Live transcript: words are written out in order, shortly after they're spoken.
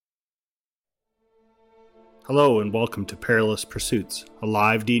Hello and welcome to Perilous Pursuits, a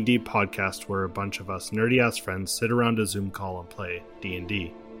live D&D podcast where a bunch of us nerdy-ass friends sit around a Zoom call and play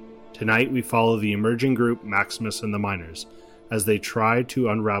D&D. Tonight we follow the emerging group Maximus and the Miners as they try to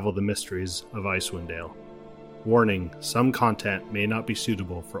unravel the mysteries of Icewind Dale. Warning, some content may not be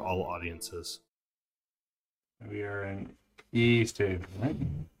suitable for all audiences. We are in East Haven, right?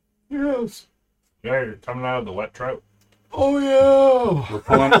 Yes. Yeah, you're coming out of the wet trout. Oh yeah.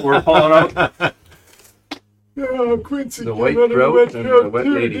 We're pulling out Yeah, Quincy. The came white out of the trout wet and trout the wet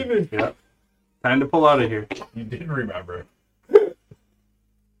too, lady. didn't he? Yeah. Time to pull out of here. You did remember.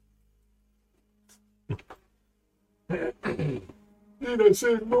 Did I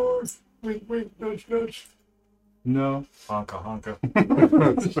say more? Wink, wink, nudge, nudge. No. Honka honka.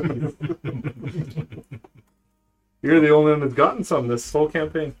 You're the only one that's gotten some this whole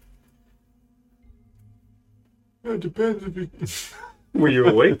campaign. It depends if you, Were you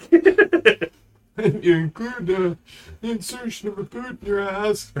awake? if you include the insertion of a boot in your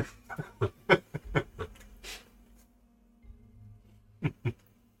ass.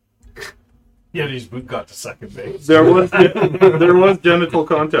 Yeti's boot got to second base. there was genital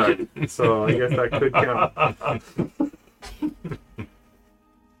contact, so I guess that could count.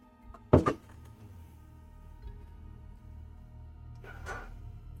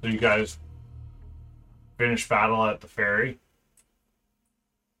 So you guys finished battle at the ferry.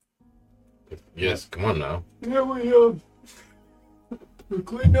 Yes, come on now. Yeah, we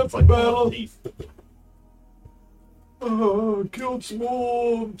cleaned up It's the like battle. teeth. Killed some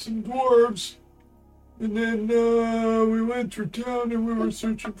dwarves. And then we went through town and we were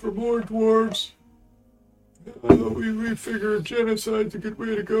searching for more dwarves. We figured genocide's a good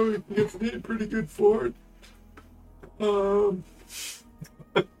way to go. You can get paid pretty good for it.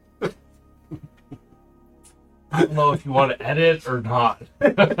 I don't know if you want to edit or not.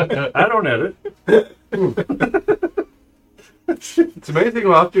 I don't edit. It's amazing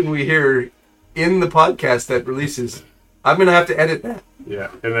how often we hear in the podcast that releases, I'm going to have to edit that. Yeah,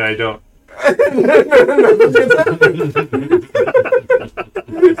 and then I don't.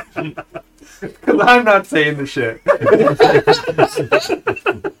 Because I'm not saying the shit.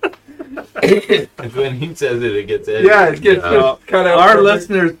 When he says it, it gets edited. Yeah, it gets cut out. Our perfect.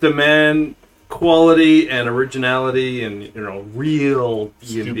 listeners demand quality and originality and real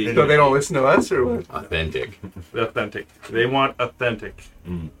D&D. So they don't listen to us, or what? Authentic. Authentic. They want authentic.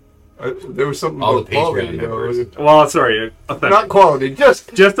 There was something All about the quality, Patreon though. members. Well, sorry, authentic. Not quality, just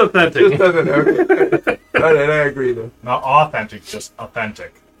authentic. okay. All right, I agree though. Not authentic, just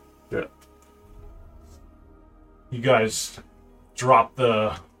authentic. Yeah. You guys dropped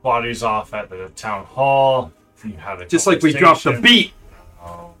the bodies off at the town hall. You had a Just like we dropped the conversation. beat.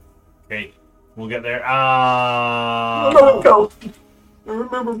 Oh, okay, we'll get there. Go. I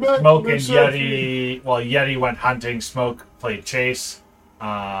remember back Smoke when and they said Yeti. Well, Yeti went hunting. Smoke played chase.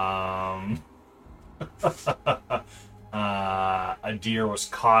 A deer was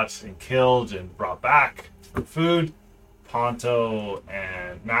caught and killed and brought back for food. Ponto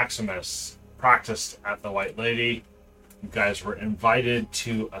and Maximus practiced at the White Lady. You guys were invited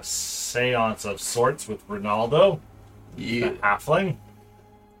to a seance of sorts with Ronaldo, the halfling,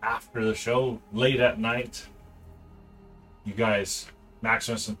 after the show, late at night. You guys,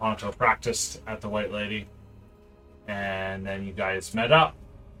 Maximus and Ponto, practiced at the White Lady. And then you guys met up,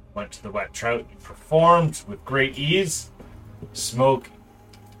 went to the wet trout, you performed with great ease. Smoke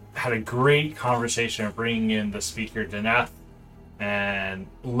had a great conversation bringing in the speaker Deneth and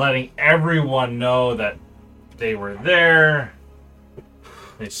letting everyone know that they were there.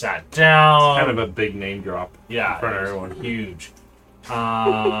 They sat down. Kind of a big name drop. Yeah, in front of it was everyone. huge.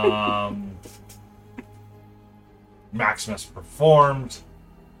 Maximus performed.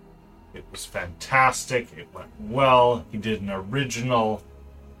 It was fantastic. It went well. He did an original.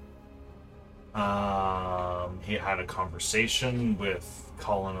 He had a conversation with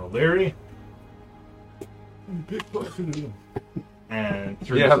Colin O'Leary. And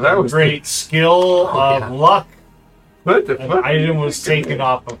through Yeah, that was great skill of luck, What the an fuck? item was taken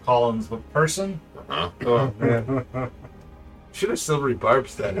off of Colin's person. Oh, man. Should have silvery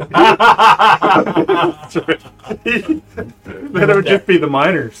barbs then. Then it would just be the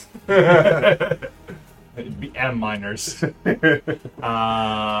miners. It'd be M miners. Through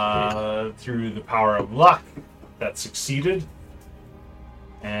the power of luck, that succeeded.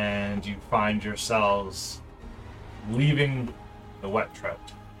 And you find yourselves leaving the wet trout.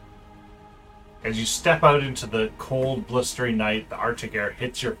 As you step out into the cold, blistering night, the Arctic air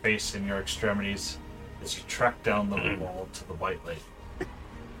hits your face and your extremities as you trek down the wall to the White Lake.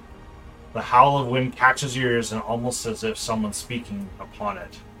 The howl of wind catches your ears and almost as if someone's speaking upon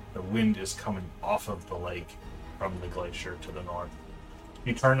it. the wind is coming off of the lake from the glacier to the north.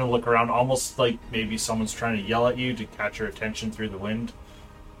 You turn and look around, almost like maybe someone's trying to yell at you to catch your attention through the wind.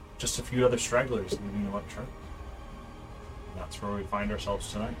 Just a few other stragglers leaving the wet trail. That's where we find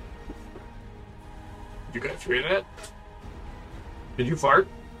ourselves tonight. You guys hear that? Did you fart?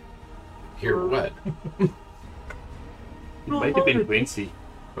 Hear what? It might have been Quincy.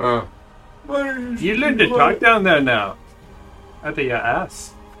 Uh, You learned to talk down there now. Out of your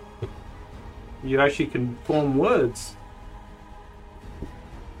ass. You actually can form words.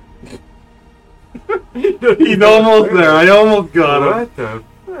 He's almost there. I almost got him. what the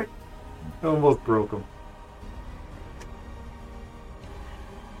fuck? I almost broke him.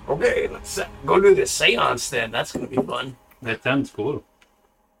 Okay, let's go do the seance then. That's gonna be fun. That sounds cool.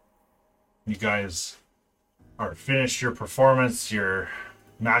 You guys are finished your performance. Your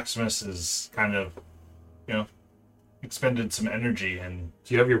Maximus is kind of, expended some energy, and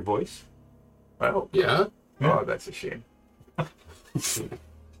Do you have your voice? Well, Yeah. oh, that's a shame.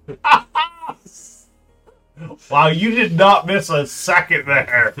 wow, you did not miss a second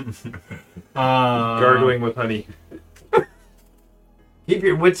there. Gargling with honey. Keep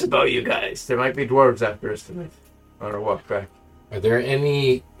your wits about you guys. There might be dwarves after us tonight on our walk back. Are there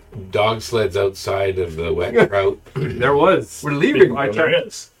any dog sleds outside of the wet route? There was. We're leaving. I There checked.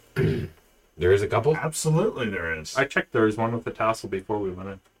 is. There is a couple? Absolutely, there is. I checked. There was one with the tassel before we went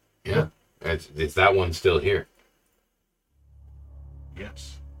in. Yeah. Is that one still here?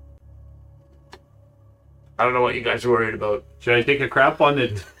 Yes. I don't know what you guys are worried about. Should I take a crap on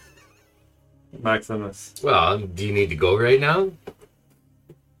it, Maximus? Well, do you need to go right now?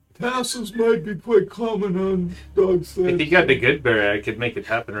 Tassels might be quite common on dog sleds. If you got the good berry, I could make it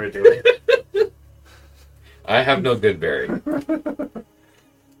happen right away. I have no good berry.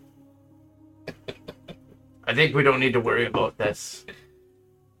 I think we don't need to worry about this.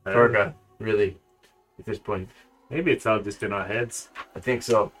 Torga, really, at this point. Maybe it's all just in our heads. I think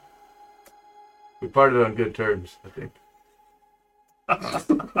so. We parted on good terms, I think.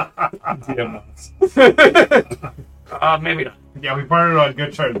 Maybe not. Yeah, we parted on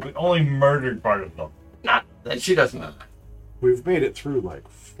good terms. We only murdered part of them. Not that she doesn't. We've made it through like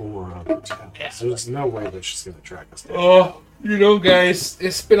 4 other towns. Yeah. So there's no way that she's going to track us down. Oh, guys,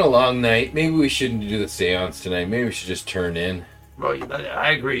 it's been a long night. Maybe we shouldn't do the seance tonight. Maybe we should just turn in. Well,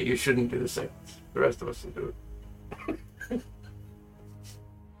 I agree. You shouldn't do the same. The rest of us will do it.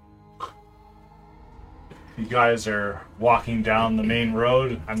 You guys are walking down the main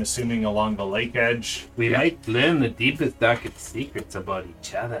road. I'm assuming along the lake edge. We might learn the deepest, darkest secrets about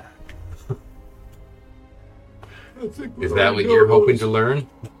each other. Is that what you're hoping to learn?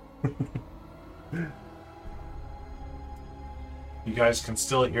 You guys can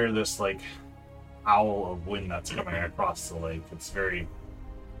still hear this howl of wind that's coming across the lake. It's very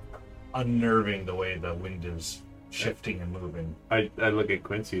unnerving the way the wind is shifting and moving. I look at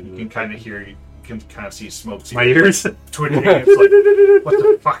Quincy. You can kind of hear, you can kind of see smoke. My ears. Twitching. It's like, what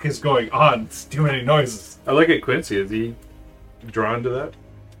the fuck is going on? It's too many noises. I look at Quincy. Is he drawn to that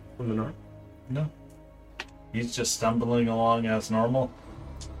from the north? No. He's just stumbling along as normal.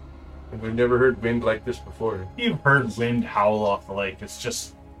 We've never heard wind like this before. You've heard wind howl off the lake. It's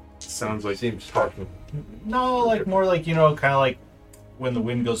just Sounds like Seems talking. more like kind of like when the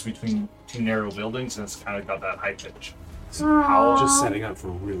wind goes between two narrow buildings and it's kind of got that high pitch. Howl. Just setting up for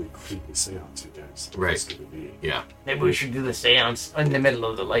a really creepy seance, you guys. Right. It's gonna be. Yeah. Maybe we should do the seance in the middle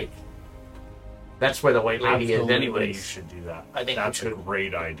of the lake. That's where the white lady Absolutely, is, anyways. you should do that. I think we that's a should.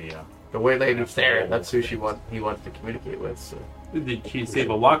 great idea. The white lady's there. That's who he wants to communicate with. So. Did she save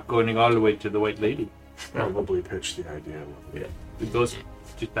a walk going all the way to the White Lady? Probably pitch the idea. Yeah. Did those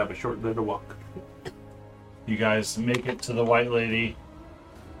just have a short little walk? You guys make it to the White Lady.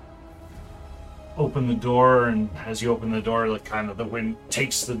 Open the door, and as you open the door, the wind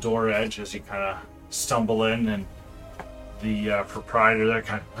takes the door edge as you kind of stumble in, and the proprietor there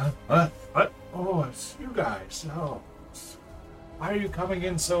kind of, what? Oh, it's you guys. Oh, why are you coming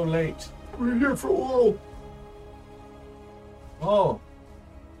in so late? We're here for oral. Oh,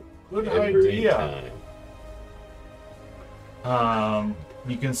 good Every idea. time.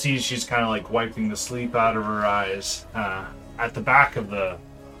 You can see she's kind of wiping the sleep out of her eyes. At the back of the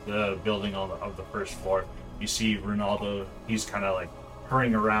building of the first floor, you see Ronaldo. He's kind of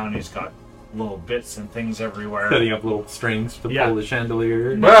hurrying around. He's got little bits and things everywhere. Setting up little strings to Yeah. pull the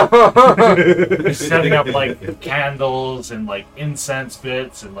chandelier. He's setting up candles and incense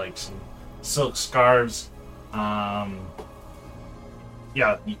bits and some silk scarves.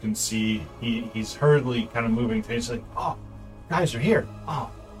 Yeah, you can see he's hurriedly kind of moving things. He's like, oh, guys are here. Oh,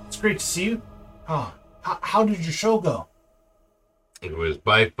 it's great to see you. Oh, how did your show go? It was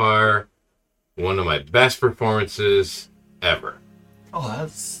by far one of my best performances ever. Oh,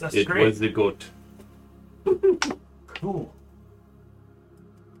 that's It great. was the goat. Cool.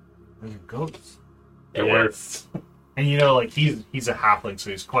 There's goats. Yes. And you know, like he's a halfling,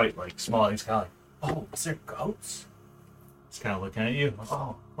 so he's quite like small. He's kind of like, oh, is there goats? He's kind of looking at you.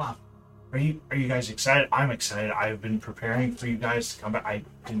 Oh, wow. Are you guys excited? I'm excited. I've been preparing for you guys to come back. I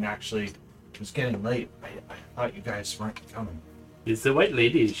didn't actually. It was getting late. I thought you guys weren't coming. Is the white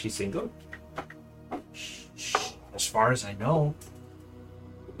lady, is she single? As far as I know.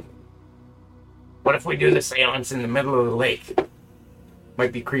 What if we do the seance in the middle of the lake?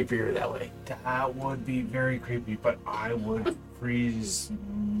 Might be creepier that way. That would be very creepy, but I would freeze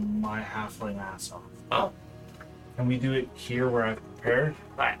my halfling ass off. Oh, Can we do it here where I've prepared?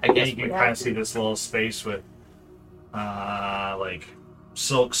 I And guess you we can have kind of to. see this little space with, like,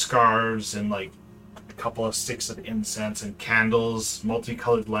 silk scarves and, like, a couple of sticks of incense and candles,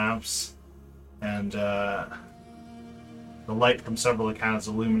 multicolored lamps, and the light from several of the candles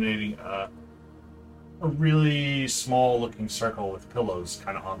illuminating a really small-looking circle with pillows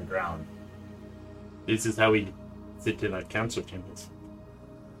kind of on the ground. This is how we sit in our council chambers.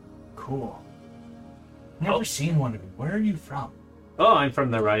 Cool. Never seen one of you. Where are you from? Oh, I'm from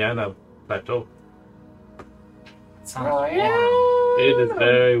the Rihanna Plateau. It sounds warm. It is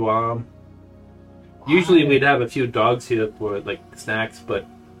very warm. Usually we'd have a few dogs here for like snacks, but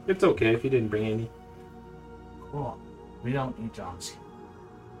it's okay if you didn't bring any. Cool. We don't eat dogs here.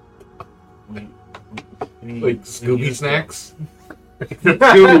 We Like Scooby use snacks?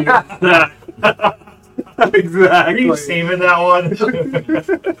 Exactly. Are you saving that one?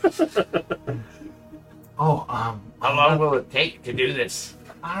 Oh, How long will it take to do this?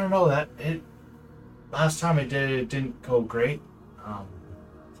 I don't know that it. Last time I did it didn't go great.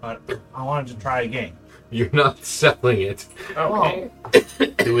 But I wanted to try again. You're not selling it. Okay.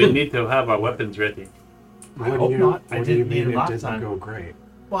 Do we need to have our weapons ready? I hope not. I What do you didn't need mean it it last didn't time. go great?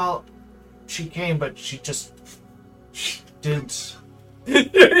 Well, she came, but she didn't.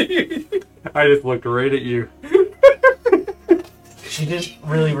 I just looked right at you. She didn't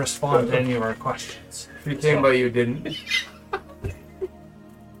really respond to any of our questions. If you came by, you didn't. Is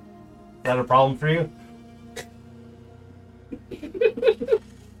that a problem for you?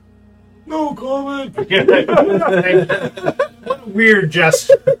 No comment. What a weird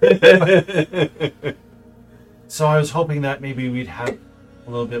gesture. So I was hoping that maybe we'd have a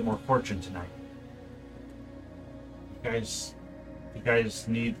little bit more fortune tonight. You guys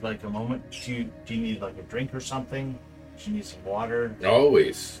need like a moment? Do you need like a drink or something? Do you need some water?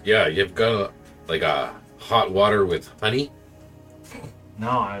 Always. Yeah, you've got like a hot water with honey, No,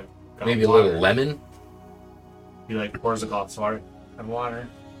 I've got maybe water. a little lemon. He like pours a glass of water and water.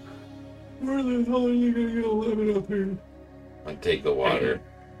 Where the hell are you gonna get a lemon up here? I'll take the water,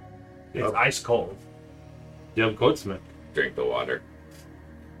 It's ice cold. You have goat's milk? drink the water.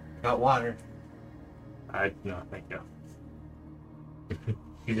 Got water. No, thank you.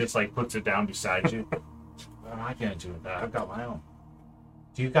 He just like puts it down beside you. What am I gonna do with that? I've got my own.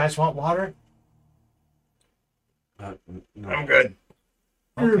 Do you guys want water? No. I'm good.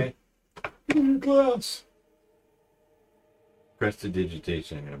 Okay. Give me your glass.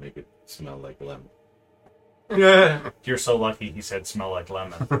 Prestidigitation, I'm gonna make it smell like lemon. You're so lucky he said smell like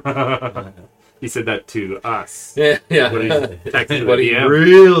lemon. He said that to us. Yeah, yeah. What he texted What the he DM.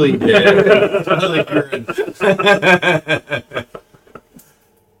 really did.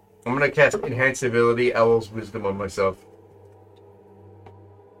 I'm gonna cast Enhance Ability, Owl's Wisdom on myself.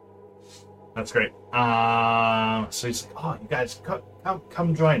 That's great. So he's like, oh, you guys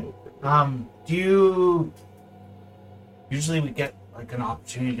come join. Do you usually we get like an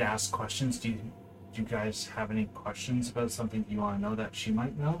opportunity to ask questions? Do you guys have any questions about something you want to know that she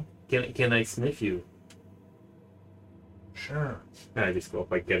might know? Can I sniff you? Sure. And I just go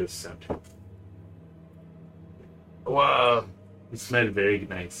up, I get a scent. Well, You smell very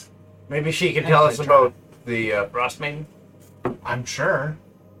nice. maybe she can tell us about the Frostmaiden. I'm sure.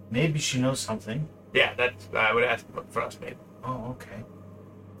 Maybe she knows something. Yeah, that's. I would ask about Frostmaiden. Oh, okay.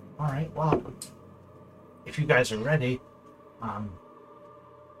 All right. Well, if you guys are ready, Yeah,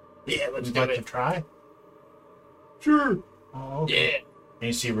 let's would do you like to it. try? Sure. Oh, okay. Yeah. And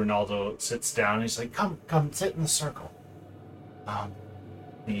you see Ronaldo sits down. He's like, "Come, sit in the circle."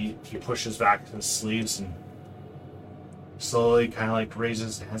 He pushes back his sleeves and slowly, kind of like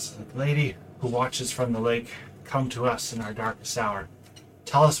raises his hands. Like, "Lady who watches from the lake, come to us in our darkest hour.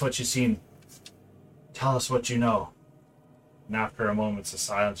 Tell us what you've seen. Tell us what you know." And after a moment's of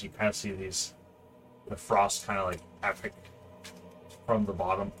silence, you kind of see the frost kind of like epic from the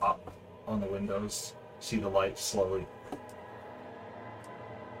bottom up on the windows. See the light slowly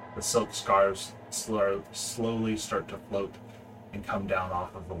The silk scarves slowly start to float and come down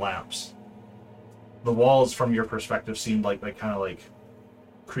off of the lamps. The walls, from your perspective, seem like they kind of like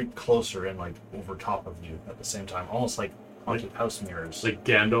creep closer and like over top of you at the same time, almost like haunted house mirrors. Like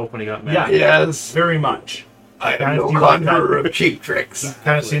Gandalf when he got mad. Yeah, Yes. very much. I Kind am of no see like conjurer that- of cheap tricks. You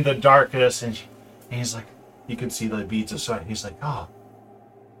kind of see the darkness, and he's like, you can see the beads of sweat. He's like, oh,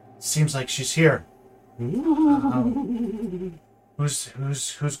 seems like she's here.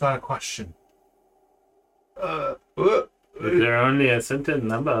 Who's got a question? There are only a certain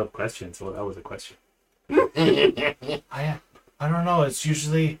number of questions, so that was a question. I don't know. It's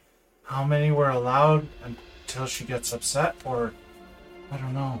usually how many were allowed until she gets upset, or I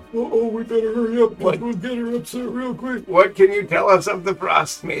don't know. Oh, we better hurry up. We'll get her upset real quick. What can you tell us of the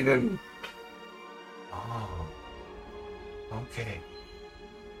Frostmaiden? Oh, okay,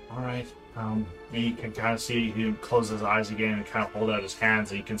 all right. You can kind of see he close his eyes again and kind of hold out his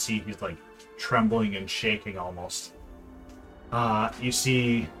hands, and you can see he's like trembling and shaking almost. You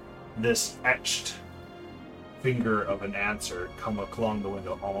see this etched finger of an answer come along the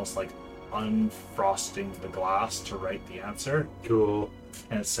window, almost like unfrosting the glass to write the answer. Cool.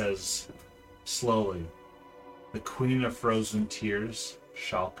 And it says, slowly, the Queen of Frozen Tears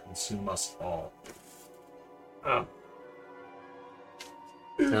shall consume us all. Oh.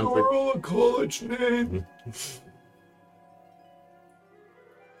 Is Sounds like- Oral a college name?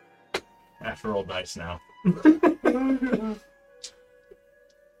 I have to roll dice now.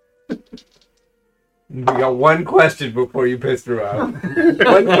 We got one question before you pissed her off.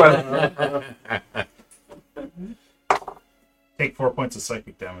 One question. Take 4 points of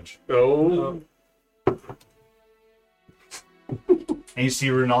psychic damage. Oh. And you see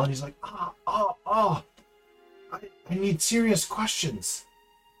Ronaldo, he's like, I need serious questions.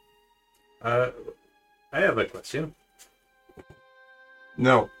 I have a question.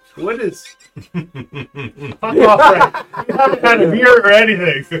 No. What is... You haven't had a beer or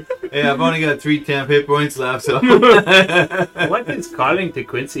anything. Hey, I've only got 3 temp hit points left, so. What is calling to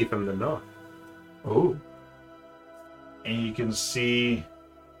Quincy from the north? Oh. And you can see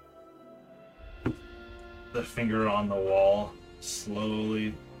the finger on the wall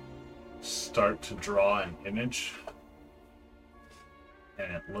slowly start to draw an image.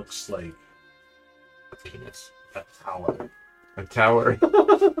 And it looks like A penis. a tower. A tower.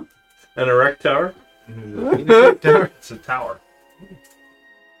 An erect tower? It's a tower.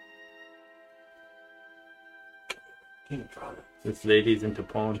 This lady's into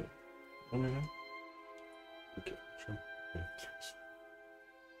porn. Okay, sure.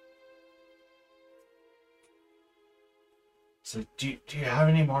 So do you have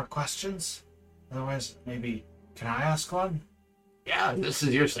any more questions? Otherwise, maybe, can I ask one? Yeah, this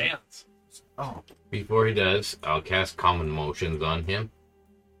is your seance. Oh, Before he does, I'll cast Common Motions on him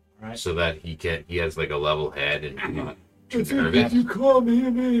right. so that he has like a level head and he's not too I think nervous. if you call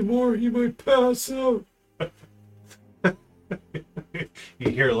him anymore, he might pass out. You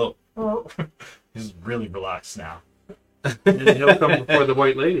hear a little, oh. He's really relaxed now. And he'll come before the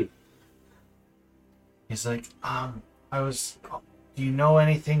white lady. He's like, do you know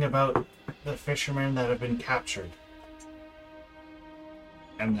anything about the fishermen that have been captured?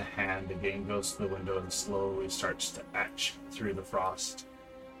 And the hand again goes to the window and slowly starts to etch through the frost.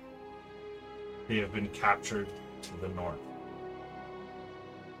 They have been captured to the north.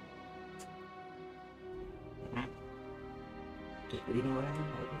 Did we know anything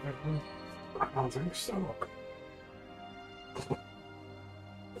about the I don't think so.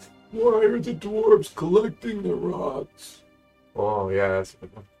 Why are the dwarves collecting the rocks? Oh, yeah, that's a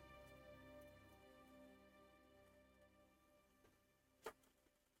good one.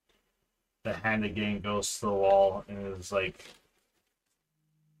 The hand again goes to the wall and is like,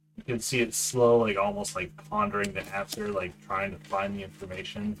 you can see it slow, like almost like pondering the answer, like trying to find the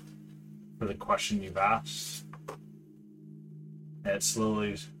information for the question you've asked. And it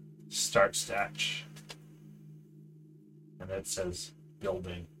slowly starts to etch. And it says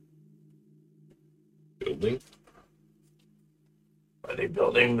building. Building? Are they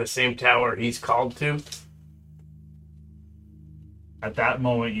building the same tower he's called to? At that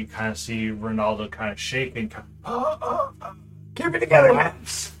moment, you kind of see Ronaldo kind of shaking, Keep it together, man.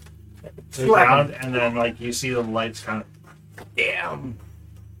 around, and then like you see the lights kind of Damn.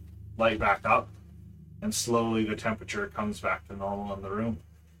 light back up, and slowly the temperature comes back to normal in the room.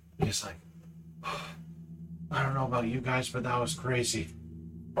 He's like, I don't know about you guys, but that was crazy.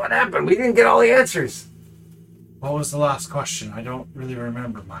 What happened? We didn't get all the answers. What was the last question? I don't really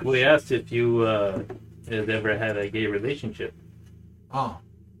remember much. We asked if you had ever had a gay relationship. Oh,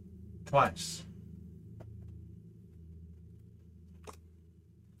 twice.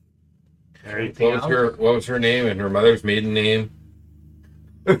 Anything else? What was her name and her mother's maiden name?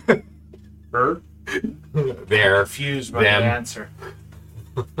 Her? There. Confused by the answer.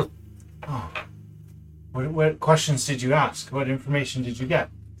 Oh. What questions did you ask? What information did you get?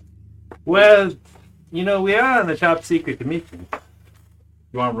 Well, we are on the top secret mission.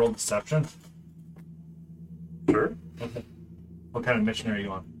 You want to roll deception? Sure. Okay. What kind of mission are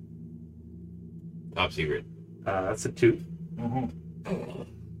you on? Top secret. That's a 2. Mm-hmm.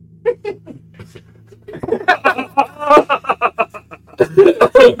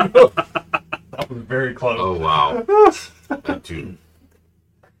 That was very close. Oh wow. A 2.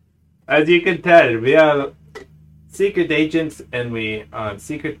 As you can tell, we are secret agents and we on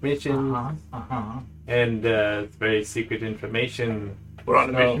secret missions. And it's very secret information. We're on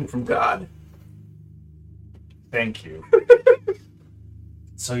a mission from God. Thank you.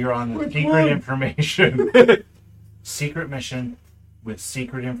 So you're on the secret information. Secret mission with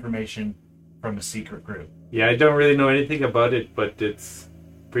secret information from a secret group. Yeah, I don't really know anything about it, but it's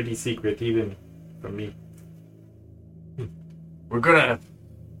pretty secret even from me. We're gonna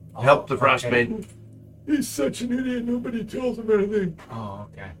help the Frostmaiden. He's such an idiot, nobody tells him anything. Oh,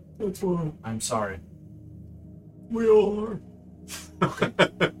 okay. That's why. I'm sorry. We all are.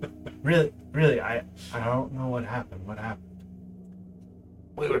 Really, I don't know what happened. What happened?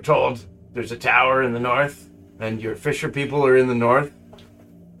 We were told there's a tower in the north, and your fisher people are in the north.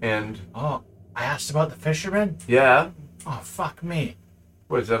 And Oh, I asked about the fishermen? yeah, Oh, fuck me.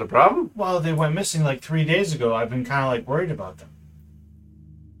 was that a problem? Well, they went missing like 3 days ago. I've been kind of like worried about them.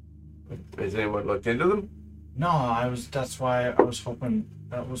 Has anyone looked into them? No, that's why I was hoping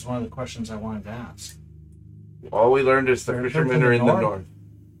that was one of the questions I wanted to ask. All we learned is the They're fishermen from are the in the north? north.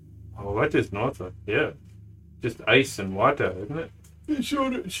 Oh, what is north? Yeah. Just ice and water, isn't it?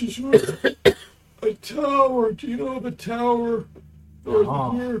 She showed a tower. Do you know of a tower north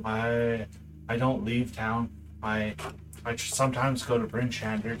of here? I don't leave town. I sometimes go to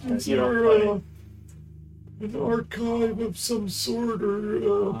Brinchander Is to there play. an archive of some sort or an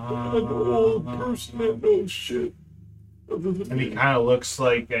old person that knows shit? Other than And he me? kind of looks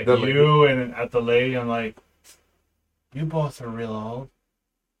like at The you and at the lady. I'm like, you both are real old.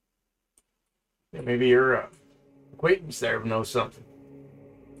 Yeah, maybe your acquaintance there knows something.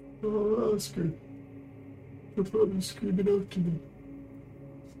 I'll ask her. She'll probably scream it out to me.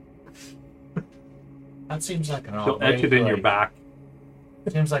 That seems like an She'll odd way etch it to, in your like- back.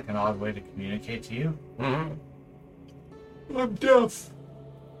 Seems like an odd way to communicate to you. Mm-hmm. I'm deaf.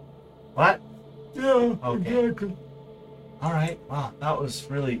 What? Yeah, Okay. exactly. All right. Wow, that was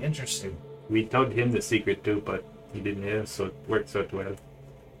really interesting. We told him the secret too, but he didn't hear, so it worked out well.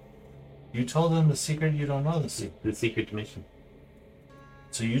 You told them the secret. You don't know the secret. The secret mission.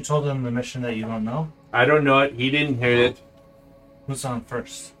 So you told them the mission that you don't know. I don't know it. He didn't hear it. Who's on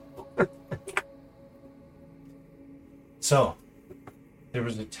first? So, there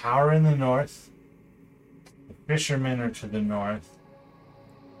was a tower in the north. The fishermen are to the north.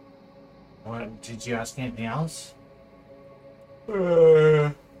 What? Did you ask anything else?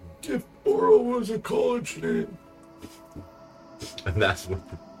 If Oral was a college name. And that's what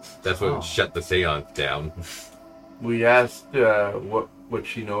Oh. shut the seance down. We asked what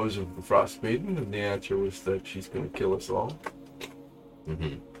she knows of the Frostmaiden, and the answer was that she's going to kill us all.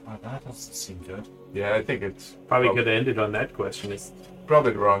 Mm-hmm. Oh, that doesn't seem good. Yeah, I think it's Probably could have ended on that question.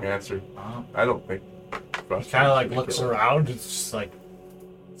 probably the wrong answer. Oh. I don't think. He kind of like looks around. It's just like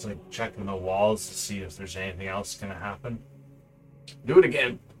checking the walls to see if there's anything else gonna happen. Do it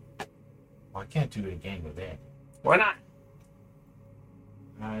again. Well, I can't do it again with it. Why not?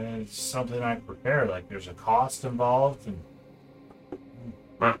 It's something I prepare. Like there's a cost involved, and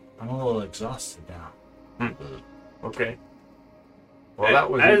I'm a little exhausted now. Okay. Well,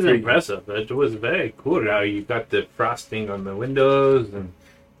 that was is intriguing. impressive. It was very cool how you got the frosting on the windows and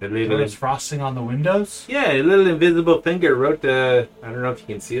the little There's frosting on the windows. yeah, a little invisible finger wrote the. I don't know if you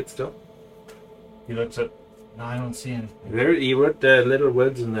can see it still. He looks at. No, I don't see anything. There, he wrote the little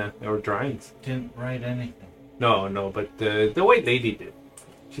words in the or drawings. Didn't write anything. No, but the white lady did.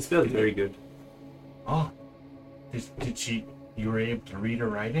 She spelled very good. Oh, did she? You were able to read her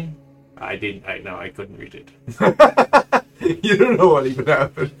writing? I didn't. I couldn't read it. You don't know what even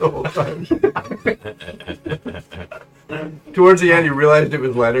happened the whole time. Towards the end, you realized it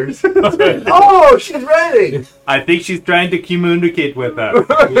was letters. Oh, she's writing! I think she's trying to communicate with us.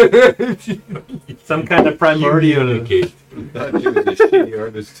 Some kind of primordial. Communicate. Thought she was a shitty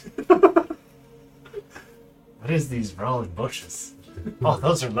artist. What is these rolling bushes? Oh,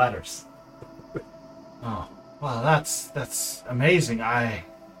 those are letters. Oh, well, that's amazing.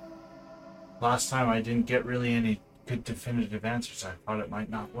 Last time I didn't get really any good definitive answers. I thought it might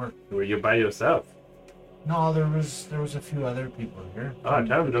not work. Were you by yourself? No, there was a few other people here. Oh,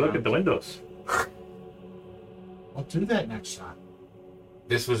 tell them to look at the windows. I'll do that next time.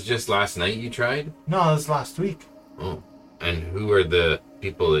 This was just last night you tried? No, it was last week. Oh. And who are the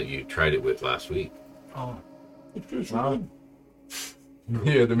people that you tried it with last week? Oh, The fisherman. well,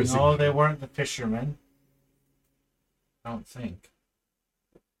 Yeah, they're missing. no, they weren't the fishermen. I don't think.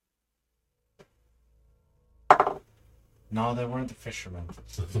 No, they weren't the fishermen.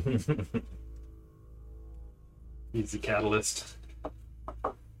 He's the catalyst.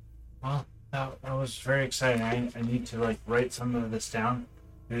 Well, that was very exciting. I need to like write some of this down.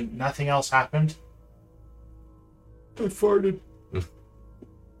 Nothing else happened. I farted.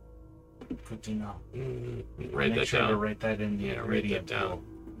 Good to know. Write Make that sure to down. write that in the Yeah, write ingredient that down. pool.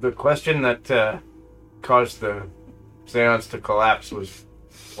 The question that caused the seance to collapse was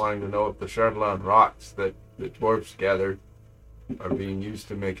wanting to know if the Chardonnay rocks that the dwarves gathered are being used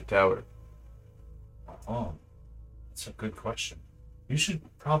to make a tower. Oh, that's a good question. You should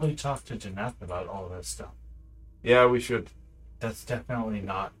probably talk to Janeth about all this stuff. Yeah, we should. That's definitely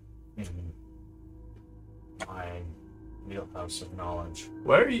not in my wheelhouse of knowledge.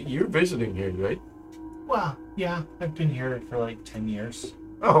 Why are you're visiting here, right? Well, yeah, I've been here for like 10 years.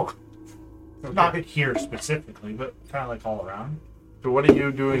 Oh. Okay. Not here specifically, but kind of like all around. So what are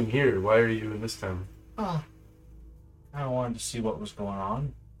you doing here? Why are you in this town? Oh, I wanted to see what was going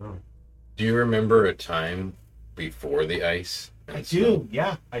on. Do you remember a time before the ice? and I snow? do,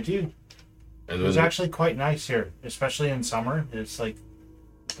 yeah, I do. And It was when- actually quite nice here, especially in summer. It's like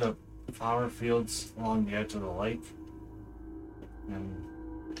the flower fields along the edge of the lake. And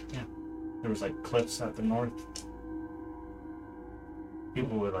yeah, there was like cliffs at the north.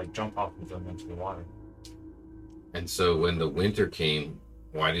 People would like jump off of them into the water. And so when the winter came,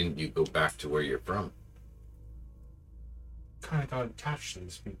 why didn't you go back to where you're from? Kind of got attached to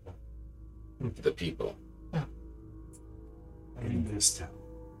these people. The people. I In mean, this town.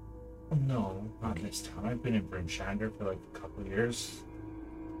 no, not this town. I've been in Bryn Shander for like a couple of years.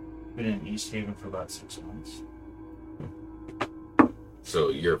 Been in East Haven for about 6 months. So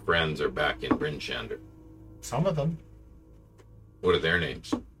your friends are back in Bryn Shander. Some of them. What are their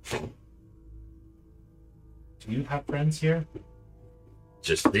names? Do you have friends here?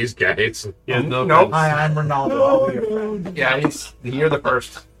 Just these guys. Yeah, no. Nope. Hi, I'm Ronaldo. I'll be your friend. Yeah, you're the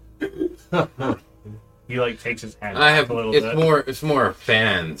first. He like takes his hand I back have. a little It's bit. more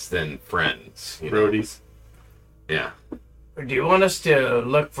fans than friends. You know? Roadies. Yeah. Do you want us to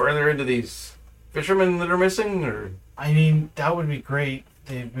look further into these fishermen that are missing, or? I mean, that would be great.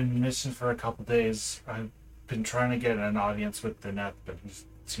 They've been missing for a couple days. I've been trying to get an audience with the net, but he's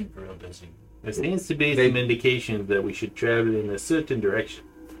seemed real busy. There seems to be some indication that we should travel in a certain direction.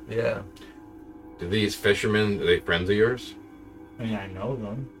 Yeah. Do these fishermen, are they friends of yours? I mean, I know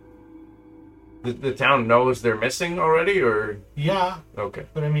them. The town knows they're missing already, or? Yeah, Okay.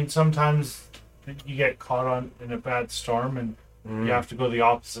 but I mean, sometimes you get caught on in a bad storm and you have to go the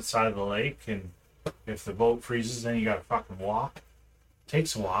opposite side of the lake, and if the boat freezes, then you gotta fucking walk.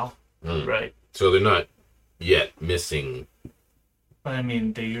 Takes a while, Mm. Right. So they're not yet missing but I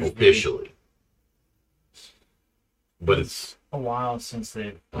mean, they usually officially. But it's a while since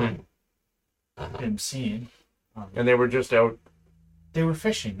they've been seen. And they were just out They were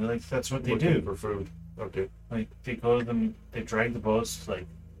fishing. Like that's what they looking do. for food. Okay. Like they go to them, they drag the boats like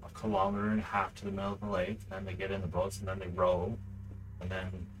 1.5 kilometers to the middle of the lake, and then they get in the boats and then they row, and then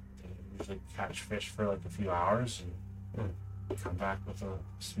they usually catch fish for like a few hours and come back with a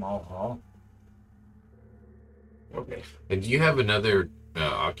small haul. Okay. And do you have another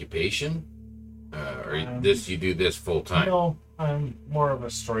occupation? Or you do this full time? No, I'm more of a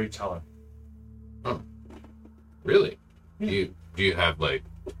storyteller. Really? Yeah. Do you have like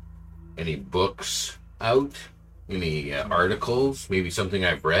any books out? Any articles? Maybe something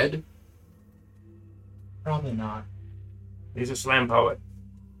I've read? Probably not. He's a slam poet.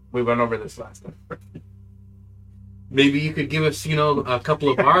 We went over this last time. Maybe you could give us, a couple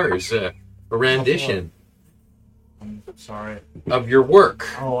of bars, a rendition I'm sorry. of your work.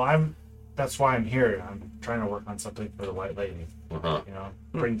 Oh, that's why I'm here. I'm trying to work on something for the White Lady. Uh-huh.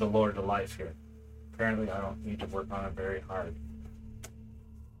 Bring the Lord to life here. Apparently, I don't need to work on it very hard.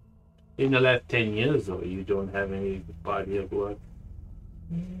 In the last 10 years, though, you don't have any body of work.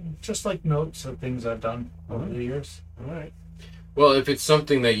 Just like notes of things I've done over the years. All right. Well, if it's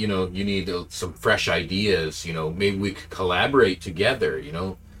something that, you need some fresh ideas, maybe we could collaborate together,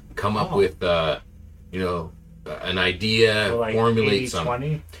 come up with, an idea, So like formulate 80, something.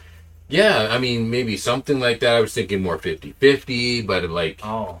 20? Yeah, I mean, maybe something like that. I was thinking more 50-50, but like,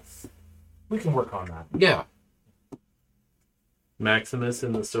 Oh. We can work on that. yeah. Maximus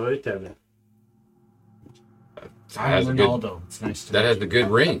in the storyteller. I'm Ronaldo. It's nice to That meet has you. the good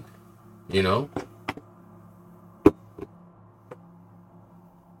ring, you know.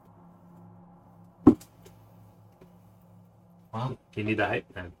 Well, You need a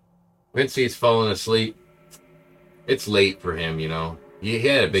hype man. Quincy's fallen asleep. It's late for him, you know. He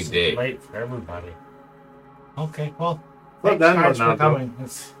had a big it's day. late for everybody. Okay, well, Well thanks done, guys for Ronaldo. coming.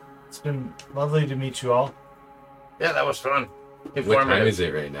 It's been lovely to meet you all. Yeah, that was fun. What time is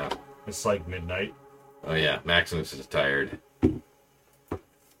it right now? It's like midnight. Oh yeah, Maximus is tired.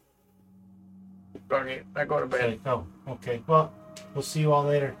 Okay, I go to bed. Okay. Oh, okay. Well, we'll see you all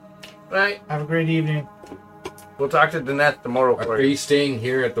later. Right. Have a great evening. We'll talk to Danette tomorrow for Are you. you staying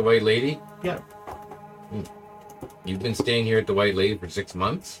here at the White Lady? Yeah. You've been staying here at the White Lady for 6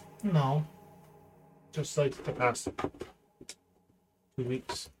 months? No. Just like the past 2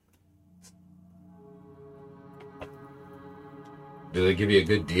 weeks. Do they give you a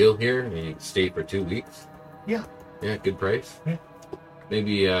good deal here? And you stay for 2 weeks? Yeah. Yeah, good price. Yeah.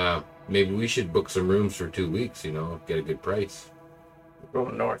 Maybe we should book some rooms for 2 weeks. You know, get a good price.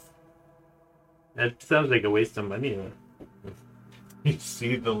 Going north. That sounds like a waste of money. You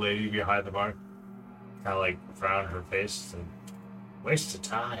see the lady behind the bar kind of like frown her face and waste of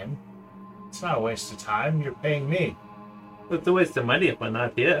time. It's not a waste of time. You're paying me. It's a waste of money if I'm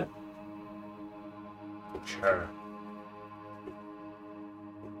not here. Sure.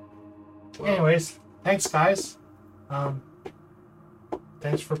 Anyways, thanks guys.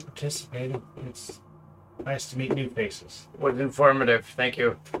 Thanks for participating. It's nice to meet new faces. Was informative. Thank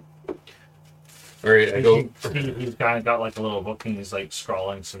you. All right, I go. He's kind of got like a little book and he's like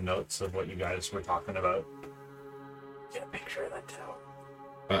scrawling some notes of what you guys were talking about. Get a picture of that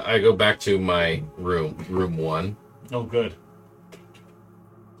tower. I go back to my room, room 1. Oh, good.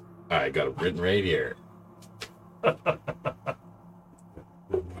 I got it written right here.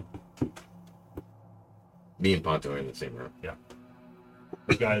 Me and Ponto are in the same room.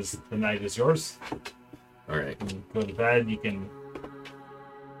 You guys, the night is yours. All right. You can go to bed. You can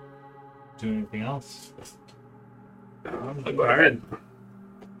do anything else. Go ahead.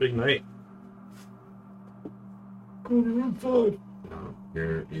 Big night. Go to room 5.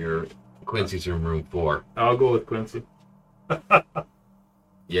 You're Quincy's in room 4. I'll go with Quincy.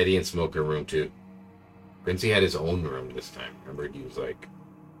 Yeti and Smoker room 2. Quincy had his own room this time. Remember, he was like,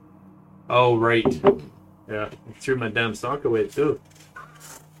 Oh, right. Yeah, I threw my damn sock away too.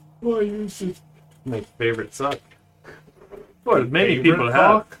 Why use it? My favorite sock. Well, many people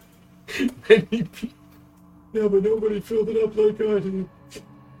have. Yeah, but nobody filled it up like I did.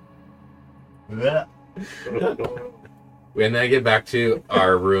 when I get back to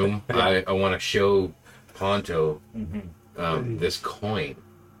our room, I want to show Ponto this coin.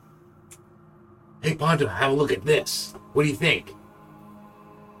 Hey, Ponto, have a look at this. What do you think?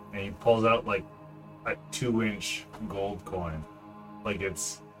 And he pulls out like a 2-inch gold coin. Like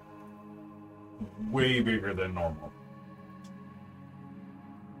it's way bigger than normal.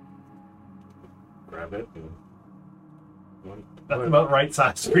 Grab it. That's about right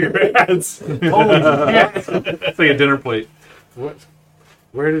size for your hands. Holy shit! It's like a dinner plate. What?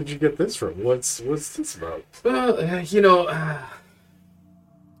 Where did you get this from? What's this about? Well,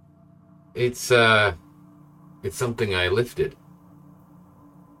 it's something I lifted.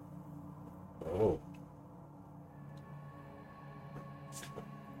 Oh.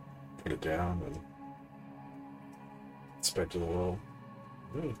 Put it down and inspect it a little.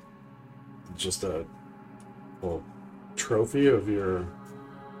 Just a little trophy of your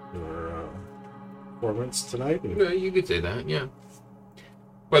performance tonight. Yeah, you could say that, yeah.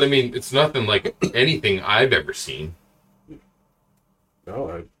 But I mean, it's nothing like anything I've ever seen.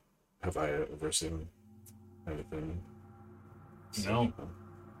 No, have I ever seen anything? No.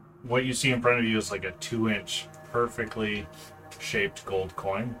 What you see in front of you is like a 2-inch perfectly shaped gold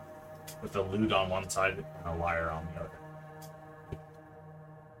coin with a lute on one side and a lyre on the other.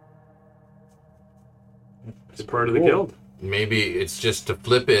 It's part of the Cool. guild. Maybe it's just to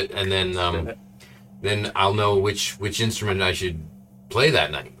flip it, and then I'll know which instrument I should play that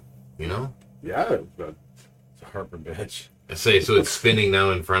night. You know? Yeah, but it's a harp and bitch. I say so. It's spinning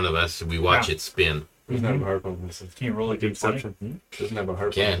now in front of us. We watch it spin. Doesn't have a harp on this. Can you roll a d20? Exception. Doesn't have a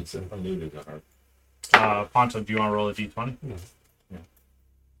harp Can. on this. I needed a harp. Ponto, do you want to roll a d20?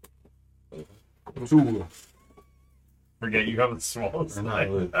 Ooh. Forget you have the smallest. I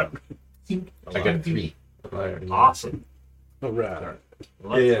I got a 3. Awesome. All right.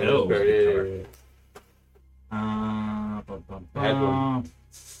 Let's go. Yeah. I had one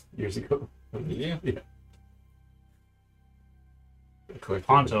years ago. Yeah.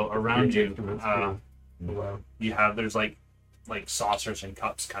 Ponto, around you, Wow. there's like like saucers and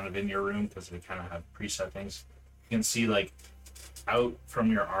cups kind of in your room because they kind of have preset things. You can see like out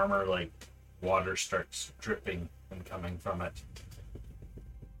from your armor, like water starts dripping and coming from it.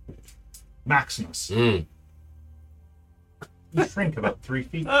 Maximus, you shrink about 3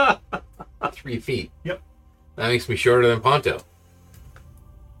 feet. 3 feet. Yep. That makes me shorter than Ponto.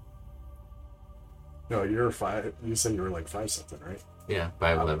 No, you're 5. You said you were like 5 something, right? Yeah,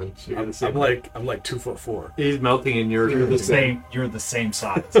 5'11". So you're the same I'm like 2'4". He's melting in your You're the same. You're the same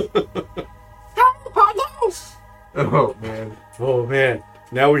size. Oh man. Oh man,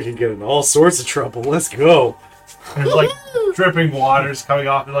 now we can get in all sorts of trouble. Let's go. There's like dripping waters coming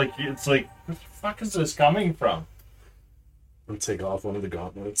off. Like it's like, where the fuck is this coming from? I'll take off one of the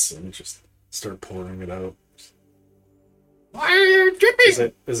gauntlets and just start pouring it out. Why are you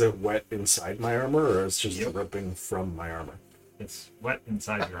dripping? Is it wet inside my armor, or is it just Yep. dripping from my armor? It's wet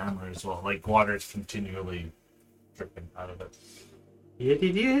inside your armor as well. Like water is continually dripping out of it. Yeah,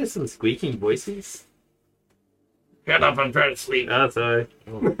 did you hear some squeaking voices? Get up and try to sleep. Oh, sorry.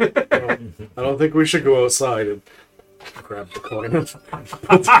 I don't think we should go outside and grab the coin and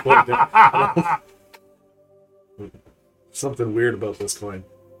put the coin down. Something weird about this coin.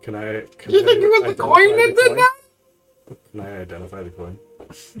 Can I? You think you got the coin that did that? Can I identify the coin?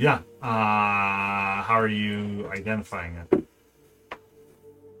 Yeah. How are you identifying it?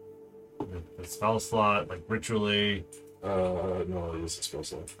 The spell slot, like ritually. No, I'll use the spell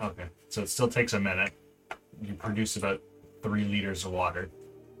slot. Okay. So it still takes a minute. You produce about 3 liters of water.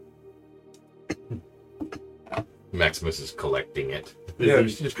 Maximus is collecting it. Yeah, you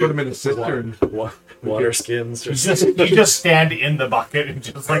should just put him in a cistern. Water skins. You just stand in the bucket and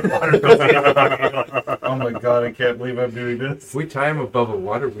just like water goes in the bucket. You're like, oh my god, I can't believe I'm doing this. If we tie him above a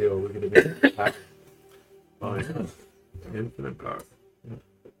water wheel, we're gonna get back. Oh, yeah. Infinite power.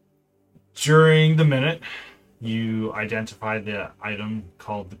 During the minute, you identify the item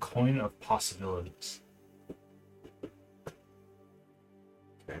called the Coin of Possibilities.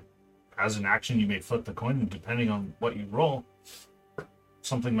 Okay. As an action, you may flip the coin, and depending on what you roll,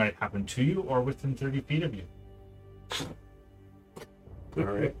 something might happen to you or within 30 feet of you. All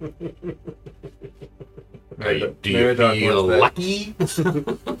right. Do you feel lucky? Is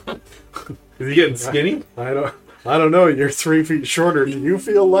he getting skinny? I don't know. You're 3 feet shorter. Do you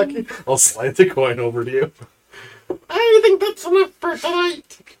feel lucky? I'll slide the coin over to you. I think that's enough for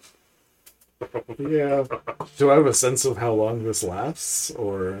tonight. Yeah. Do I have a sense of how long this lasts,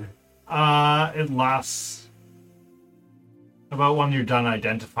 or? It lasts about when you're done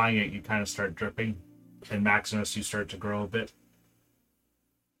identifying it, you kind of start dripping. And Maximus, you start to grow a bit.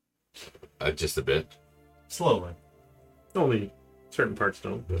 Just a bit. Slowly. Only certain parts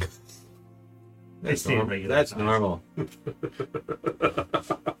don't. They stay at regular That's size. normal.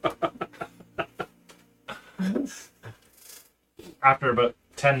 After about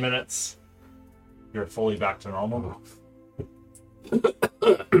 10 minutes, you're fully back to normal.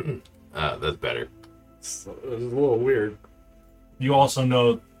 That's better. It's a little weird. You also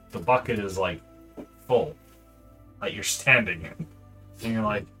know the bucket is like full, like you're standing in, and you're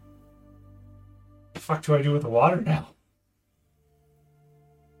like, "The fuck do I do with the water now?"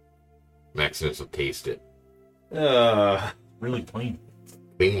 Maximus will taste it. Really clean.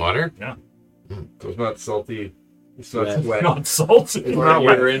 Clean water? Yeah. So it's not salty. It's not wet. Not salty. It's not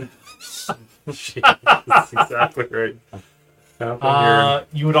urine. That's exactly right.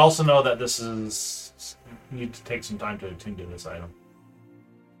 You would also know that this is. You need to take some time to attune to this item.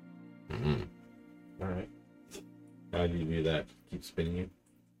 Mm-hmm. All right. How do you do that? Keep spinning it?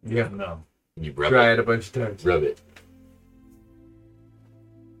 Yeah. No. You rub Try it. it a bunch of times. Rub it.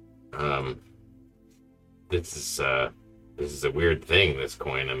 This is a weird thing, this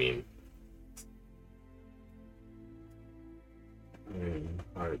coin. I mean,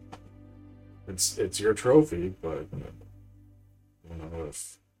 All right. It's your trophy, but I don't know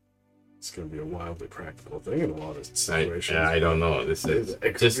if it's going to be a wildly practical thing in a lot of situations. I don't know. This is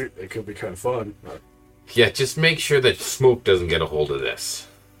It could be kind of fun. But yeah. Just make sure that smoke doesn't get a hold of this.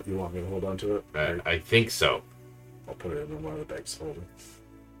 you want me to hold on to it? I think so. I'll put it in one of the bags to hold it.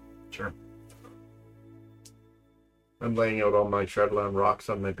 Sure. I'm laying out all my Shadowland rocks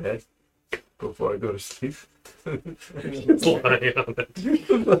on my bed before I go to sleep.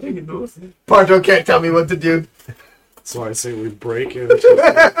 Parto can't tell me what to do. So I say we break into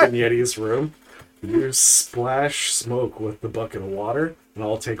Yeti's room. You splash smoke with the bucket of water, and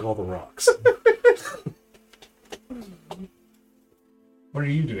I'll take all the rocks. What are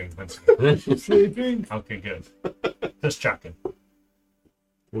you doing, Vincent? Sleeping. Okay, good. Just checking.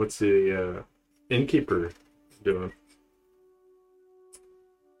 What's the innkeeper doing?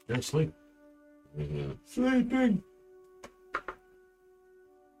 You're asleep. Mm-hmm. Sleeping.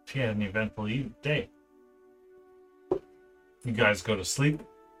 He had an eventful day. You guys go to sleep.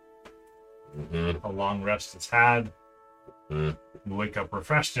 Mm-hmm. A long rest is had. You wake up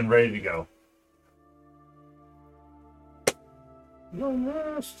refreshed and ready to go. Long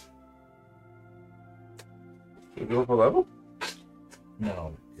rest. You go up a level?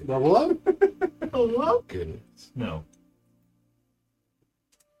 No. Level up? Oh, goodness. No.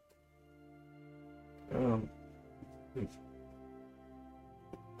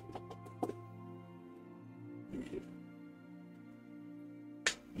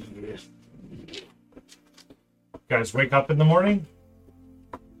 Guys wake up in the morning.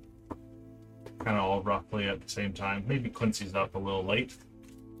 Kind of all roughly at the same time. Maybe Quincy's up a little late.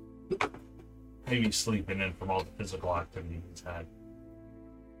 Maybe sleeping in from all the physical activity he's had.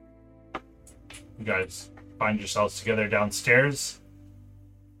 You guys find yourselves together downstairs.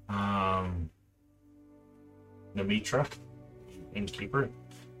 Namitra, innkeeper,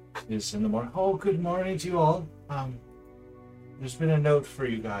 is in the morning. Oh, good morning to you all. There's been a note for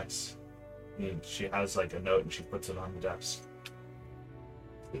you guys. And she has like a note and she puts it on the desk.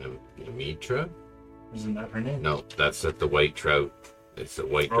 Namitra? Isn't that her name? No, that's at the White Trout. It's the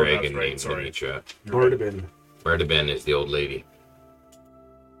White Oh, Dragon that's right, named sorry. Namitra. Bardabin. Bardabin is the old lady.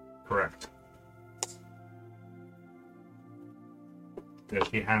 Correct. Yeah,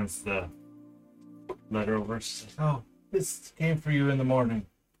 she hands the letter over. She says, "Oh, this came for you in the morning."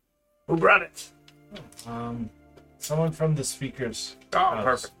 Who brought it? Someone from the speakers. Oh,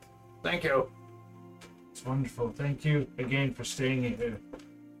 perfect. Thank you. It's wonderful. Thank you again for staying here.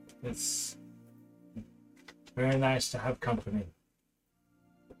 It's very nice to have company.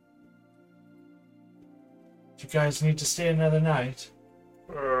 Do you guys need to stay another night?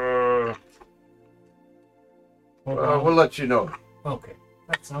 Hold on. We'll let you know. Okay,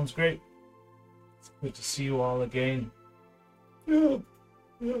 that sounds great. It's good to see you all again.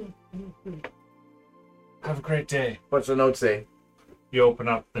 Have a great day. What's the note say? You open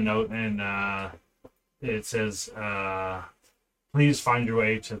up the note and it says, please find your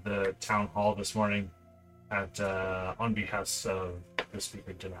way to the town hall this morning at on behest of the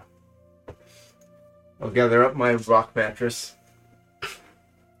speaker tonight. I'll gather up my rock mattress.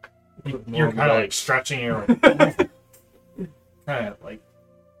 You're kind of like stretching your kind of like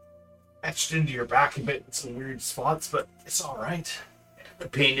etched into your back a bit in some weird spots, but it's all right. The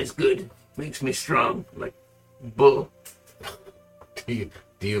pain is good. Makes me strong. Like bull. Do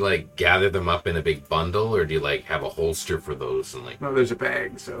you like gather them up in a big bundle, or do you like have a holster for those and like? No, there's a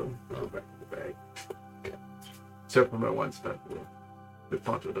bag, so I'll go back to the bag. Okay. Except for my one stuff. But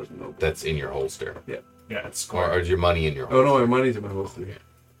Ponto doesn't know. That's in your holster. Yeah. Yeah, it's Or is your money in your Oh holster? no, my money's in my holster. Okay.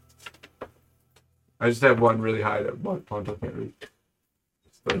 I just have one really high that Ponto can't reach.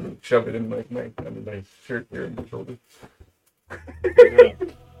 Just like shove it in my under my shirt here and my shoulder.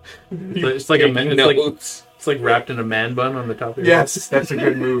 It's like it's like wrapped in a man bun on the top of your head. Yes, that's a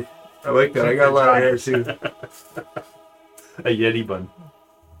good move. I like that. I got a lot of hair too. A Yeti bun.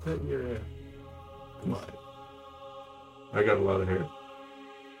 Come on. I got a lot of hair.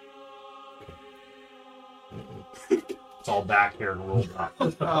 It's all back here and rolled up.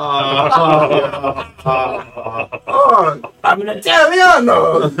 Oh, I'm an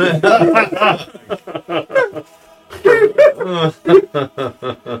Italiano.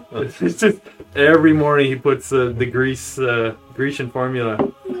 It's just every morning he puts the Grecian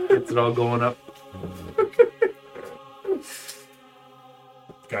formula, gets it all going up.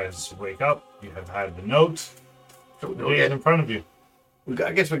 Guys wake up. You have had the note. So The day is in front of you.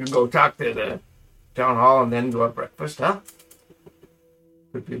 I guess we could go talk to the town hall and then go have breakfast, huh?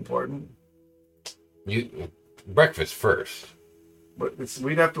 Could be important. Breakfast first. But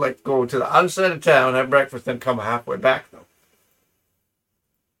we'd have to like go to the other side of town, have breakfast, then come halfway back though.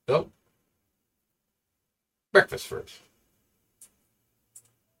 So, breakfast first.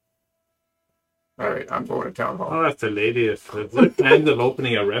 All right, I'm going to town hall. Oh, that's the latest. There's like plans of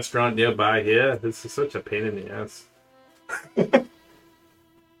opening a restaurant nearby here. This is such a pain in the ass.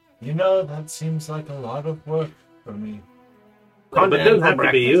 You know, that seems like a lot of work for me. But it doesn't have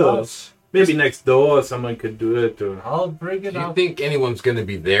to be you. Us. Maybe next door someone could do it. Or I'll bring it Do you up. think anyone's going to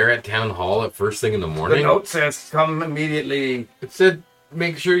be there at town hall at first thing in the The morning? note says come immediately, It said,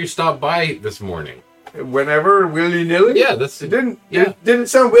 make sure you stop by this morning. whenever, willy nilly. Yeah, that's It didn't. Yeah. Did it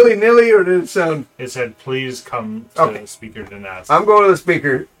sound willy nilly or did it sound? It said, please come to Okay. the speaker to ask. I'm going to the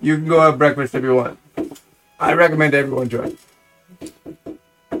speaker. You can go have breakfast if you want. I recommend everyone join.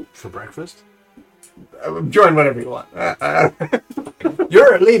 For breakfast? Join whatever you want.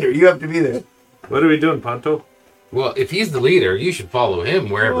 You're a leader. You have to be there. what are we doing, Ponto? Well, if he's the leader, you should follow him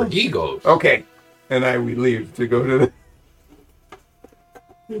wherever he goes. Okay. And we leave to go to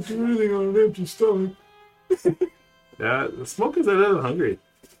the. can't do anything on an empty stomach. Yeah, the smoke is a little hungry.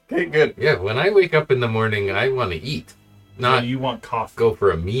 Okay, good. Yeah, when I wake up in the morning, I want to eat, not you want coffee. go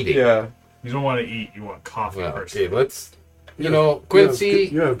for a meeting. Yeah. You don't want to eat. You want coffee Well, first. okay, let's. Quincy.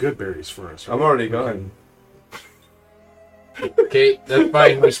 You have good berries for us. Right? I'm already gone. Okay, that's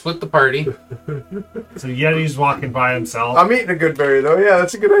fine. We split the party. So Yeti's walking by himself. I'm eating a good berry though. Yeah,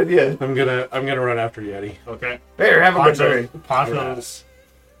 that's a good idea. I'm gonna run after Yeti. Okay. Here, have a good berry. Ponto's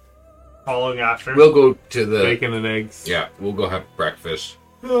following after. We'll go to the. Bacon and eggs. Yeah, we'll go have breakfast.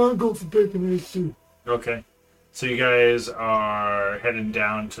 Yeah, I'll go for bacon and eggs too. Okay. So you guys are heading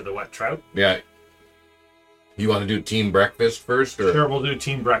down to the wet trout. Yeah. You want to do team breakfast first, or Sure, we'll do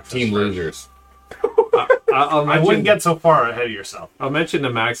team breakfast. team first. losers? I'll I mention, wouldn't get so far ahead of yourself. I'll mention to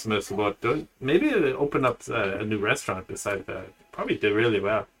Maximus about maybe open up a new restaurant beside that. Probably did really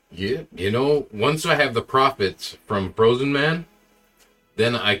well. Yeah, once I have the profits from Frozen Man,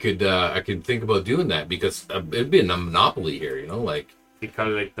 then I could think about doing that because it'd be a monopoly here, like You call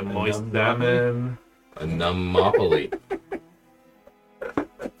it like the moist salmon. a numopoly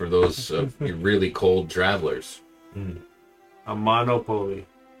for those really cold travelers. a monopoly.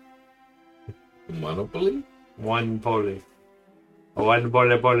 Monopoly? One poly. One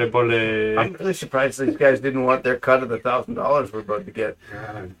poly. I'm really surprised these guys didn't want their cut of the $1,000 we're about to get.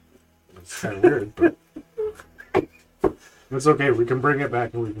 Yeah, it's kind of weird, but it's okay. We can bring it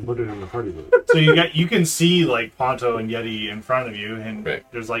back and we can put it in the party book. So you can see like Ponto and Yeti in front of you, and Right.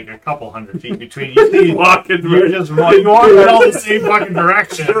 there's like a couple hundred feet between you. See, Walking you're just walking all the same fucking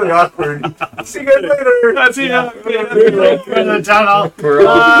direction. It's really awkward. See you guys later. That's it. You're in the tunnel. We're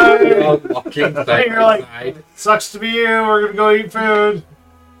all Bye. walking side Hey, you're by like- side. Sucks to be you. We're gonna go eat food.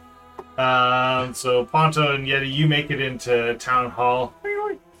 So Ponto and Yeti, you make it into town hall.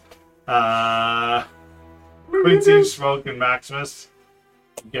 Quincy, Smoke, and Maximus.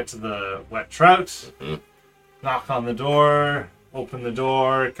 You get to the wet trout. Mhm. Knock on the door. Open the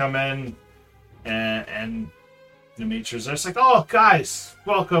door. Come in, and the matron's there. It's like, oh, guys,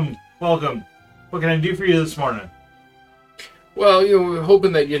 welcome. What can I do for you this morning? Well, we're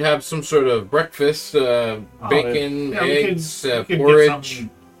hoping that you'd have some sort of breakfast, bacon, Yeah, eggs, we could get porridge. something-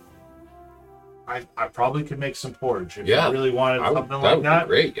 I probably could make some porridge if Yeah, you really wanted something that like would that. be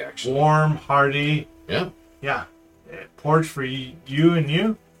great, actually. Warm, hearty. Yeah. Yeah. Porridge for you and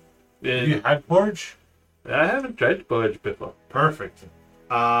you? You had porridge? I haven't tried porridge before. Perfect.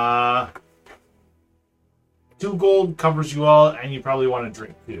 2 gold covers you all, and you probably want a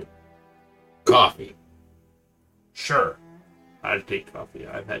drink too. Coffee. Sure. I'll take coffee.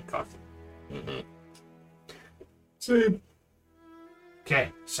 I've had coffee. Hmm. Same. Okay,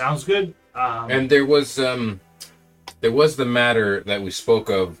 sounds good. And there was the matter that we spoke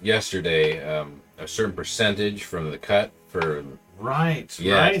of yesterday, a certain percentage from the cut for. Right.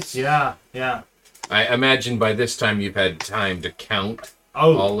 Yes. Right. Yeah. I imagine by this time you've had time to count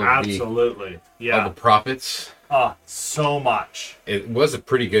Oh, all of absolutely. all Yeah. the profits. Oh, so much. It was a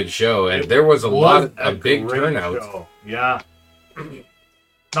pretty good show, and there was a big great turnout. show. Yeah.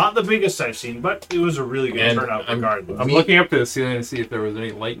 Not the biggest I've seen, but it was a really good And turnout I'm- regardless. I'm looking up to the ceiling to see if there was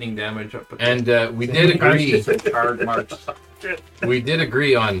any lightning damage up. And we did agree. Hard march. We did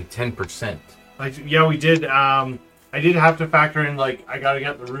agree on 10%. Yeah, we did. I did have to factor in, like, I got to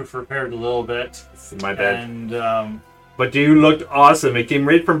get the roof repaired a little bit. My bad. And But you looked awesome. It came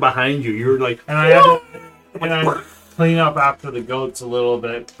right from behind you. You were like, I had to clean up after the goats a little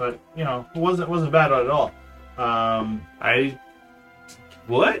bit, but it wasn't bad at all.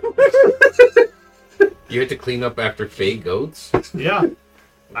 what? You had to clean up after Fey goats? Yeah.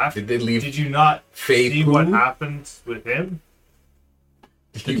 Did they leave Did you not Fey see poo? what happened with him?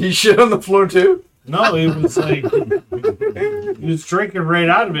 Did he shit on the floor too? No, he was like he was drinking right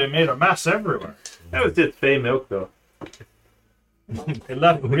out of it and made a mess everywhere. That was just fey milk, though. It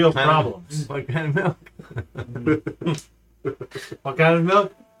left real problems. What kind of milk? What kind of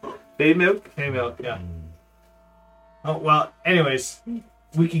milk? Fey milk? Hay milk, yeah. Oh well. Anyways,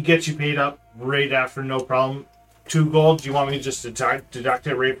 we could get you paid up right after, no problem. 2 gold. Do you want me to just deduct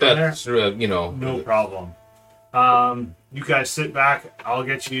it right from there? That's, No problem. You guys sit back. I'll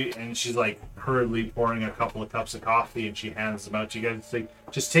get you. And she's like hurriedly pouring a couple of cups of coffee, and she hands them out to you guys. It's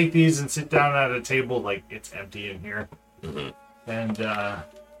like, just take these and sit down at a table. Like, it's empty in here. Mm-hmm. And a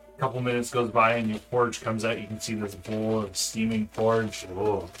couple minutes goes by, and your porridge comes out. You can see this bowl of steaming porridge.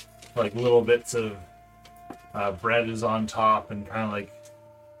 Oh, like little bits of bread is on top, and kind of like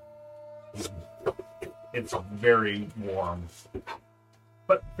it's very warm,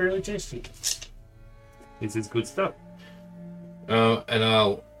 but fairly tasty. This is good stuff. And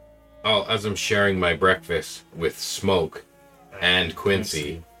I'll, as I'm sharing my breakfast with Smoke and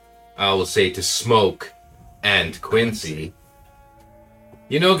Quincy, I will say to Smoke and Quincy,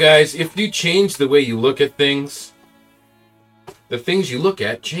 you know, guys, if you change the way you look at things, the things you look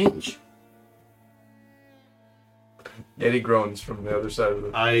at change. Eddie groans from the other side of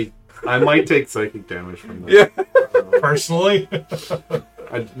the... I might take psychic damage from that. Yeah. Personally, No,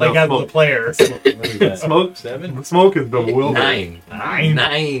 as the player. Smoke 7? Smoke is bewildered.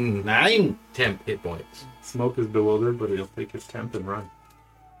 9 temp hit points. Smoke is bewildered, but he'll take his temp and run.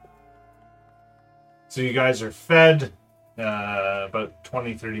 So you guys are fed. About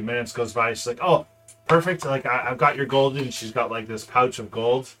 20-30 minutes goes by. She's like, oh, perfect. Like, I've got your gold. And she's got, like, this pouch of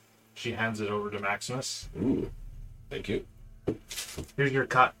gold. She hands it over to Maximus. Ooh, thank you. Here's your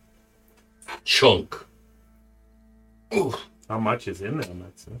cut. Chunk. Ooh. How much is in there,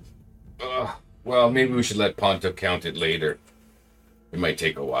 Maximus? Well, maybe we should let Ponto count it later. It might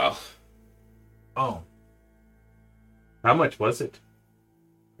take a while. Oh, How much was it?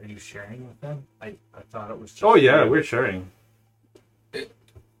 are you sharing with them? I thought it was just... Oh, yeah, we're sharing.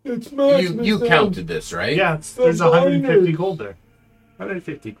 It's Maximus. You counted this, right? Yeah, there's 150 gold there.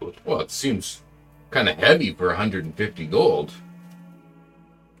 150 gold. Well, it seems kind of heavy for 150 gold.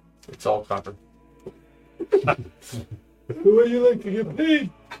 It's all copper. The way you like to get paid.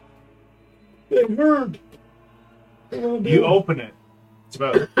 They heard. You open it. It's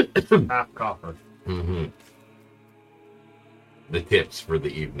about half copper. Mm-hmm. The tips for the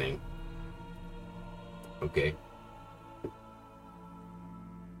evening. Okay.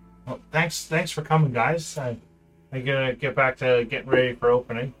 Well, thanks for coming, guys. I gotta get back to getting ready for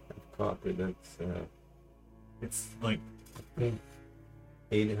opening. Copper, that's It's like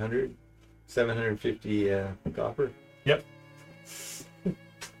 800, 750 copper. Yep.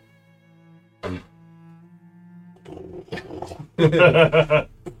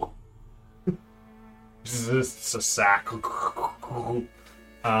 This is a sack.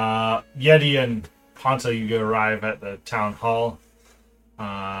 Yeti and Ponto, you arrive at the town hall.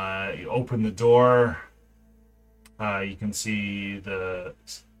 You open the door. You can see the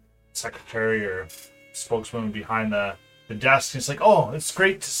secretary or spokeswoman behind the desk. It's like, oh, it's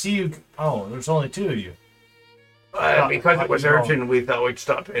great to see you. Oh, there's only two of you. Because it was urgent, we thought we'd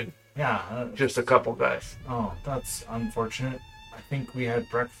stop in. Yeah. Just a couple guys. Oh, that's unfortunate. I think we had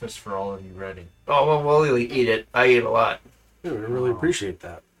breakfast for all of you ready. Oh, well, we'll eat it. I eat a lot. Yeah, we really appreciate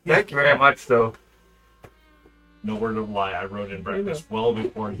that. Thank you very much, though. No word of lie. I wrote in breakfast well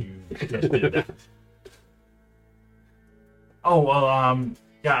before you did that. Oh, well,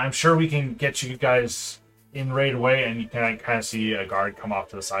 yeah, I'm sure we can get you guys in right away, and you can kind of see a guard come off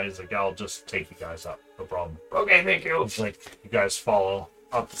to the side. He's like, yeah, I'll just take you guys up. No problem. Okay, thank you. It's like you guys follow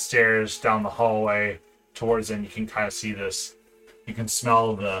up the stairs, down the hallway, towards them. You can kind of see this. You can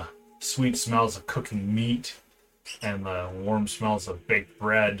smell the sweet smells of cooking meat and the warm smells of baked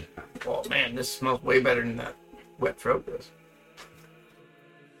bread. Oh, man, this smells way better than that wet throat does.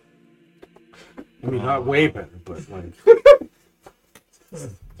 I mean, not way better, but like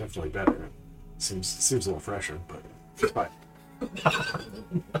definitely better. Seems a little fresher, but it's fine.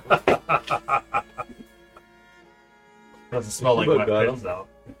 Doesn't smell like wet pins, though.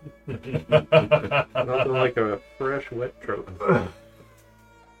 Nothing like a fresh wet throat.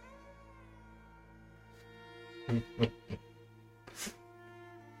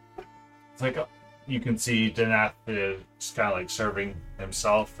 It's like you can see Danath is kind of like serving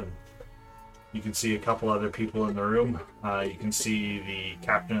himself, and you can see a couple other people in the room. You can see the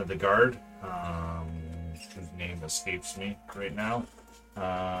captain of the guard. His name escapes me right now.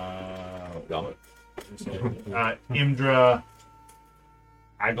 Imdra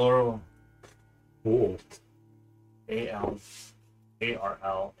Aglar. Cool. Arlaggath.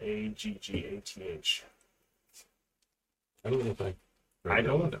 I don't know if I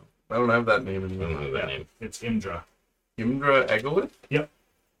don't know. I don't have that name I don't anymore. know that name. It's Imdra. Imdra Egglewith? Yep.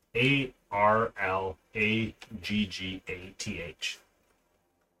 Arlaggath.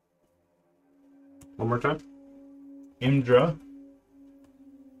 One more time. Imdra.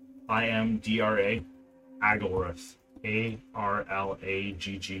 Imdra. Aglarth. Arlaggath.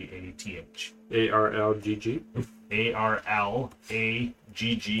 ARLGG.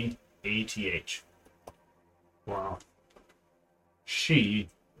 Arlaggath. Wow. She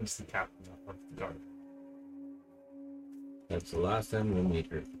is the captain of the guard. That's the last time we'll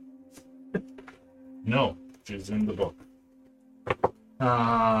meet her. No, she's in the book.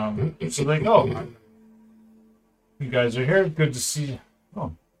 So they go. You guys are here. Good to see you.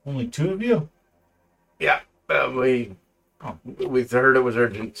 Oh, only two of you? Yeah, we heard it was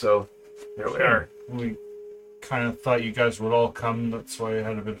urgent, so here we are. We kind of thought you guys would all come. That's why I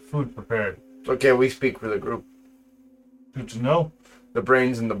had a bit of food prepared. Okay, we speak for the group. Good to know. the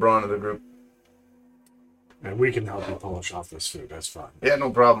brains and the brawn of the group. And we can help you polish off this food. That's fine. Yeah, no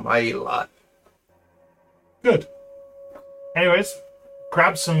problem. I eat a lot. Good. Anyways,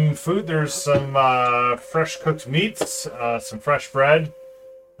 grab some food. There's some fresh cooked meats, some fresh bread.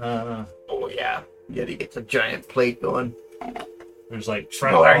 Oh yeah, Yeti gets a giant plate going. There's like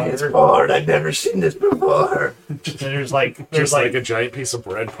fresh It's water. hard. I've never seen this before. And there's like A giant piece of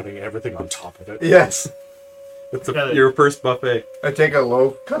bread, putting everything on top of it. Yes. It's Yeah. your first buffet. I take a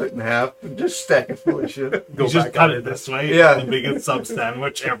loaf, cut it in half, and just stack it full of shit. you just cut it this way. Yeah. The biggest sub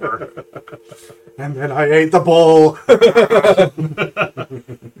sandwich ever. And then I ate the bowl.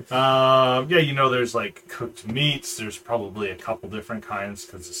 Yeah, there's like cooked meats. There's probably a couple different kinds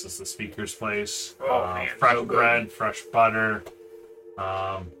because this is the speaker's place. Man, Fresh so good. bread, fresh butter.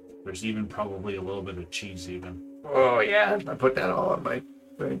 There's even probably a little bit of cheese even. Oh yeah, I put that all on my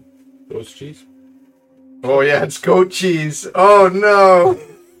thing. Ghost cheese? Oh yeah, it's goat cheese. Oh no.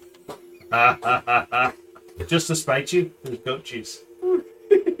 Just to spite you, there's goat cheese.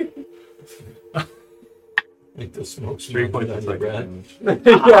 Like the smoke 3 points of bread. Yeah,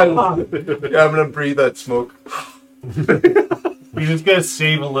 I'm gonna breathe that smoke. You're just gonna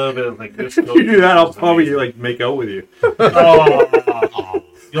save a little bit of like this. If you do that, I'll probably like make out with you. Oh,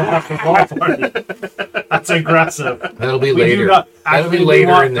 you'll have to roll for it. That's aggressive. That'll be We do later. not That'll be actually later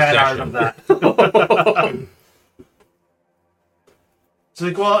want in the that out of session. that. It's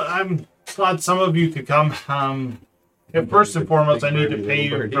like, well, I'm glad some of you could come. First and foremost, I need to pay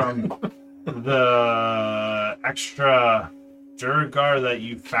you from the extra Durgar that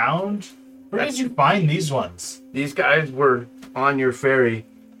you found. Where did you find these ones? These guys were on your ferry,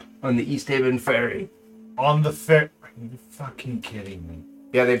 on the East Haven ferry. On the fair? Are you fucking kidding me?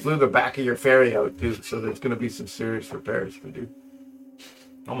 Yeah, they blew the back of your ferry out too, so there's gonna be some serious repairs to do.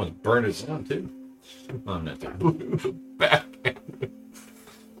 Almost burned it down too. Oh, not there. Back.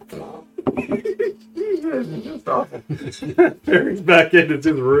 You guys are just awful. Barry's back in, it's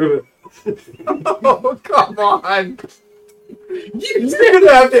his ruin. Oh, come on. You're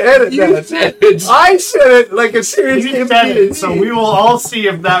gonna have to edit that. said it. I said it like a serious You game said of it, D&D. so we will all see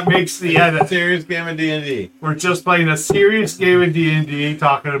if that makes the edit. Serious game of D&D. We're just playing a serious game of D&D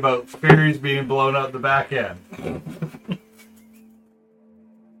talking about fairies being blown out the back end.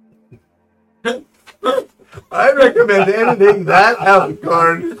 I recommend editing that out,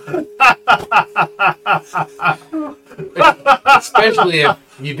 Garn. Especially if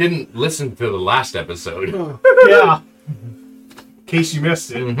you didn't listen to the last episode. Yeah. In case you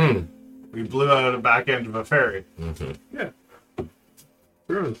missed it, Mm-hmm. we blew out the back end of a ferry. Mm-hmm.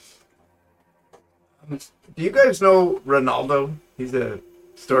 Do you guys know Ronaldo? He's a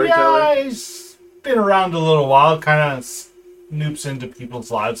storyteller. Yeah, he's been around a little while, kind of snoops into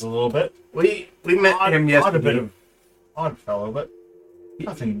people's lives a little bit. We met him Odd yesterday. bit of odd fellow, but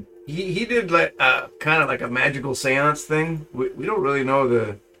nothing. He did like kind of like a magical seance thing. We don't really know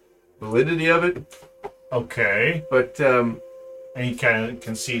the validity of it, Okay. but And he kind of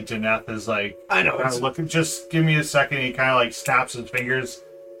can see Janeth is like, I know kind it's of looking, just give me a second. He kind of like snaps his fingers,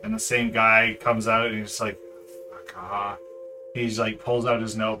 and the same guy comes out and he's like, fuck ah. He's like, pulls out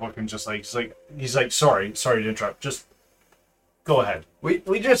his notebook and just like, he's like, sorry to interrupt. Just go ahead. we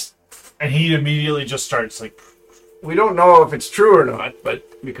just And he immediately just starts like, we don't know if it's true or not, but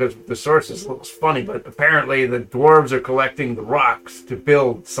because the sources looks funny, but apparently the dwarves are collecting the rocks to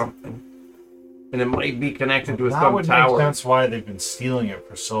build something, and it might be connected to that some would tower. make sense why they've been stealing it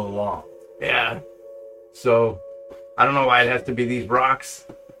for so long. Yeah. So I don't know why it has to be these rocks.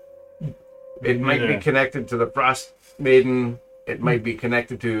 It might be Neither. connected to the Frostmaiden. It might be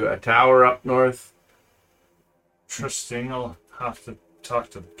connected to a tower up north. Interesting. I'll have to talk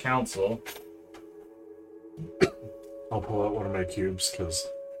to the council. I'll pull out one of my cubes because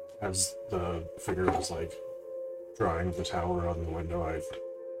as the figure was like drawing the tower on the window, I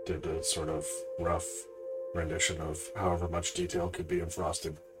did a sort of rough rendition of however much detail could be in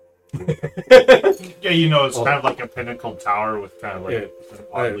frosted. Yeah, it's kind of like a pinnacle tower with kind of like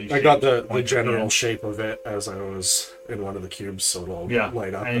oddly I got shaped the pointy general ends. shape of it as I was in one of the cubes, so it'll Yeah,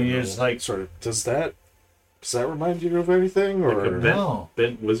 light up. and you're it'll just like- sort of does that remind you of anything, or Like a No.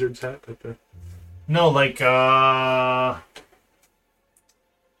 bent wizard's hat right there. No, like I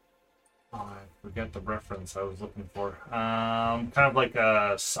forget the reference I was looking for. Kind of like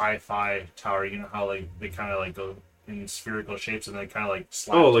a sci-fi tower. You know how like they kind of like go in spherical shapes and they kind of like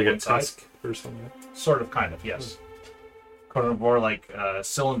slide Oh, to like a one side. tusk or something. Sort of, kind of, yes. Kind of more like a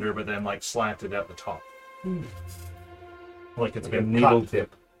cylinder, but then like slanted at the top. Like it's Like a been needle cut.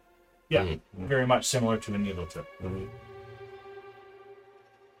 tip. Yeah, Mm-hmm. very much similar to a needle tip.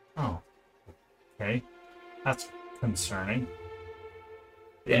 Oh, okay, that's concerning.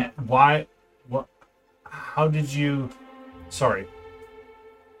 Yeah. Why? What? How did you? Sorry.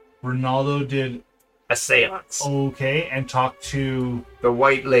 Ronaldo did A seance. okay and talked to The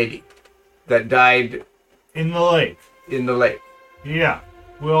white lady that died in the lake. in the lake. Yeah,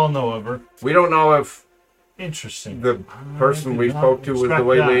 we all know of her. We don't know if Interesting. the person we did not spoke to was the expect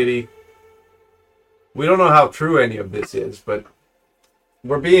white that. lady. We don't know how true any of this is, but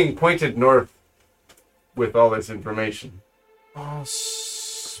we're being pointed north with all this information. Oh,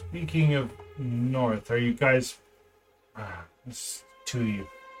 speaking of north, are you guys? It's two of you.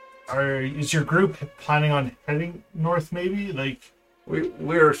 Is your group planning on heading north? Maybe like.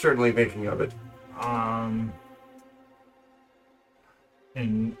 We're certainly thinking of it.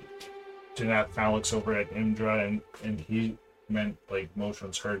 And Jeanette now looks over at Indra, and he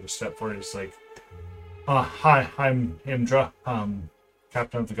motions her to step forward. He's like, hi, I'm Indra,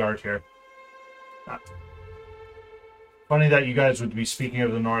 captain of the guard here. Funny that you guys would be speaking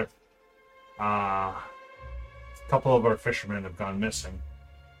of the north. A couple of our fishermen have gone missing.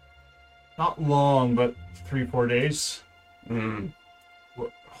 Not long, but 3-4 days. Mm. We're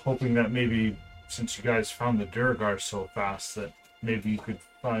hoping that maybe, since you guys found the Durgar so fast, that maybe you could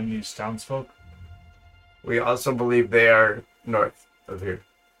find these townsfolk. We also believe they are north of here.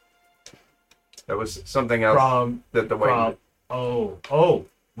 That was something else that the white. Oh,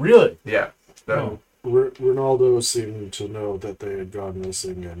 really? Yeah. Ronaldo seemed to know that they had gone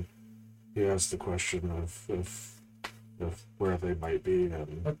missing, and he asked the question of where they might be.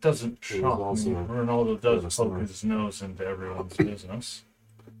 And That doesn't it was shock me. also Ronaldo does us poke north. his nose into everyone's business.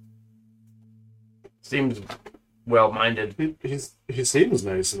 Seems well-minded. He seems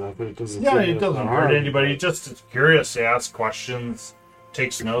nice enough, but it doesn't. Yeah, seem it to doesn't harm. hurt anybody. Just is curious. He asks questions,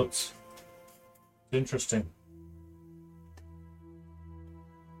 takes notes. It's interesting.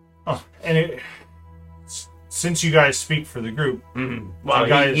 Oh, and since you guys speak for the group, Well,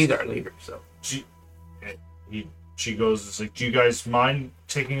 guys- he's our leader, so. she goes, it's like, do you guys mind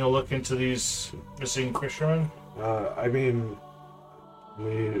taking a look into these missing fishermen? I mean,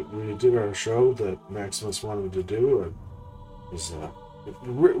 we did our show that Maximus wanted to do. It was a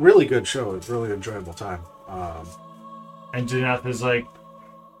really good show. It's a really enjoyable time. And Janeth is like,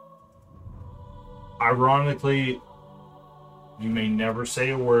 ironically, you may never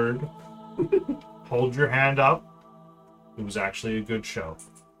say a word. Hold your hand up. It was actually a good show.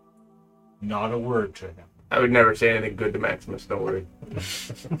 Not a word to him. I would never say anything good to Maximus, don't worry.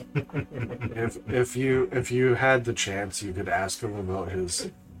 If you had the chance, you could ask him about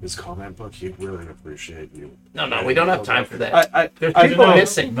his comment book. He'd really appreciate you. No, we don't have time for that. There's I people know.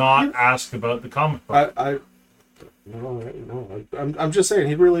 missing. Not ask about the comic book. I'm just saying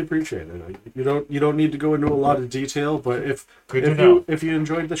he'd really appreciate it. You don't need to go into a lot of detail, but if you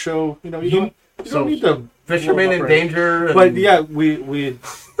enjoyed the show, you don't need to Fishermen blow in up, right? danger. And But yeah, we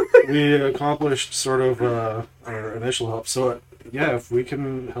accomplished sort of our initial help. So yeah, if we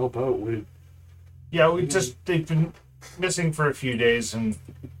can help out, they've been missing for a few days, and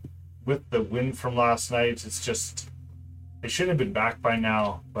with the wind from last night, it's just, they should have been back by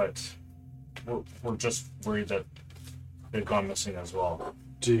now, but we're just worried that they've gone missing as well.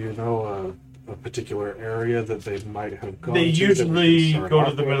 Do you know a particular area that they might have gone They to? usually go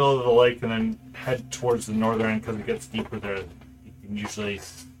to the middle of the lake and then head towards the northern end because it gets deeper there. You can usually,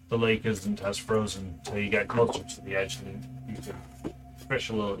 the lake isn't as frozen until you get closer to the edge, and you can fish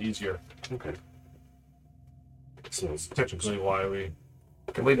a little easier. Okay. So That's typically why we...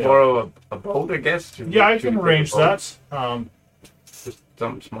 Can we borrow a boat, I guess? Yeah, I can arrange that. Just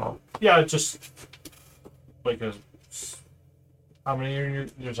something small. Yeah, just like a... How many are you?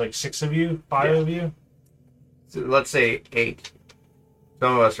 There's like 6 of you? 5 of you? So let's say 8.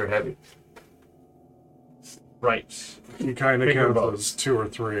 Some of us are heavy. Right. you kind of Bigger count boat. as 2 or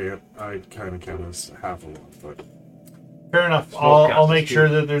 3. I kind of count as half a one, but Fair enough. Small I'll counts make as sure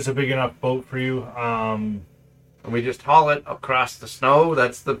two. that there's a big enough boat for you. And we just haul it across the snow.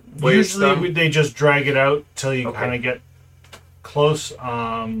 That's the way it's done. Usually they just drag it out till you Okay. kind of get close.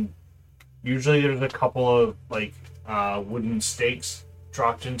 Usually there's a couple of wooden stakes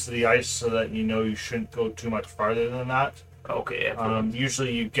dropped into the ice so that you know you shouldn't go too much farther than that. Okay.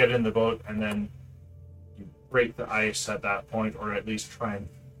 Usually you get in the boat and then you break the ice at that point, or at least try and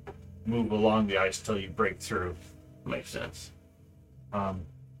move along the ice till you break through. Makes sense.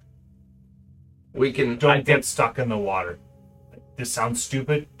 We can don't get stuck in the water. This sounds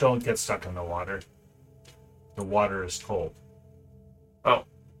stupid. Don't get stuck in the water. The water is cold. Oh.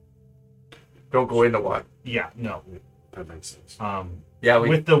 Don't go in the water. Yeah, no. that makes sense. Yeah,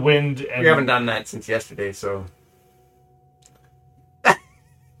 with the wind and we haven't done that since yesterday, so.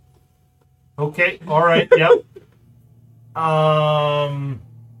 Okay, all right, yep.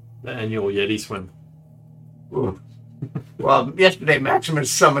 The annual Yeti swim. Ooh. Well, yesterday Maximus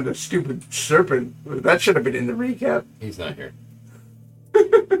summoned a stupid serpent. That should have been in the recap. He's not here.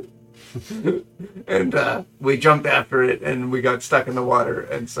 And we jumped after it, and we got stuck in the water.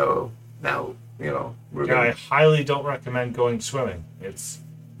 And so now, we're I highly don't recommend going swimming. It's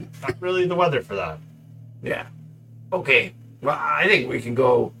not really the weather for that. Yeah. Okay. Well, I think we can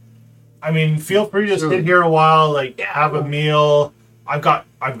go. I mean, feel free to sit here a while, have a meal. I've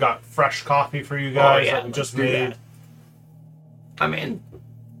got fresh coffee for you guys that we just made. I'm in.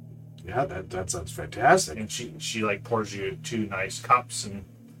 Yeah, that sounds fantastic. And she pours you 2 nice cups and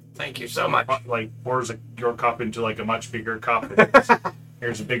Thank you so much. Pours your cup into a much bigger cup.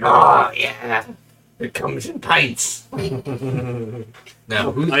 Here's a bigger Oh, one. yeah. It comes in pints.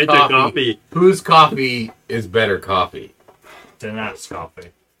 Now, whose I coffee, coffee. whose coffee is better coffee? Denat's coffee.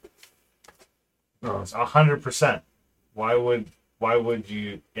 Oh. It's 100%. Why would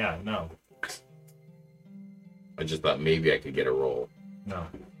you? Yeah, no. I just thought maybe I could get a roll. No.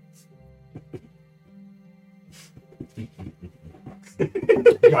 You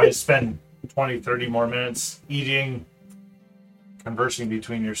guys spend 20, 30 more minutes eating, conversing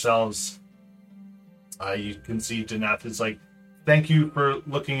between yourselves. You can see Denath is thank you for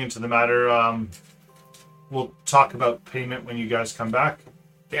looking into the matter. We'll talk about payment when you guys come back.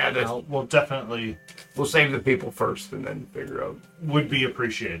 Yeah, we'll definitely... We'll save the people first and then figure out. Would be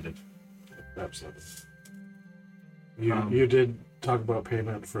appreciated. Absolutely. You did talk about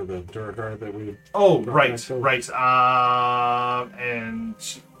payment for the Durgar that we... Oh, right. And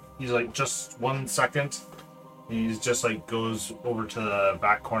he's just 1 second. He's just goes over to the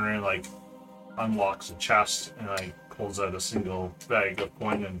back corner and unlocks a chest and pulls out a single bag of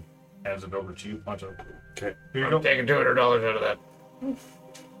coin and hands it over to you, Ponto. Okay. Here you I'm go. taking $200 out of that.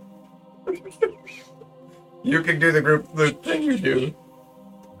 You can do the thing you do.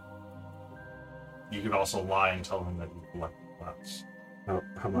 You could also lie and tell him that you collect less.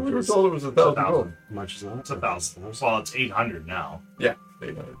 How much We were is told it was It's 1,000 gold. How much is that? It's 1,000. Well, it's 800 now. Yeah,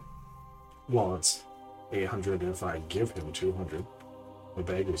 800. Well, it's 800 if I give him 200. The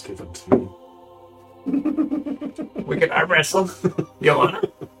bag was given to me. We can arm wrestle. You want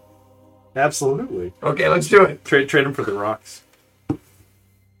it? Absolutely. Okay, let's do it. Trade them for the rocks.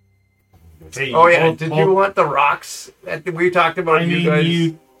 Hey, Oh yeah, did you want the rocks that we talked about? I mean, you guys.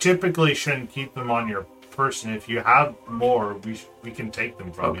 you typically shouldn't keep them on your person. If you have more, we can take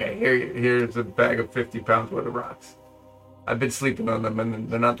them from Okay, you. here's a bag of 50 pounds worth of rocks. I've been sleeping on them and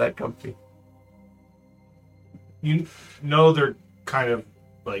they're not that comfy. You know they're kind of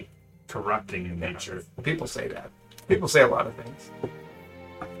corrupting in nature. People say that. People say a lot of things.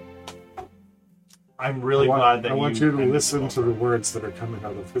 I'm really glad that I want you to listen to the words that are coming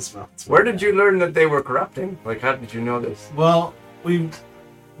out of his mouth. Where did you learn that they were corrupting? How did you know this? Well,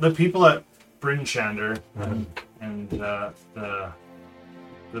 the people at Bryn Shander and the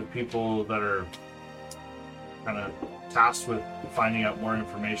people that are kind of tasked with finding out more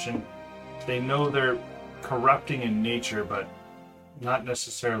information, they know they're corrupting in nature, but not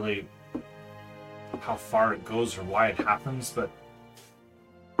necessarily how far it goes or why it happens. But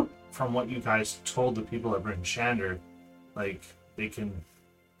from what you guys told the people at Bryn Shander, they can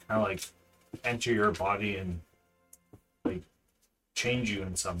kind of enter your body and change you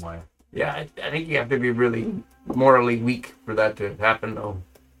in some way. Yeah, I think you have to be really morally weak for that to happen, though.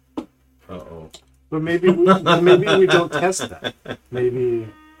 Uh-oh. But maybe we don't test that. Maybe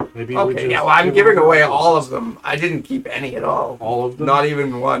we Okay, just yeah, well, I'm give giving them away all. all of them. I didn't keep any at all. All of them? Not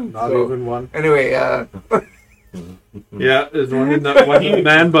even one. Not so- even one. Anyway, Yeah, there's one in that one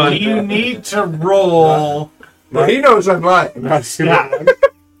man bun. You need to roll. well, he knows I'm lying. Not Yeah.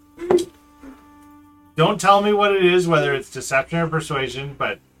 Don't tell me what it is, whether it's deception or persuasion,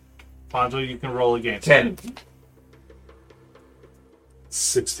 but Ponto, you can roll against 10.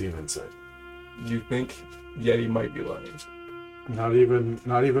 16 insight. You think Yeti might be lying? Not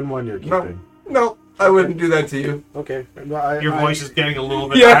even one you're No. keeping. No, I wouldn't do that to you. Okay. Well, Your voice is getting a little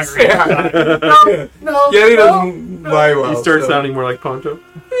bit Yes, angry. yeah. No, Yeti doesn't lie well. You start so- sounding more like Ponto.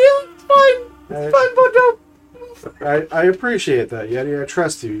 Yeah, it's fine. It's fine, Ponto. I appreciate that, Yeti. I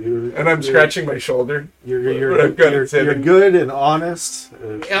trust you. And I'm scratching my shoulder. You're I've got it said. you're good and honest.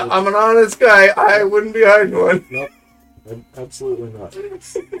 Yeah, I'm an honest guy. I wouldn't be hiding one. Nope. Absolutely not.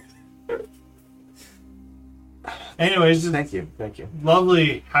 Anyways, Thank you.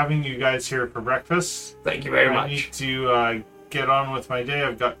 lovely having you guys here for breakfast. Thank you very I much. need to get on with my day.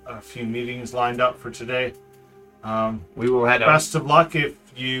 I've got a few meetings lined up for today. We will head out. Best of luck if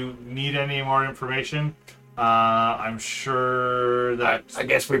you need any more information. I'm sure that I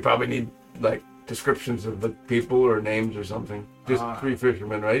guess we probably need descriptions of the people or names or something. Just 3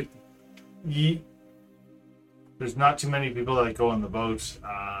 fishermen, right? There's not too many people that go on the boat.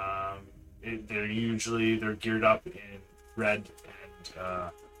 They're geared up in red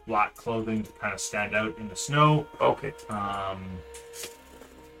and black clothing to kind of stand out in the snow. Okay. I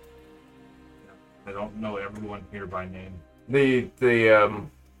don't know everyone here by name. The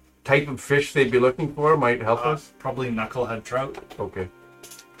type of fish they'd be looking for might help us? Probably knucklehead trout. Okay.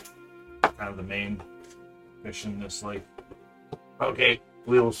 Kind of the main fish in this lake. Okay.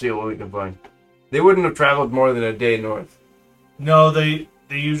 We will see what we can find. They wouldn't have traveled more than a day north. No, they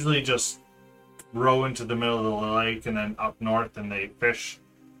usually just row into the middle of the lake and then up north, and they fish,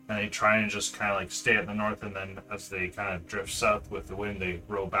 and they try and just kind of like stay at the north, and then as they kind of drift south with the wind, they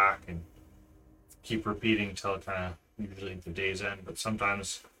row back and keep repeating until kind of usually the day's end. But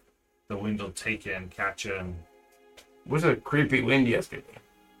sometimes the wind will take you and catch you, and It was a creepy wind yesterday.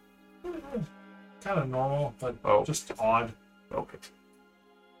 kind of normal, but just odd. Okay.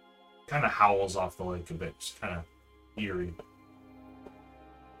 Kind of howls off the lake a bit, just kind of eerie.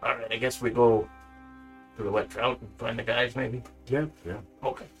 Alright, I guess we go to the wet trout and find the guys, maybe? Yeah.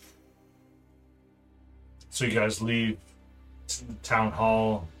 Okay. So you guys leave town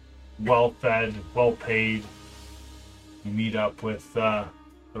hall, well fed, well paid. You meet up with the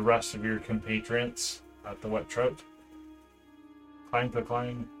rest of your compatriots at the wet trout. Climb to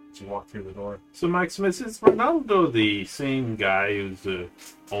climb as you walk through the door. So Maximus, is Ronaldo the same guy who's the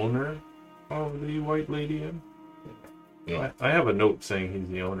owner of the White Lady Inn? No. I have a note saying he's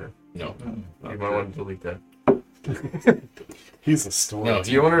the owner. No. You might want to delete that. He's a store. No,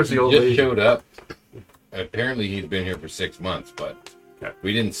 The owner is the old just lady. showed up. Apparently he's been here for 6 months, but Okay.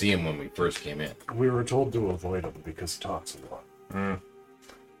 we didn't see him when we first came in. We were told to avoid him because he talks a lot.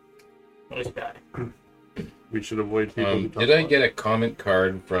 Nice guy. We should avoid people who talk Did I about- get a comment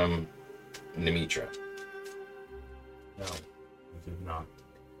card from Nimitra? No, you did not.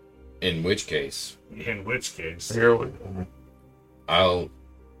 In which case, In which case, Here we go. I'll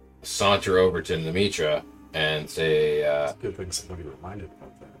saunter over to Nimitra and say, Good thing somebody reminded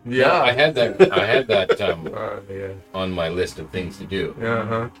about that. Yeah. I had that Yeah. on my list of things to do.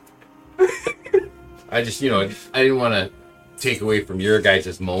 Uh-huh. I just, I didn't want to take away from your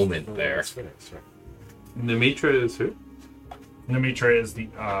guys' moment there. That's right, that's right. Nimitra is who? Nimitra is the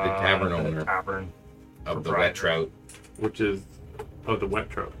tavern owner. The tavern. Of the wet trout. Which is the wet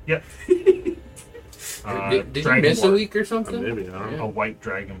trout. Yep. Did you miss a Dragonborn. week or something? Maybe, I don't know. A white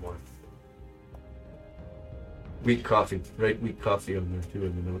dragonborn. Wheat coffee. Right, wheat coffee on there too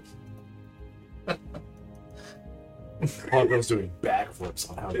in the notes. Pongo's doing backflips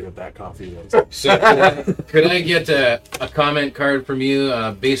on how good that coffee is. So could I get a comment card from you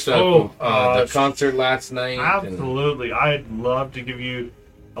based on the concert last night? Absolutely. I'd love to give you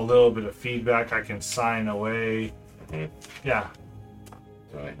a little bit of feedback. I can sign away. Yeah.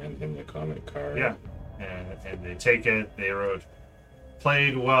 So I hand him the comment card. Yeah. And they take it. They wrote,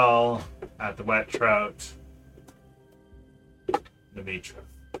 played well at the wet trout. Nimitra.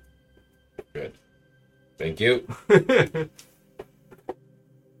 Good. Thank you.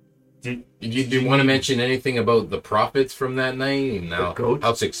 Did you want to mention anything about the profits from that night and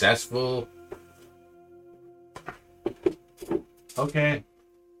how successful? Okay.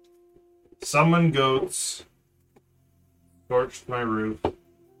 Summoned goats. Scorched my roof.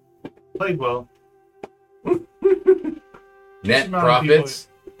 Played well. Net amount of profits?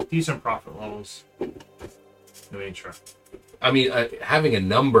 Decent profit levels. Nimitra. I mean, having a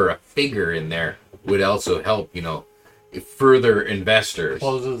number, a figure in there would also help, further investors.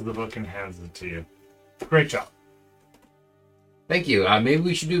 Closes the book and hands it to you. Great job. Thank you. Maybe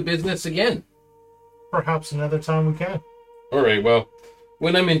we should do business again. Perhaps another time we can. All right. Well,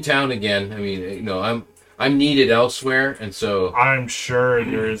 when I'm in town again, I mean, I'm needed elsewhere, and so I'm sure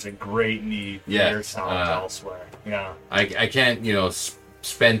there is a great need for Yes, your talent elsewhere. Yeah. I can't,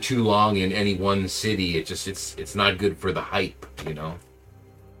 spend too long in any one city. It's not good for the hype,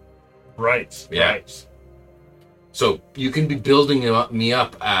 Right. Yeah. Right. So you can be building me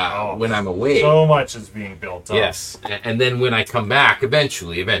up when I'm away. So much is being built up. Yes, and then when I come back,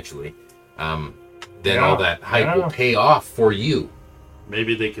 eventually, then all that hype will pay off for you.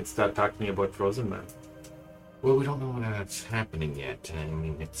 Maybe they could start talking about Frozen Man. Well, we don't know when that's happening yet. I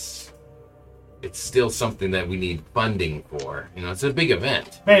mean, it's still something that we need funding for. It's a big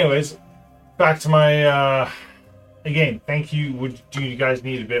event. Anyways, back to my again, thank you. Do you guys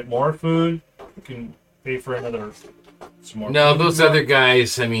need a bit more food? You can pay for some more No, food. those other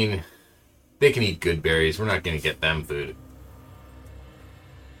guys, I mean, they can eat good berries. We're not going to get them food.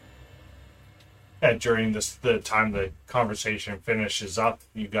 Yeah, during the time the conversation finishes up,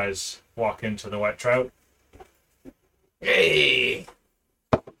 you guys walk into the wet trout. Hey!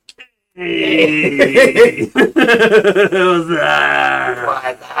 Hey! What's that?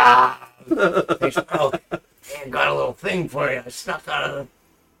 What's up? Hey, Smoke. Hey, I got a little thing for you. I snuck out of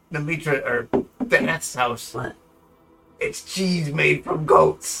the Mitra or Danette's house. What? It's cheese made from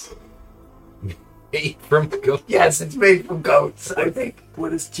goats. Hey, from the goat. Yes, it's made from goats. I think.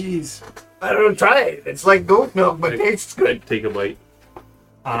 What is cheese? I don't know. Try it. It's like goat milk, but tastes good. Take a bite.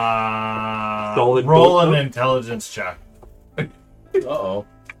 Roll goat an milk? intelligence check. Uh-oh.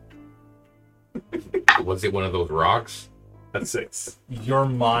 Was it one of those rocks? That's 6. Your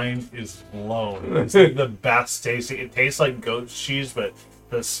mind is blown. It's like the best tasting. It tastes like goat cheese, but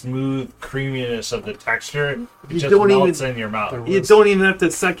the smooth creaminess of the texture just don't melts even- in your mouth. You don't even have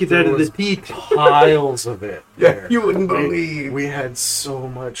to suck it out of the teeth. Piles of it. Yeah, there. you wouldn't believe. We had so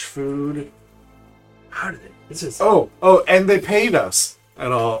much food. How did it? This is. Oh, and they paid us.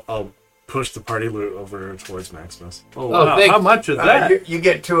 And I'll push the party loot over towards Maximus. Oh, wow. thanks. How much was that? You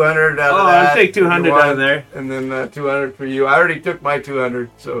get 200 out of Oh, that. I'll take 200 if you want, out of there. And then 200 for you. I already took my 200,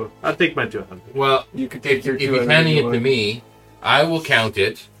 so I'll take my 200. Well, you can take your if 200. you're handing it you to want. me, I will count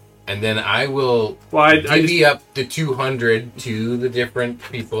it, and then I will Well, I divvy up the 200 to the different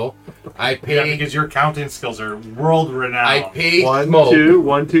people. I Yeah, pay. because your counting skills are world renowned. I pay One, Smoke. 2,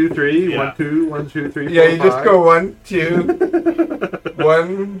 1, 2, 3, Yeah. 1, 2, 1, 2, 3, Yeah, 4, you just 5. go 1, 2,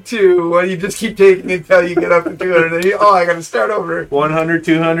 1, 2. Well, you just keep taking until you get up to 200. Then you, I got to start over. 100,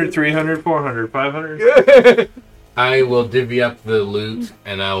 200, 300, 400, 500. I will divvy up the loot,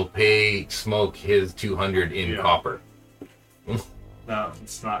 and I will pay Smoke his 200 in Yeah. copper. No,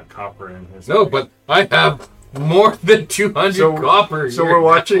 it's not copper in his. No, but I have more than 200 So- copper. So here. we're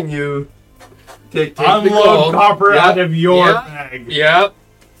watching you take the Unload gold. copper Yeah, out of your yeah. bag. Yep.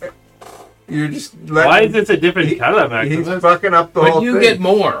 You're just Why is this a different He- color, He's Maximus? fucking up the But whole you thing. get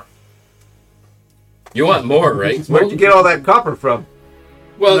more. You want more, right? Where'd you get all that copper from?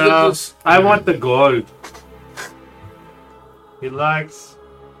 Well, No, this I want the gold. He likes.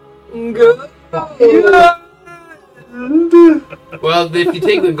 well, if you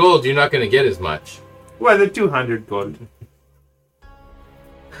take the gold, you're not going to get as much. Well, the 200 gold.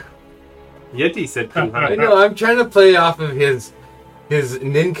 Yeti said I 200. know. I'm trying to play off of his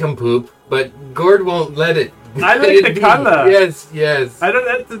nincompoop, but Gord won't let it. I like let it the be. color. Yes, yes. I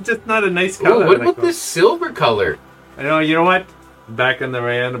don't. That's just not a nice Ooh, color. what about this silver color? I know. You know what? Back on the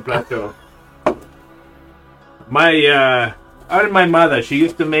Rayana Plateau. My out of my mother, she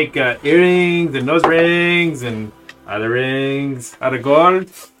used to make earrings and nose rings and other rings out of gold.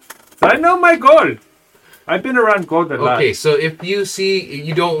 So I know my gold. I've been around gold a lot. Okay, so if you see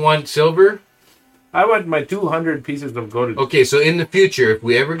you don't want silver, I want my 200 pieces of gold. okay, so in the future, if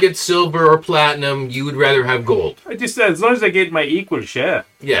we ever get silver or platinum, you would rather have gold. I just said as long as I get my equal share,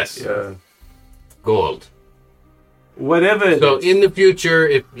 Yes, Yeah. gold. whatever. it So is. in the future,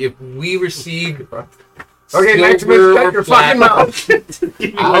 if we receive Okay, silver Maximus, or shut your fucking platinum, mouth.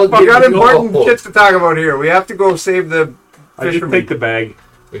 I'll We give got you important gold. shit to talk about here. We have to go save the I just fisherman. take the bag.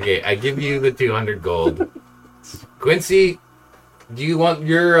 Okay, I give you the 200 gold. Quincy, do you want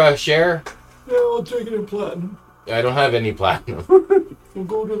your share? Yeah, I'll take it in platinum. I don't have any platinum. We'll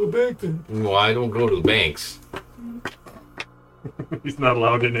go to the bank then. Well, I don't go to the banks. He's not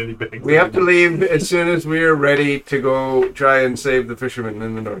allowed in any banks. We have to leave as soon as we are ready to go try and save the fishermen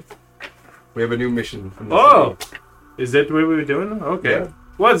in the north. We have a new mission from the Oh, city. is that the way we were doing? Okay. Yeah.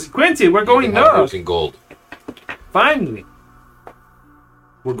 Well, it's Quincy, we're You going can have yours north. in gold. Finally.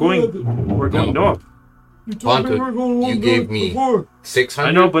 We're going north. You told me Ponto, we were going you one gave north me before. 600.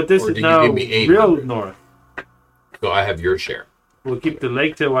 I know, but this or is did now you give me 800? real north. So I have your share. We'll keep the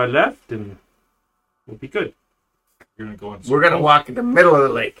lake to our left and we'll be good. You're gonna go in. We're gonna walk in the middle of the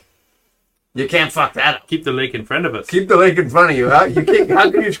lake. You can't fuck that up. Keep the lake in front of us. Keep the lake in front of you. Huh? You can't.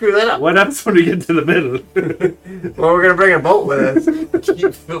 How can you screw that up? What happens when we get to the middle? Well, we're gonna bring a boat with us.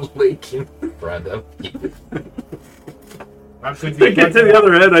 Keep the lake in front of you. I'm I get to the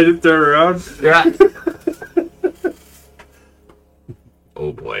other end, I just turn around. Yeah.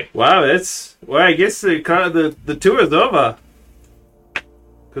 Oh boy. Wow, that's... Well, I guess the tour is over.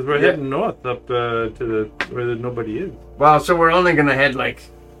 Because we're Yeah. heading north up to the where nobody is. Well, so we're only gonna head like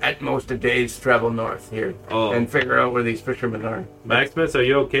at most a day's travel north here Oh. and figure out where these fishermen are. Maximus, are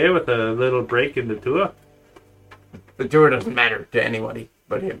you okay with a little break in the tour? The tour doesn't matter to anybody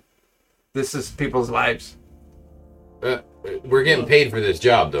but him. This is people's lives. We're getting paid for this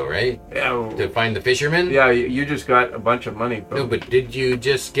job, though, right? Yeah. To find the fishermen? Yeah. You just got a bunch of money. From, No, but did you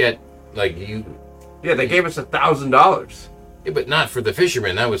just get, like, you... yeah, they gave us $1,000. Yeah, but not for the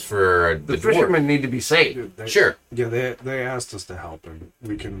fishermen. That was for The the dwarf. fishermen need to be saved. Dude, they, Sure. Yeah, they asked us to help, and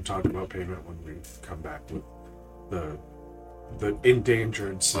we can talk about payment when we come back with the the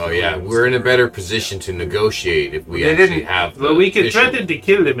endangered. Oh yeah, we're in a better position to negotiate if we They actually didn't- have. Well, we can official- threaten to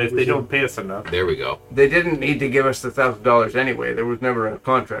kill them if they don't pay us enough. There we go. They didn't need to give us the $1,000 anyway. There was never a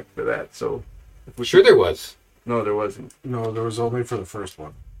contract for that. So Sure, there was. no, there wasn't. No, there was only for the first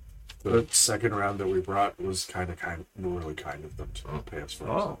one. The second round that we brought was really kind of them to pay us for.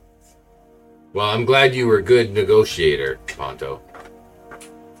 Oh. Well, I'm glad you were a good negotiator, Ponto.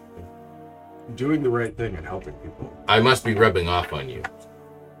 Doing the right thing and helping people. I must be rubbing off on you.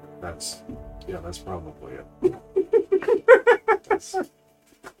 That's probably it.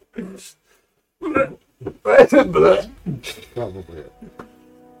 Probably it.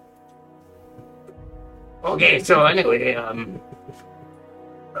 Okay, so anyway,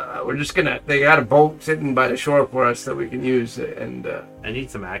 we're just gonna. They got a boat sitting by the shore for us that we can use, and I need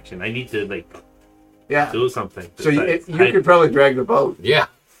some action. I need to yeah. do something. So you could probably drag the boat. Yeah.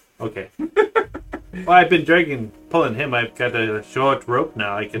 Okay. Well, I've been pulling him. I've got a short rope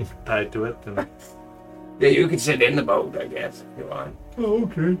now. I can tie to it. And Yeah, you can sit in the boat, I guess, if you want. Oh,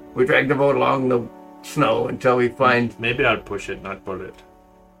 okay. We drag the boat along the snow until we find. maybe I'll push it, not pull it,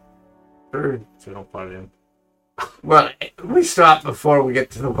 Or, so don't fall in. well, we stop before we get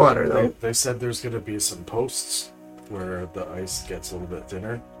to the water, though. They said there's going to be some posts where the ice gets a little bit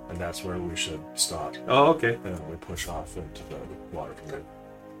thinner, and that's where we should stop. Oh, okay. And then we push off into the water from there.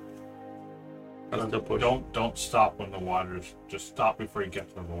 I'll still push. Don't stop when the water's. Just stop before you get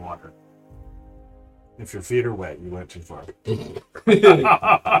to the water. If your feet are wet, you went too far.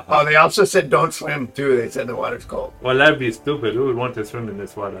 Oh, they also said don't swim too. They said the water's cold. Well, that'd be stupid. Who would want to swim in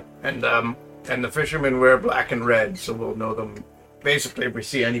this water? And the fishermen wear black and red, so we'll know them. Basically, if we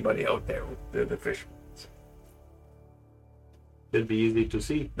see anybody out there, they're the fishermen. It'd be easy to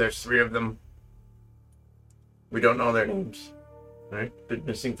see. There's 3 of them. We don't know their names. Right. Been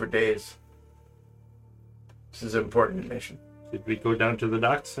missing for days. This is an important mission. Did we go down to the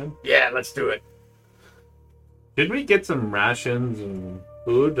docks then? Yeah, let's do it. Did we get some rations and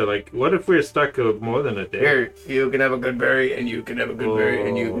food? Like, what if we're stuck more than a day? Here, you can have a good berry, and you can have a good berry,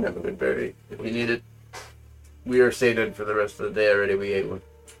 and you can have a good berry. If we need it, we are sated for the rest of the day already. We ate one.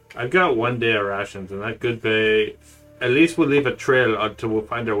 I've got 1 day of rations, and that good bay. At least we'll leave a trail until we'll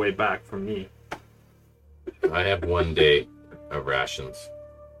find our way back from me. I have 1 day of rations.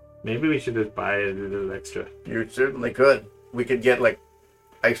 Maybe we should just buy a little extra. You certainly could. We could get like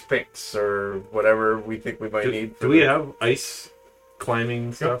ice picks or whatever we think we might need. Do we have ice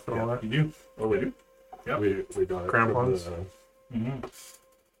climbing stuff and all that? You do. Oh, we do. Yep. We got it Crampons?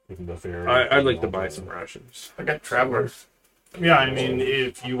 from the ferry. I'd like to buy some rations. I got travelers. Yeah, I mean,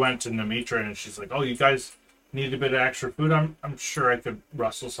 if you went to Namitra and she's like, "Oh, you guys need a bit of extra food," I'm sure I could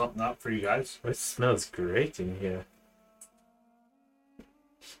rustle something up for you guys. It smells great in here.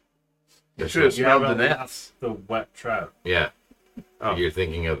 I should have You smelled the haven't nets. left the wet trout. Yeah. Oh. You're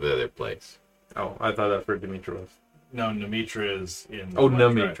thinking of the other place. Oh, I thought that's where Dimitri was. No, Namitra is in. The Oh, wet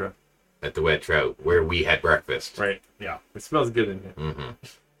trout. Namitra. At the Wet Trout, where we had breakfast. Right. Yeah, It smells good in here.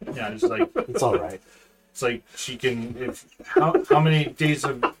 Mm-hmm. yeah. Just like It's all right. it's like she can. If how many days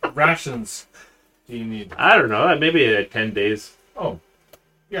of rations do you need? I don't know. Maybe 10 days. Oh,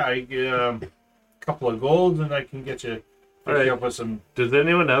 yeah. I get a couple of golds and I can get you. All right. Up with some. Does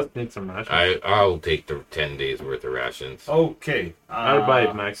anyone else need some rations? I'll take the 10 days worth of rations. Okay. I would buy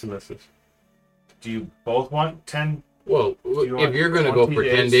Maximus's. Do you both want 10? Well, you if want you're going to go 20 for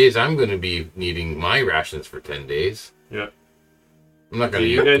 10 days? days, I'm going to be needing my rations for 10 days. Yeah. I'm not going Do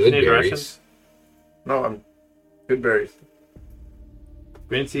to you eat guys good need berries. rations? No, I'm good berries.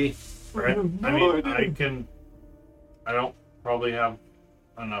 Quincy? Right. I mean, I can. I don't probably have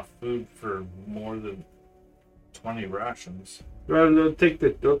enough food for more than 20 rations. Well, they'll take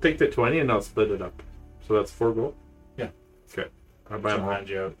the 20 and I'll split it up. So that's 4 gold? Yeah. Okay. I'll buy So them all. hand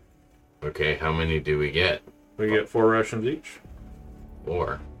you out. Okay, how many do we get? We get 4 rations each.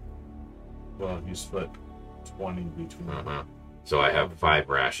 4. Well, if you split 20 between. Uh-huh. So I have 5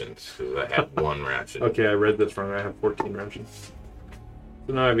 rations, because I have 1 ration. Okay, I read this wrong. I have 14 rations.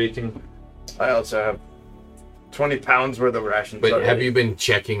 So now I have 18. I also have 20 pounds worth of rations. But already. have you been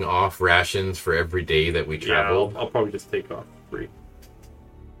checking off rations for every day that we Yeah, travel? I'll probably just take off 3.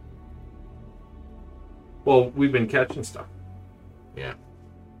 Well, we've been catching stuff. Yeah.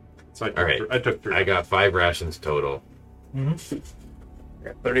 So All right. I took 3. I got 5 rations total. I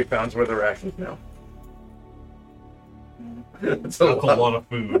got 30 pounds worth of rations now. That's a That's a lot of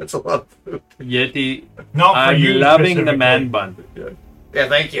food. That's a lot of food. Yeti, Not for I'm you loving the specifically. man bun. Yeah,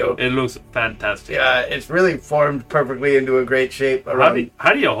 thank you. It looks fantastic. Yeah, it's really formed perfectly into a great shape. How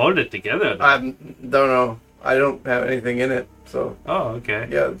do you hold it together? I don't know. I don't have anything in it, so Oh, okay.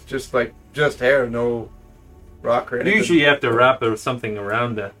 yeah, it's just hair, no rock or anything. Usually you have to wrap something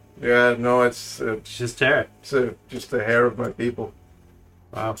around it. Yeah, no, it's Just hair. just the hair of my people.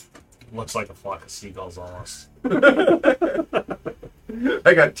 Wow. Looks like a flock of seagulls almost.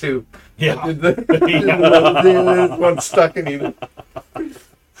 I got two. Yeah. There's one stuck in either.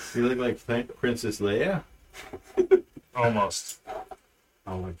 You look like Princess Leia. Almost.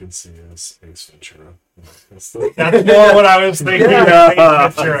 All I can see is Ace Ventura. That's more what I was thinking. Yeah,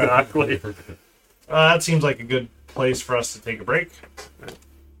 exactly. That seems like a good place for us to take a break.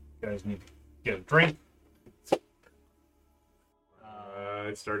 You guys need to get a drink.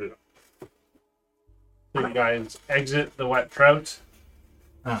 I started. So you guys exit the Wet Trout,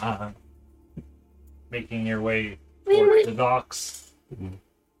 making your way towards the docks.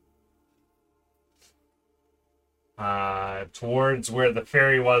 Towards where the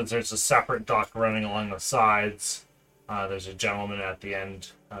ferry was, there's a separate dock running along the sides. There's a gentleman at the end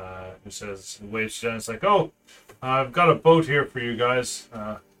who says, waves down. It's like, oh, I've got a boat here for you guys.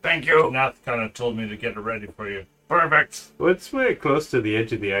 Thank you. Nath kind of told me to get it ready for you. Perfect. Let's put it close to the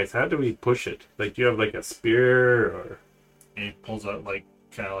edge of the ice. How do we push it? Like, do you have like a spear or? And he pulls out like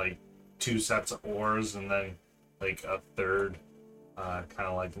kind of like 2 sets of oars and then like a third kind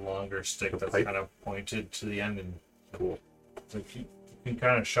of like longer stick that's kind of pointed to the end and Cool. so you can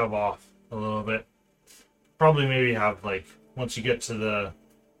kind of shove off a little bit. Probably maybe have like once you get to the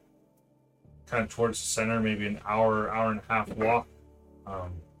kind of towards the center, maybe an hour and a half walk.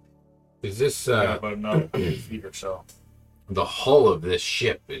 Is this About another 8 feet or so. the hull of this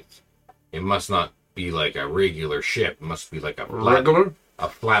ship? It must not be like a regular ship. It must be like a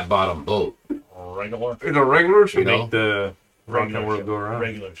flat bottom boat. Regular. In a regular You know? Make the rock Regular and world ship. go around.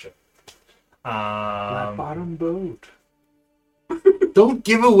 Regular ship. Bottom boat. Don't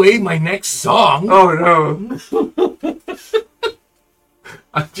give away my next song. Oh no!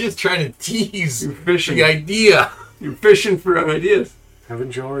 I'm just trying to tease You're fishing. the idea. You're fishing for ideas.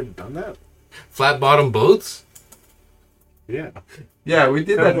 Haven't you already done that? Flat bottom boats? Yeah. Yeah, we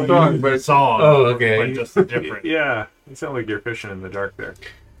did that song, but it's Song. Oh, okay. But just different. Yeah, you sound like you're fishing in the dark there.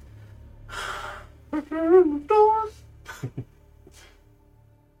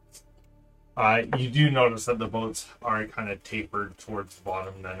 You do notice that the boats are kind of tapered towards the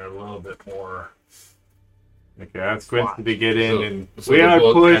bottom, then they're a little bit more. Okay, that's Quincy to get in, and So we the are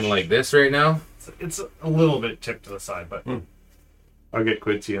boat push. kind of like this right now? It's a little bit tipped to the side, but I'll get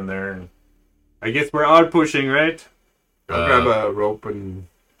Quincy in there, and I guess we're all pushing, right? I'll grab a rope and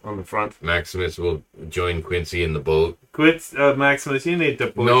on the front. Maximus will join Quincy in the boat. Maximus, you need to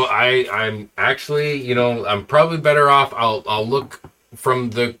push. No, I'm actually, I'm probably better off. I'll look from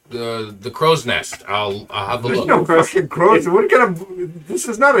the crow's nest. I'll have a There's look. no fucking crows. What kind of? This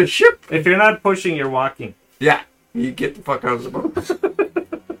is not a ship. If you're not pushing, you're walking. Yeah, you get the fuck out of the boat.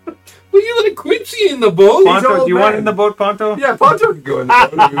 Will you let Quincy in the boat? Ponto, old do you want man. in the boat, Ponto? Yeah, Ponto can go in the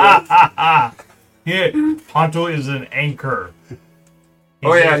boat. yeah, Ponto is an anchor.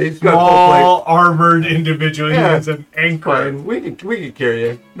 Oh yeah, he's got Small armored individual. Yeah. He is an anchor. fine. We can carry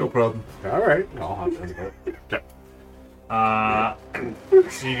you. No problem. All right. I'll hop in the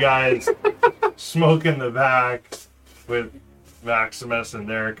boat. So you guys smoke in the back with Maximus, and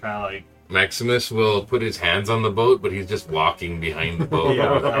they're kind of like. Maximus will put his hands on the boat, but he's just walking behind the boat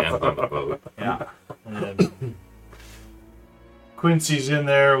Yeah. with hands on the boat. Yeah. And Quincy's in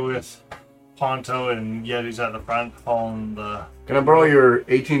there with Ponto, and Yeti's at the front hauling the. Can I borrow your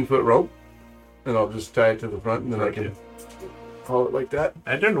 18-foot rope? And I'll just tie it to the front, and then I can haul it like that.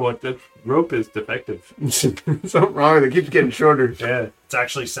 I don't know what the rope is defective. Something wrong with it. It keeps getting shorter. Yeah, It's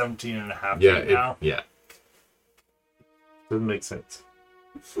actually 17 and a half Yeah, feet now. doesn't make sense.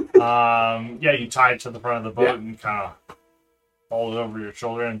 Yeah, you tie it to the front of the boat Yeah. and kind of hold it over your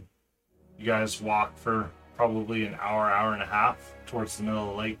shoulder, and you guys walk for probably an hour and a half towards the middle of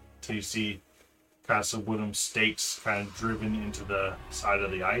the lake till you see kind of some wooden stakes kind of driven into the side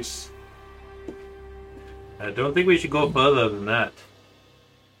of the ice. I don't think we should go further than that.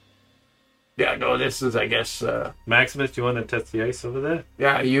 Yeah, no, this is, I guess, Maximus, do you want to test the ice over there?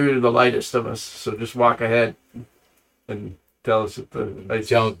 yeah, you're the lightest of us, so just walk ahead and tell us if the ice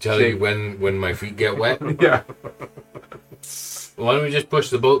Tell is you safe. when my feet get wet. Yeah. Why don't we just push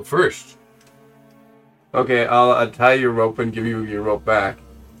the boat first? Okay, I'll untie your rope and give you your rope back.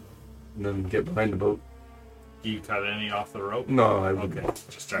 And then get behind the boat. Do you cut any off the rope? No, I wouldn't. Okay,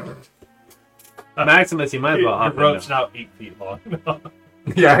 just checking. Maximus, you might as well hop The in rope's now. now 8 feet long.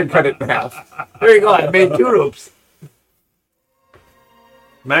 Yeah, I cut it in half. There you go, I made 2 ropes.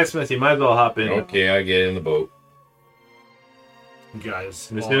 Maximus, you might as well hop in. Okay, I get in the boat. You guys.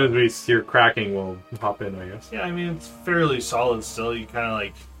 And as soon as we see her cracking, we'll hop in, I guess. Yeah, I mean, it's fairly solid still. You kind of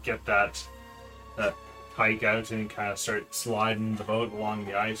like get that hike out and you kind of start sliding the boat along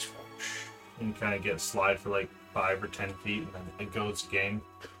the ice. And you kind of get slide for like 5 or 10 feet, and then it goes again.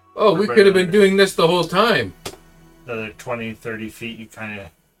 Oh, we could have been doing this the whole time. Another 20, 30 feet, you kind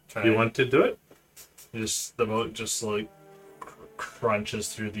of... You want to do it? The boat just like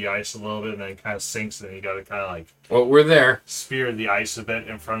crunches through the ice a little bit and then kind of sinks, and you got to kind of like... Well, we're there. Spear the ice a bit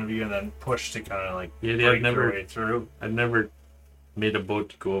in front of you and then push to kind of like break your way through. I've never made a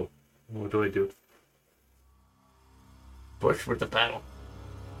boat go. What do I do? Push with the paddle.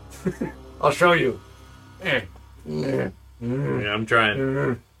 I'll show you. Yeah, I'm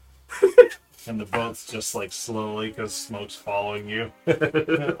trying. And the boat's just like slowly, because smoke's following you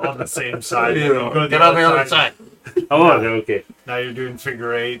on the same side. Get on the other side. Oh, okay. Now you're doing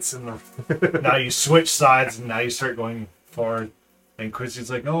figure eights, and now you switch sides, and now you start going forward. And Quincy's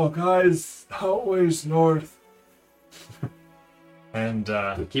like, "Oh, guys, always north." And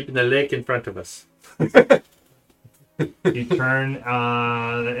We're keeping the lake in front of us. you turn.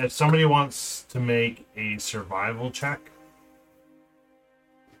 If somebody wants to make a survival check,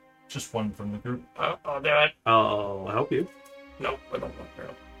 just one from the group. I'll do it. I'll help you. No, I don't want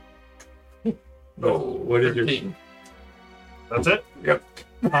to. No, what is your... That's it? Yep.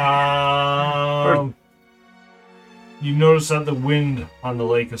 You notice that the wind on the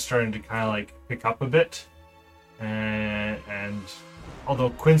lake is starting to kind of like pick up a bit. And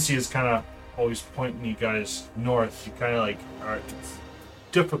although Quincy is kind of always pointing you guys north, you kind of like it's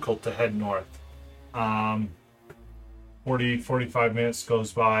difficult to head north. 45 minutes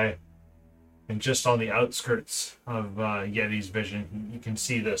goes by, and just on the outskirts of Yeti's vision, you can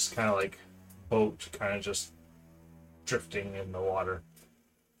see this kind of like boat kind of just drifting in the water.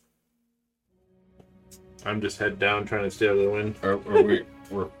 I'm just head down trying to stay out of the wind.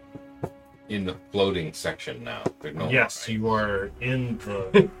 We're in the floating section now. Yes, you are in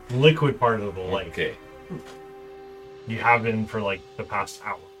the liquid part of the lake. Okay. You have been for like the past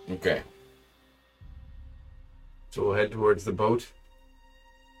hour. Okay. So we'll head towards the boat.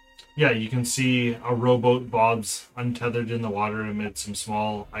 Yeah, you can see a rowboat bobs untethered in the water amid some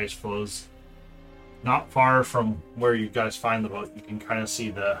small ice floes. Not far from where you guys find the boat, you can kind of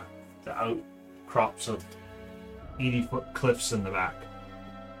see the outcrops of 80-foot cliffs in the back.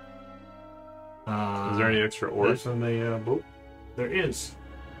 Is there any extra oars on the boat? There is.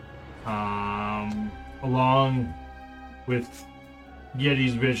 Along with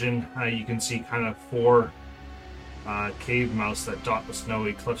Yeti's vision, you can see kind of 4 cave mouths that dot the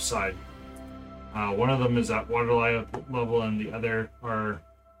snowy cliffside. One of them is at water level, and the other are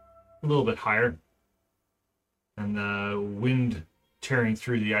a little bit higher. And the wind tearing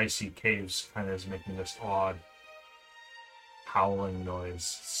through the icy caves kind of is making this odd howling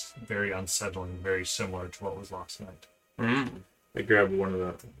noise. It's very unsettling, very similar to what was last night. I grab one of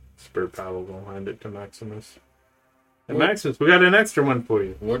the spare paddles and hand it to Maximus. Hey, Maximus, we got an extra one for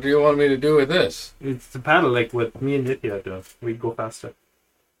you. What do you want me to do with this? It's the paddle like what me and Yeti are doing. We go faster.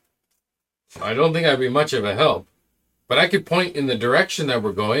 I don't think I'd be much of a help, but I could point in the direction that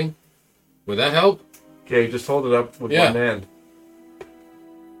we're going. Would that help? Okay, just hold it up with one hand.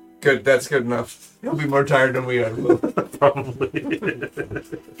 Good, that's good enough. He'll be more tired than we are. Probably.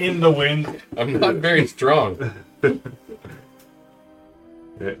 In the wind. I'm not very strong.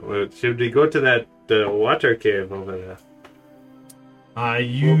 Yeah, well, should we go to that water cave over there?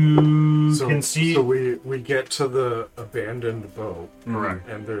 You can see... So we get to the abandoned boat. Correct.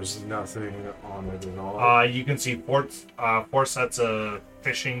 And there's nothing on it at all. You can see 4 sets of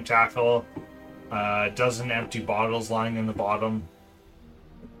fishing tackle, a dozen empty bottles lying in the bottom.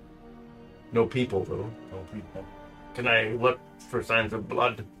 No people, though. No people. Can I look for signs of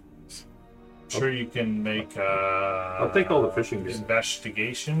blood? Sure, you can make I'll take all the fishing gear.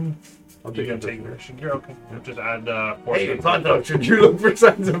 Investigation. I'll You take can take fishing gear. Okay. Just add 4 Hey, sets. Ponto, should you look for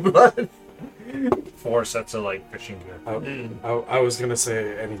signs of blood? 4 sets of like fishing gear. I was gonna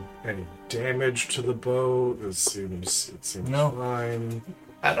say any damage to the boat. It seems No. fine.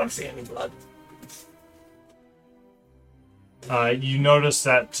 I don't see any blood. You notice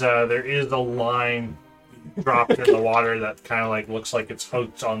that there is a line dropped in the water that kind of like looks like it's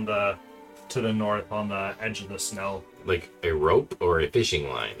hooked on to the north on the edge of the snow, Like a rope or a fishing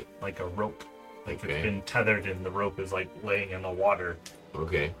line? like a rope. Like Okay. it's been tethered, and the rope is like laying in the water,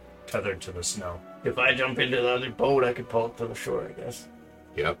 Okay. tethered to the snow. If I jump into the other boat, I could pull it to the shore, I guess.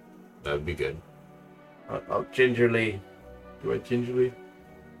 Yep. That'd be good. I'll gingerly... Do I gingerly?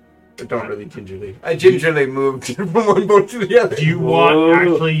 I don't really gingerly. I gingerly moved from one boat to the other. Do you want?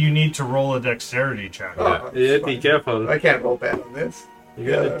 Actually, you need to roll a dexterity check. Oh, Yeah, it's be fine. careful. I can't roll bad on this. You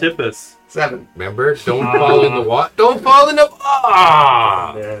gotta tip us. 7. Remember? Don't fall in the water. Don't fall in the...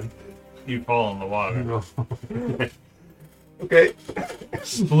 Ah! Man. You fall in the water. Okay.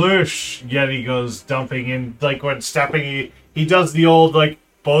 Sploosh! Yeti goes dumping in, like when stepping, he does the old, like,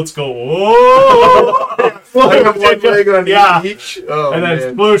 boats go, whoa! Flying up one leg on Yeah. each. Oh, And then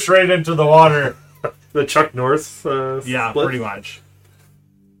man. sploosh right into the water. The Chuck Norris Yeah, split? pretty much.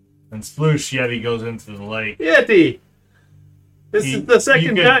 And sploosh, Yeti goes into the lake. Yeti! This He- is the second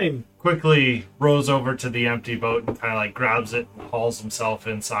you could- time. Quickly rows over to the empty boat and kind of like grabs it and hauls himself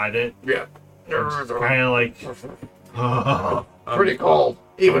inside it. Yeah. Kind of like, Pretty cold,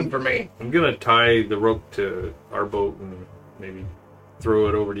 even for me. I'm gonna tie the rope to our boat and maybe throw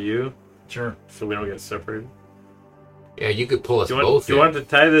it over to you sure. so we don't get separated. Yeah, you could pull us Do you, both do you in. want to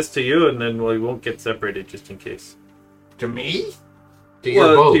tie this to you and then we won't get separated just in case? To me? To your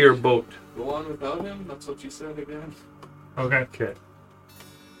Well, boat. to your boat. Go on without him? That's what you said again? Okay. Okay.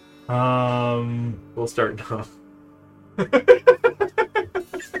 Um, We'll start now.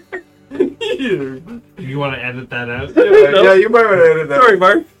 you want to edit that out? Yeah, you might want to edit that. Sorry,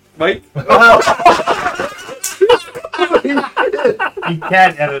 Mark. Mike. You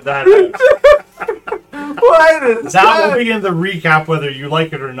can't edit that out. Why did That will be in the recap whether you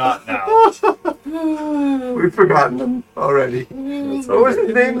like it or not now. We've forgotten him already. What was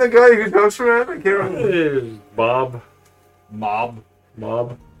his name, the guy who comes from that? I can't remember. Bob. Mob.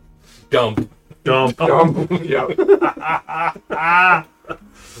 Dump. Dump. Yeah.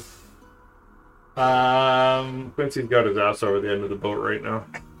 Quincy's got his ass over the end of the boat right now.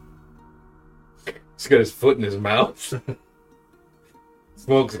 He's got his foot in his mouth.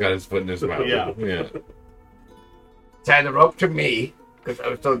 Smoke's got his foot in his mouth. Yeah. Tie the rope to me, because I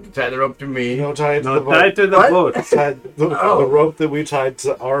was told to tie the rope to me. No, tie it to No, the boat. tie to the What? boat. Tied the rope that we tied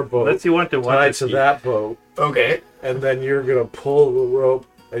to our boat. Unless you want to tie watch to that boat, Okay. and then you're gonna pull the rope,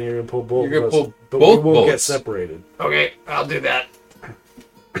 and you're gonna pull both You're of gonna us, pull but both we won't get boats. separated. Okay, I'll do that.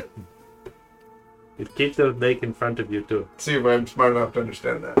 You keep the lake in front of you too. See if I'm smart enough to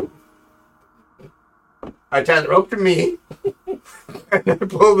understand that. I tie the rope to me, and I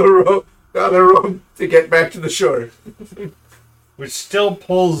pull the other rope to get back to the shore. Which still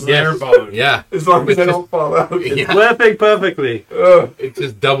pulls Yes. their boat. Yeah. As long as It's I just- don't fall out. Yeah. Flipping perfectly. It's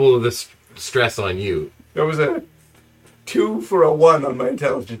just double the stress on you. There was a 2 for a 1 on my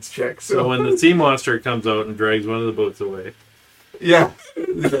intelligence check. So So, when the sea monster comes out and drags one of the boats away. yeah.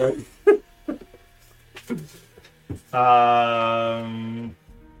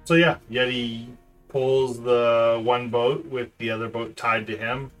 So yeah, Yeti pulls the one boat with the other boat tied to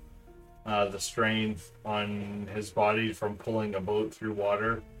him. The strain on his body from pulling a boat through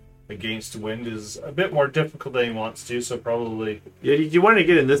water against wind is a bit more difficult than he wants to, so probably Yeah, do you want to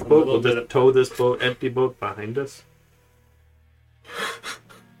get in this boat? little We'll bit just of- tow this boat, empty boat behind us.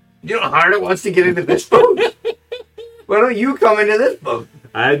 You know how hard it was to get into this boat? Why don't you come into this boat?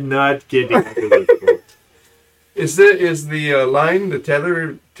 I'm not getting into this boat. Is the line, the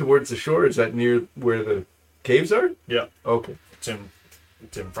tether towards the shore, is that near where the caves are? yeah, Okay. it's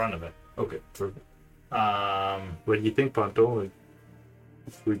in front of it. Okay, perfect. What do you think, Ponto?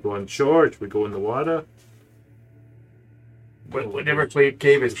 Should we go on shore? Should we go in the water? Whatever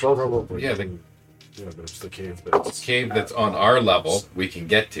cave is close. Probably. Yeah, the Yeah, there's the cave that's cave that's on our level we can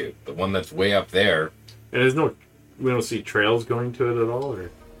get to. The one that's way up there. And we don't see trails going to it at all, or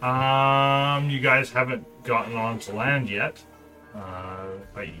You guys haven't gotten onto land yet.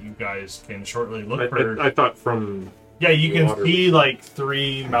 But you guys can shortly look for. I thought from Yeah, you can water. see like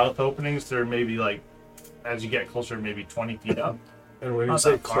 3 mouth openings. They're maybe like, as you get closer, maybe 20 feet up. And when you Not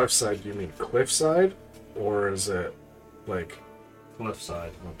say that far. cliffside, do you mean cliffside? Or is it like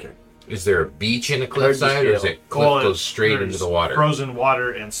Cliffside. okay. Is there a beach in a cliffside, or is it cliff Well, goes straight into there's the water? Frozen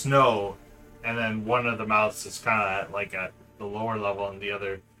water and snow, and then one of the mouths is kind of like at the lower level, and the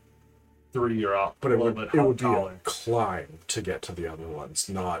other 3 are up. But a it little would bit be taller. a climb to get to the other ones,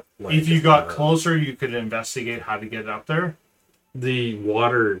 not like If you got closer, you could investigate how to get up there. the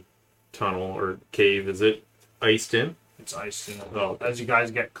water tunnel or cave, is it iced in? It's iced in. Well, as you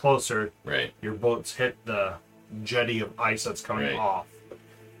guys get closer, Right. your boats hit the jetty of ice that's coming Right. off.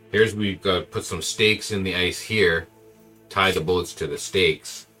 Here's we've got to put some stakes in the ice here, tie the boats to the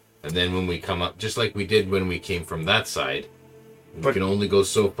stakes, and then when we come up, just like we did when we came from that side, we But- can only go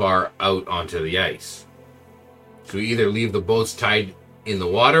so far out onto the ice. So we either leave the boats tied in the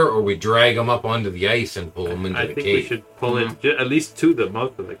water, or we drag them up onto the ice and pull them into I the think cave. we should pull it at least to the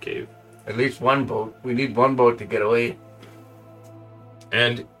mouth of the cave. At least one boat. We need one boat to get away.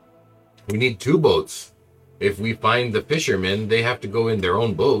 And we need 2 boats. If we find the fishermen, they have to go in their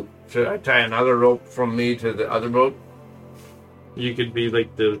own boat. Should I tie another rope from me to the other boat? You could be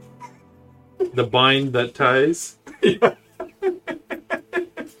like the bind that ties.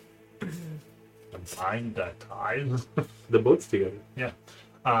 Time that ties. The boats together. Yeah.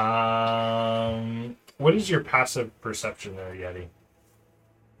 What is your passive perception there, Yeti?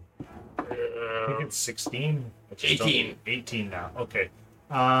 I think it's 16. It's 18. 18 now. Okay.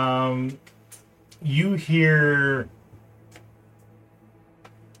 You hear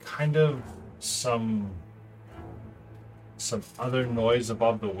kind of some other noise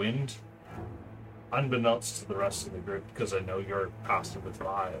above the wind, unbeknownst to the rest of the group, because I know you're passive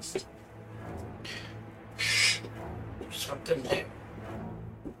advised. Something there.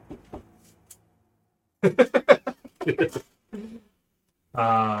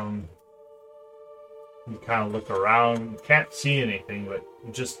 You kind of look around. You can't see anything, but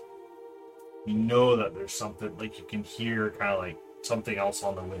you know that there's something, like you can hear kind of like something else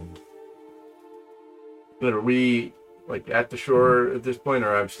on the wind. But are we like at the shore at this point,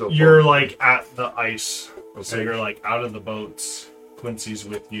 or I'm still? You're like at the ice, so Okay. you're like out of the boats. Quincy's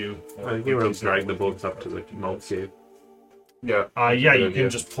with you. I think we'll drag the boats up to the mouth cave. Yeah. Yeah, Good you idea. can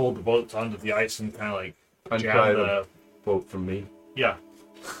just pull the boats onto the ice and kind of like Untie jam the boat from me. yeah,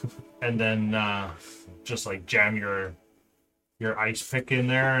 and then just like jam your ice pick in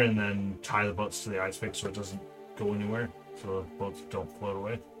there, and then tie the boats to the ice pick so it doesn't go anywhere, so the boats don't float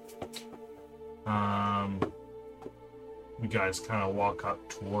away. You guys kind of walk up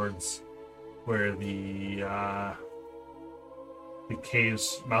towards where the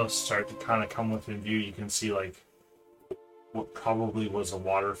cave's mouths start to kind of come within view. You can see like what probably was a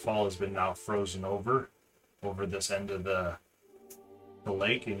waterfall has been now frozen over this end of the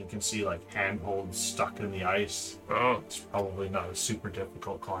lake, and you can see like handholds stuck in the ice. Oh, It's probably not a super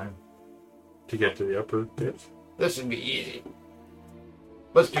difficult climb. To get to the upper bit. this would be easy.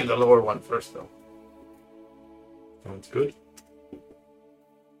 Let's do the lower one first, though. Sounds good.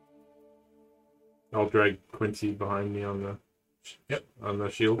 I'll drag Quincy behind me on the on the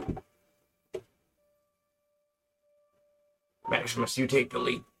shield. Maximus, you take the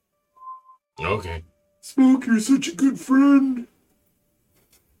lead. Okay. Smoke, you're such a good friend.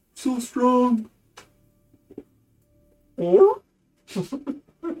 So strong. Or?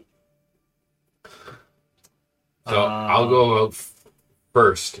 So I'll go out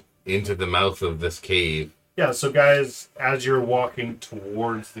first into the mouth of this cave. Yeah, so guys, as you're walking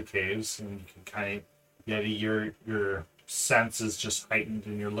towards the caves, and you can kind of, Yeti, your sense is just heightened,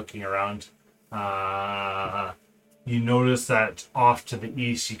 and you're looking around. You notice that off to the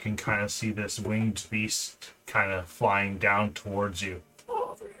east, you can kind of see this winged beast kind of flying down towards you.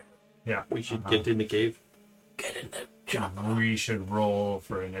 Yeah, We should get in the cave. Get in the jump. we should roll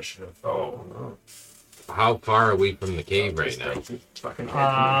for initiative. Oh, How far are we from the cave right now? fucking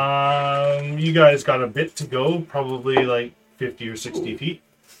You guys got a bit to go, probably like 50 or 60 feet.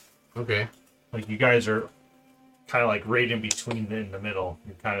 Okay. Like you guys are kind of like right in between in the middle.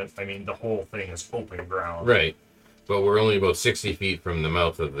 You're kind of, I mean, the whole thing is open ground. Right. But we're only about 60 feet from the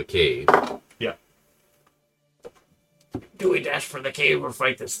mouth of the cave. Yeah. Do we dash for the cave or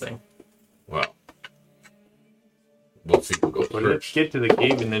fight this thing? Well, we'll see who goes Well, let's first. get to the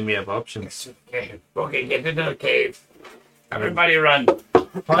cave and then we have options. Okay, get into the cave. Everybody run.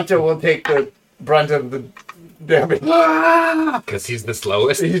 Ponto will take the brunt of the damage. Because he's the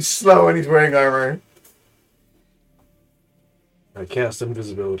slowest. He's slow and he's wearing armor. I cast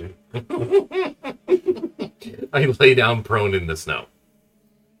invisibility. I lay down prone in the snow.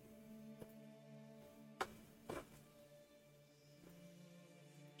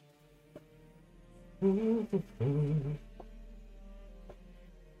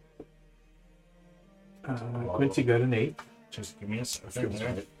 Quincy got an 8. Just give me a second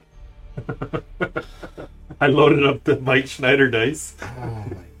there. I loaded up the Mike Schneider dice. Oh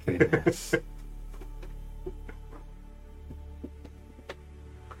my goodness.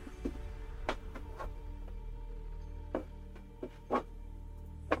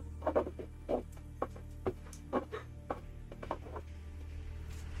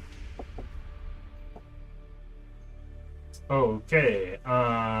 Okay.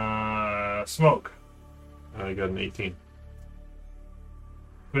 Smoke. I got an 18.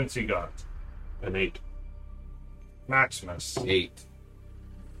 Quincy got. An 8. Maximus. 8.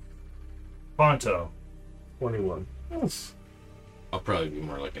 Ponto. 21. I'll probably be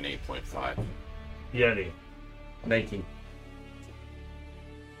more like an 8.5. Yeti. 19.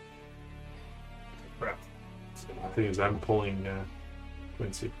 Crap. The thing is, I'm pulling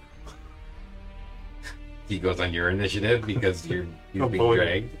Quincy. He goes on your initiative because he's Oh, being boy.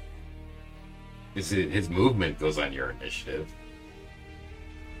 dragged. His movement goes on your initiative.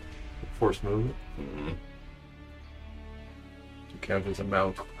 Force movement. Mhm. To count as a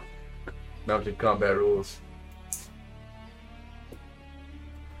mount. Mounted combat rules.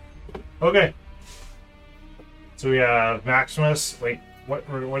 Okay. So we have Maximus. Wait, what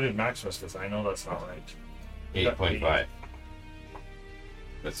did Maximus get? I know that's not right. 8.5.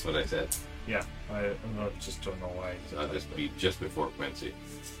 That's what I said. Yeah, I just don't know why. So I'll just be just before Quincy.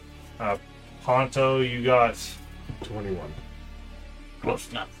 Ponto, you got 21.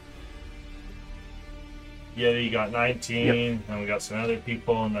 Close enough. Yeti, you got 19, and we got some other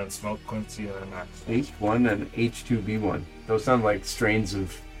people, and then Smoke, Quincy, and then Max. H1 and H2V1. Those sound like strains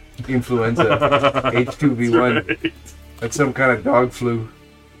of influenza. H2V1. Right. That's some kind of dog flu.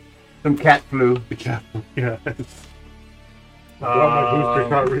 Some cat flu. Yeah. I brought my booster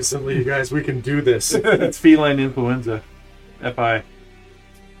shot recently, you guys. We can do this. It's feline influenza. FI.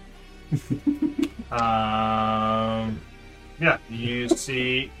 Yeah, you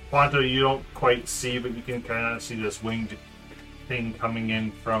see Ponto. You don't quite see, but you can kind of see this winged thing coming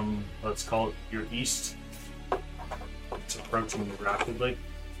in from, let's call it, your east. It's approaching you rapidly.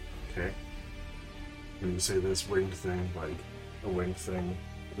 Okay. When you say this winged thing, like a winged thing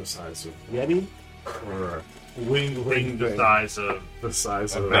the size of Yeti? Or Winged thing the thing. size of the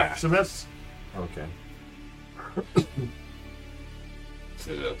size of... Maximus. Okay. It's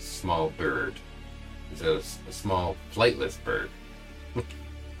a small bird. It's a small flightless bird.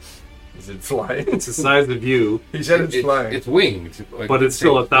 Is it flying? It's the size of you, He said it's flying. It's winged. Like, but it's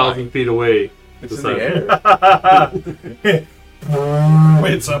still 1,000 feet away. It's in the the air.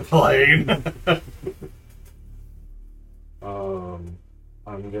 It's a plane.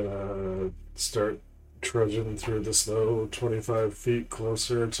 I'm gonna start trudging through the snow 25 feet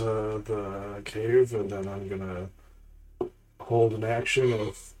closer to the cave, and then I'm gonna hold an action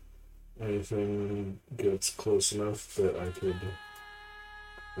if anything gets close enough that I could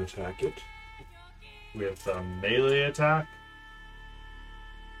attack it. With a melee attack.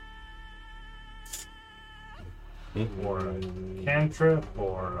 Or a cantrip,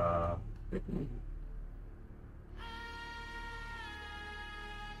 or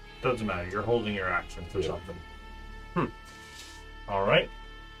doesn't matter. You're holding your action for something. All right.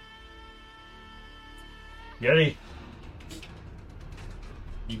 Yeti.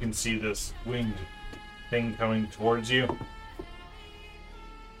 You can see this winged thing coming towards you.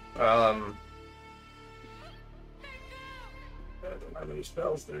 I don't have any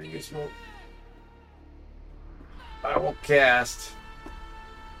spells that are useful. I will cast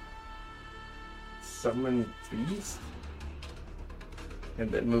Summon Beast and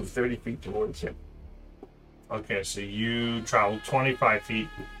then move 30 feet towards him. Okay, so you travel 25 feet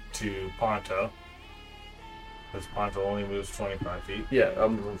to Ponto. Because Ponto only moves 25 feet. Yeah, I'll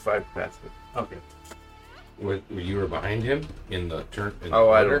move 5 past it. Okay. You were behind him in the turn. In the Oh,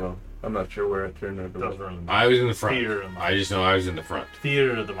 I order? don't know. I'm not sure where I turned out. Doesn't really matter. I was in the front. Theater of the I just know I was in the front.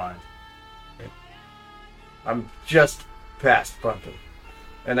 Theater of the mind. I'm just past Ponto.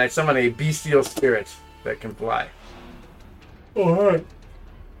 And I summon a bestial spirit that can fly. Alright.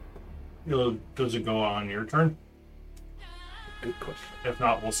 Does it go on your turn? Good question. If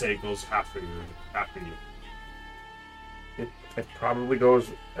not, we'll say it goes after you. It probably goes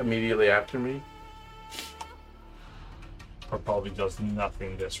immediately after me. Or probably does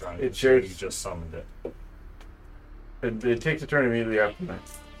nothing this round. It because sure- You just summoned it. It takes a turn immediately after me.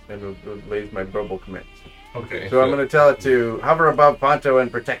 And it lays my bubble command. Okay. So I'm going to tell it to hover above Ponto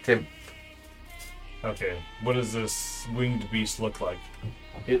and protect him. Okay. What does this winged beast look like?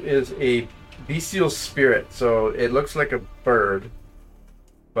 It is a bestial spirit, so it looks like a bird,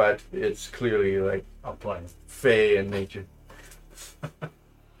 but it's clearly like A plane. fey in nature.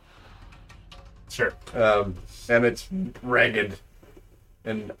 Sure. And it's ragged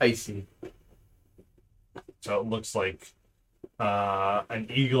and icy. So it looks like an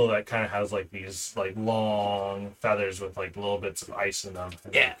eagle that kind of has like these like long feathers with like little bits of ice in them.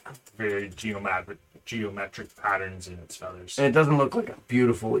 And, Yeah. like, very geometric patterns in its feathers. And it doesn't look like a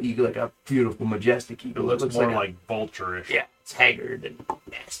beautiful eagle, like a beautiful, majestic It eagle. looks more a- like vulture-ish. yeah, it's haggard and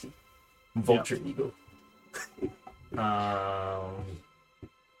nasty. Vulture eagle.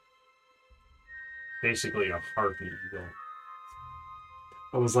 Basically a harpy eagle.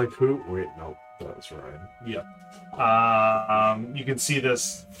 I was like, who? Wait, no, that was Ryan. Yeah. You can see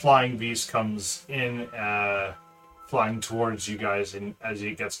this flying beast comes in, flying towards you guys, and as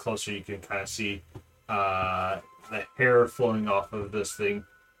it gets closer, you can kind of see the hair flowing off of this thing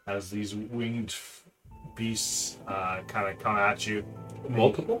as these winged beasts kind of come at you.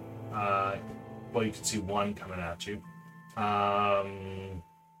 Multiple? Well, you can see one coming at you.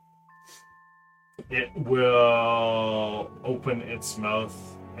 It will open its mouth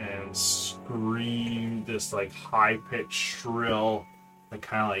and scream this like high-pitched shrill that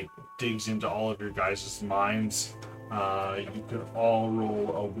kind of like digs into all of your guys' minds. You can all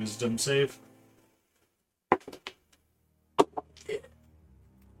roll a wisdom save.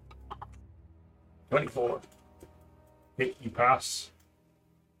 24. Okay, you pass.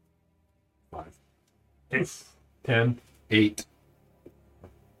 5. Okay. 10. 8.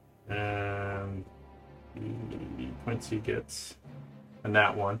 And Quincy gets a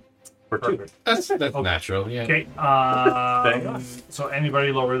nat 1 for 2. Perfect. That's natural, yeah. Okay. So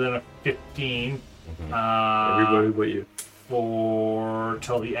anybody lower than a 15. Everybody but you. For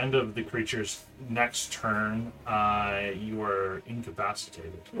till the end of the creature's next turn, you are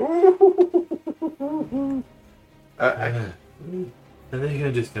incapacitated. I think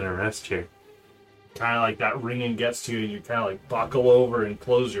I'm just gonna rest here. Kind of like that ringing gets to you, and you kind of like buckle over and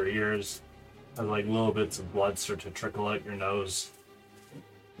close your ears, as like little bits of blood start to trickle out your nose.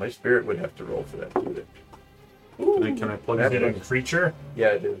 My spirit would have to roll for that too. Can I plug Is it it in? a creature? Yeah,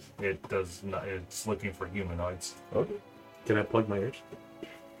 it is. It does not. It's looking for humanoids. Okay. Can I plug my ears?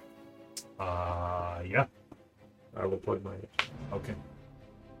 Yeah. I will plug my ears. Okay.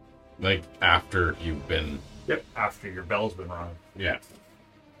 Like, after you've been... Yep. After your bell's been rung. Yeah.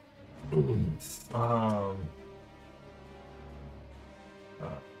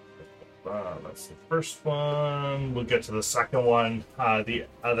 That's the first one. We'll get to the second one. The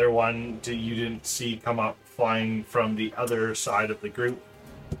other one you didn't see come up flying from the other side of the group.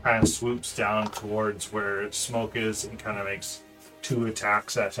 Kind of swoops down towards where smoke is and kind of makes 2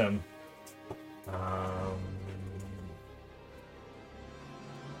 attacks at him.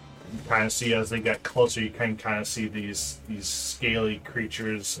 You kind of see as they get closer, you can kind of see these scaly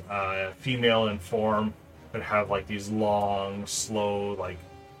creatures, female in form, that have like these long, slow, like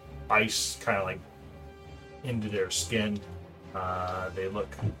ice kind of like into their skin. They look,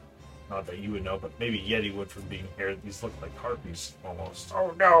 not that you would know, but maybe Yeti would from being here. These look like harpies almost.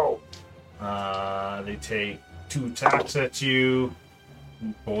 Oh no! They take 2 attacks at you.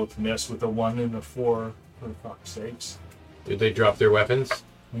 Both miss with a 1 and a 4. For fuck's sakes. Did they drop their weapons?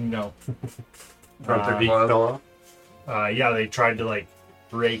 No. Drop their beak fell off? Yeah, they tried to like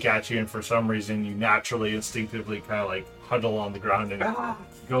rake at you, and for some reason you naturally, instinctively kind of like huddle on the ground and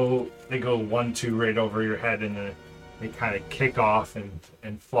they go 1-2 right over your head, and then they kind of kick off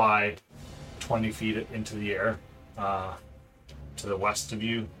and fly 20 feet into the air to the west of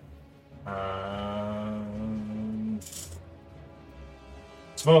you.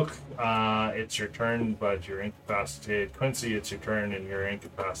 Smoke, it's your turn, but you're incapacitated. Quincy, it's your turn, and you're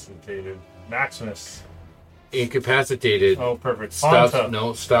incapacitated. Maximus. Incapacitated. Oh, perfect.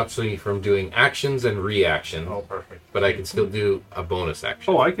 Ponta. Stops me from doing actions and reactions. Oh, perfect. But I can still do a bonus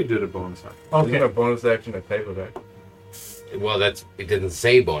action. Oh, I could do the bonus action. Isn't a bonus action a type of action? Well, it didn't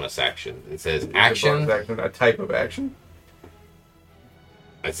say bonus action. It says Is action. bonus action a type of action?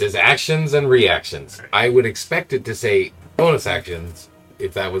 It says actions and reactions. I would expect it to say bonus actions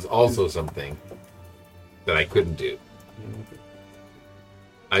if that was also something that I couldn't do.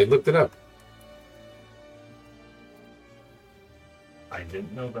 I looked it up. I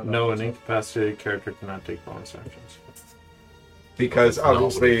didn't know that. No, an incapacitated character cannot take bonus actions. Because That's not what it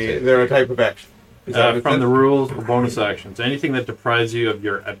obviously said. they're a type of action. Is that what it From said? the rules of bonus actions, anything that deprives you of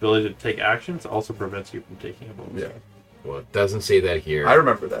your ability to take actions also prevents you from taking a bonus Yeah. action. Well, it doesn't say that here. I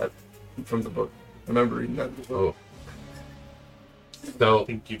remember that from the book. I remember reading that in the book. Oh. So I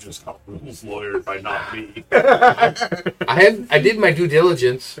think you just got rules lawyered by not me. I did my due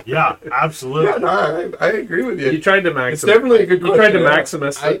diligence. Yeah, absolutely. Yeah, no, I agree with you. You tried to maximus. It's definitely a good You tried to question, yeah.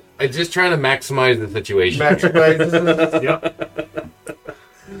 maximus. I'm just trying to maximize the situation. Maximize. Yep.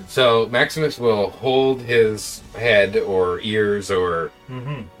 So Maximus will hold his head or ears or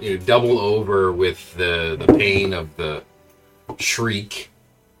double over with the pain of the shriek.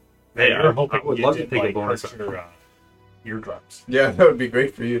 Hey, I I'm hoping would you love to didn't, take a like, bonus hurt your eardrums. Yeah, that would be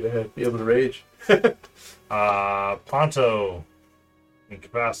great for you to be able to rage. Ponto,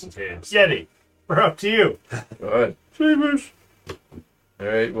 incapacitated. Yeti, we're up to you. Go ahead.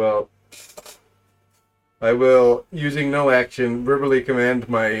 Alright, well, I will, using no action, verbally command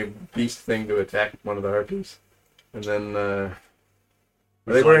my beast thing to attack one of the harpies. And then, are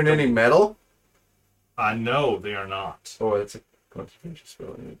they wearing any metal? No, they are not. Oh, that's a concentration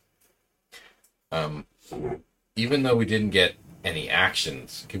spell. Even though we didn't get any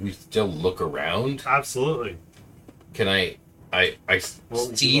actions, can we still look around? Absolutely. Can I What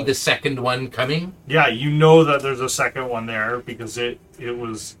would see you like? the second one coming? Yeah, you know that there's a second one there because it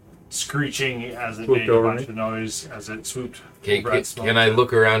was screeching as it Swooped made a over bunch me. of noise as it swooped. Okay, over at Smoke. can I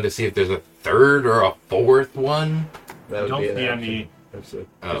look around to see if there's a third or a fourth one? That would Don't be an see action. any. That's a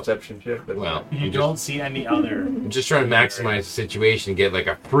Oh. perception check. But Well, You don't see any other. I'm just trying to maximize the situation, get like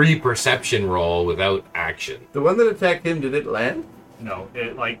a free perception roll without action. the one that attacked him, did it land? No,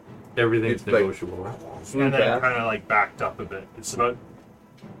 it like Everything's It's like- negotiable. Flew and then back? kind of like backed up a bit. It's about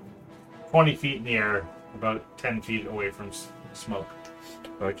 20 feet in the air, about 10 feet away from smoke.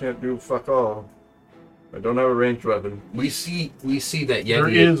 I can't do fuck all. I don't have a ranged weapon. We see that Yeti. There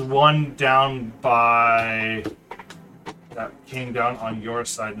is one down by that came down on your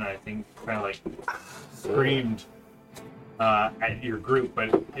side, and I think kind of like screamed at your group,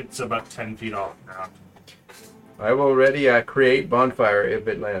 but it's about 10 feet off the ground. I will ready create bonfire if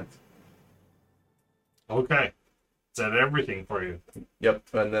it lands. Okay, is that everything for you? Yep,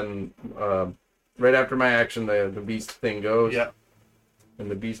 and then right after my action, the beast thing goes. Yep. And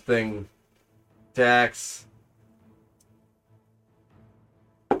the beast thing attacks.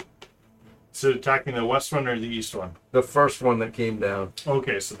 So attacking the west one or the east one? The first one that came down.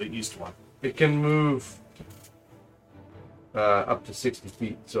 Okay, so the east one. It can move up to 60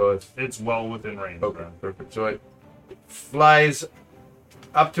 feet, so it's well within range. Okay, then. perfect. So it flies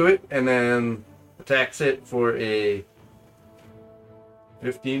up to it and then attacks it for a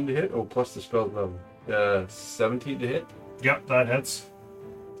 15 to hit. Oh, plus the spell level. 17 to hit. Yep, that hits.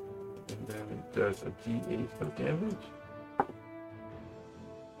 And then it does a d8 of damage.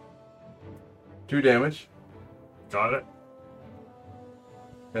 2 damage. Got it.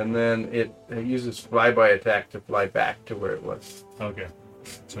 And then it uses flyby attack to fly back to where it was. Okay.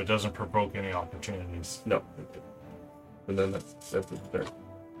 So it doesn't provoke any opportunities. No. And then that's its turn.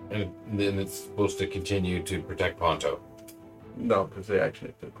 And then it's supposed to continue to protect Ponto. No, because they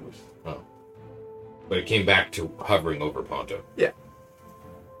actually took loose. Oh. But it came back to hovering over Ponto. Yeah.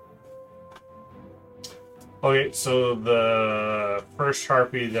 Okay, so the first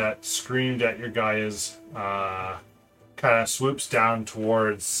harpy that screamed at your guy kind of swoops down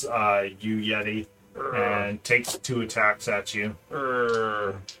towards you, Yeti, and takes 2 attacks at you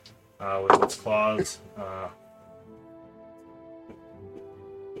with its claws.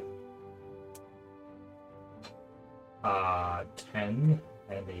 10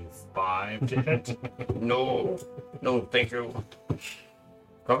 and a 5 to hit. No, thank you.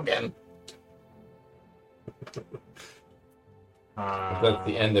 Come again. That's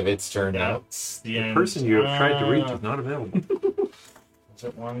the end of its turn now. That's the end. person you have tried to reach is not available. Does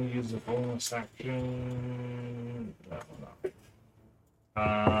it want to use a bonus action? No.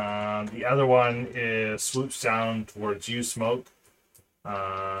 The other one is swoops down towards you, Smoke.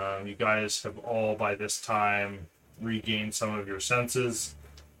 You guys have all by this time regained some of your senses.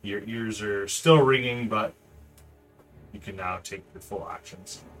 Your ears are still ringing, but you can now take your full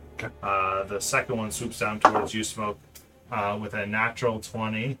actions. Okay. The second one swoops down towards you, Smoke, with a natural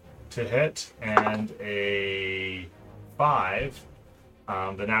 20 to hit and a 5.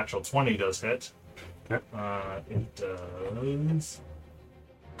 The natural 20 does hit. Okay. It does.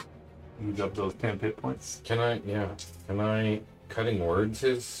 Use up those 10 hit points. Can I cutting words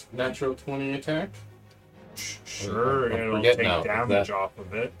his natural 20 attack? Sure, I it'll forget take now. damage off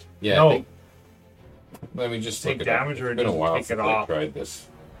of it. Yeah. No, Let me just take look it up. damage or It's been a just while take it since I off. tried this.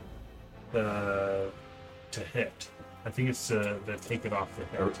 to hit. I think it's the take it off the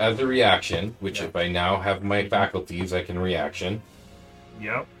hit. As a reaction, which Yeah. if I now have my faculties, I can reaction.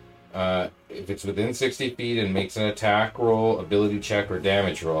 Yep. If it's within 60 feet and makes an attack roll, ability check, or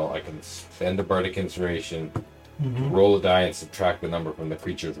damage roll, I can spend a bardic inspiration, roll a die, and subtract the number from the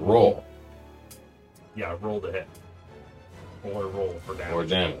creature's roll. Yeah, roll to hit. Or roll for damage. Or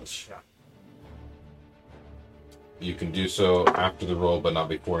damage. Yeah. You can do so after the roll, but not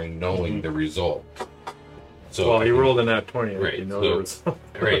before knowing the result. So Well, I you can- rolled in that 20. Right, You know so- the result.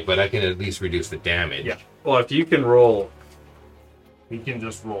 Right, but I can at least reduce the damage. Yeah. Well, if you can roll. He can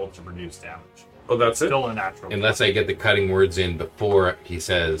just roll to reduce damage. Oh, that's it? Still a natural. Unless I get the cutting words in before he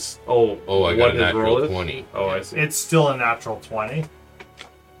says, Oh, "Oh, I what got a his roll natural is? 20." Oh, I see. It's still a natural 20.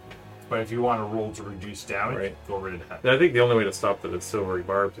 But if you want to roll to reduce damage, Right. go right ahead. I think the only way to stop that is silvery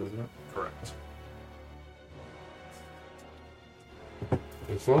barbs, isn't it? Correct.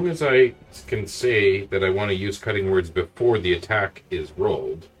 As long as I can say that I want to use cutting words before the attack is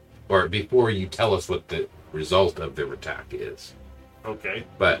rolled, or before you tell us what the result of the attack is. Okay.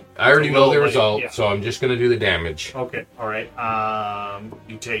 But I already a know little the late, result, yeah. so I'm just going to do the damage. Okay. All right.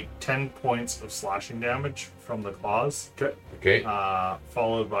 You take 10 points of slashing damage from the claws, Okay?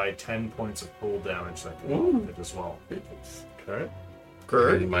 followed by 10 points of cold damage that can go with it as well. Okay.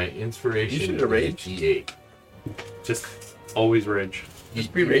 And my inspiration You should is have raged. D8. Just always rage.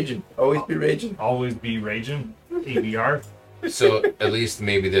 Just be raging. Always be raging. Always be raging. ABR. So at least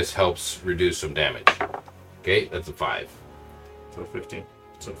maybe this helps reduce some damage. Okay, that's a 5. So 15.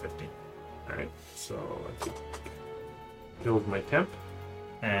 So 15. Alright, so let's build my temp.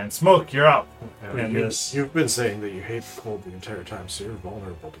 And Smoke, you're up. And And You- this. You've been saying that you hate the cold the entire time, so you're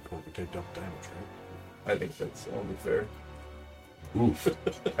vulnerable to cold. You take double damage, right? I think that's only fair. Oof.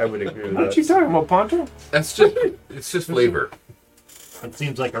 I would agree with What you that. talking about, Ponto? That's just it's just flavor. It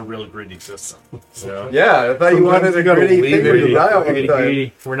seems like a real gritty system. So, Yeah, I thought you wanted a gritty thing where you die all the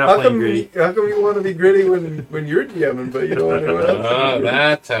time. We're not How playing come, greedy. how come you want to be gritty when you're DMing, but you don't want anyone else to Ah, be gritty?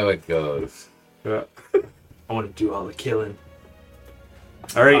 that's how it goes. Yeah. I want to do all the killing.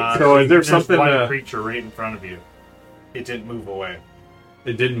 All right. So is there there's something? one creature right in front of you. It didn't move away.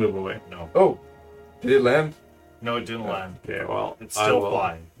 It did move away. No. Oh, did it land? No, it didn't land. Okay. Well, It's I still will-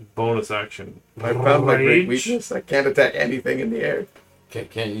 flying. Bonus action. I found my great Rage. weakness. I can't attack anything in the air.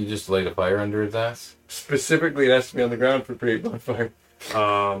 Can't you just light a fire under his ass? Specifically, it has to be on the ground for create bonfire.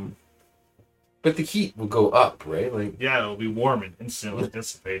 But the heat will go up, right? Like Yeah, it'll be warm and instantly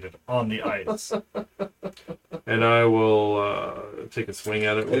dissipated on the ice. And I will take a swing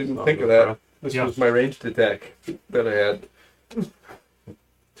at it. I didn't think of that. This Yeah. was my ranged attack that I had.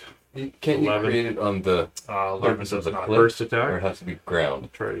 can't you 11. create it on the 11 surface of does the not. cliff, First or it attack. has to be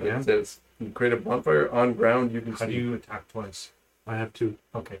ground? Try it It again. says you create a bonfire on ground. You can How do see. you attack twice? I have 2.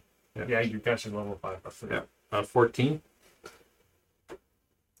 Okay. Yeah. Yeah, your guys are level 5. That's Yeah. 14.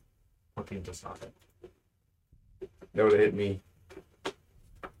 14 does not hit. That would have hit me.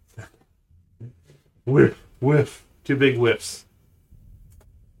 Whiff. 2 big whiffs.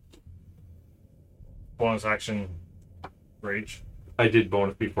 Bonus action, rage. I did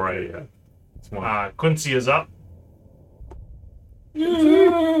bonus before I swung. Quincy is up.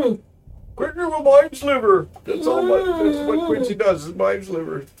 Quicker with mind sliver. That's all. That's what Quincy does. Is mind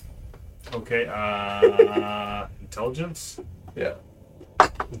sliver. Okay. Intelligence. Yeah.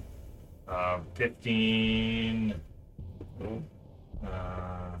 15.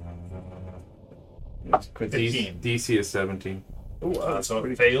 It's Quincy's. 15. DC is 17. Oh, wow, that's So it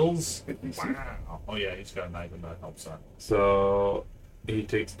pretty fails. good DC. Wow. Oh yeah, he's got an item that helps that. So he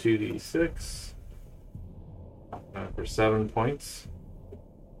takes 2d6 for 7 points.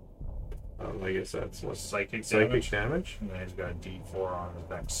 I guess that's what Psychic psychic damage. damage. And then he's got a D4 on his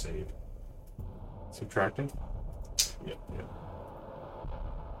next save. Subtracting. Yep.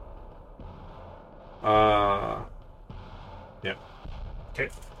 Yeah. Okay.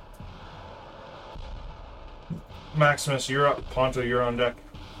 Maximus, you're up. Ponto, you're on deck.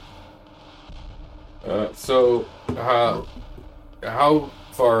 So how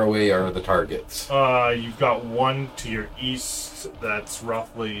far away are the targets? You've got one to your east that's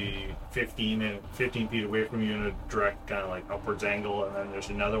roughly 15 feet away from you in a direct kind of like upwards angle, and then there's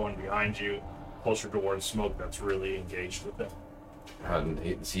another one behind you, closer towards smoke, that's really engaged with it.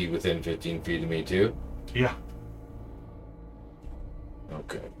 Is he within 15 feet of me too? Yeah.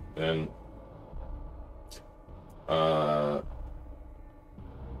 Okay. Then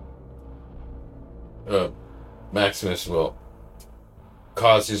Maximus will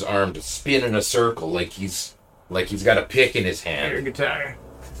cause his arm to spin in a circle like he's got a pick in his hand. guitar.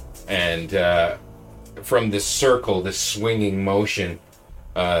 And from this circle, this swinging motion,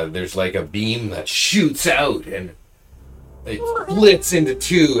 there's like a beam that shoots out and it splits into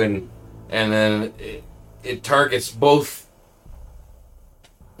two, and then it targets both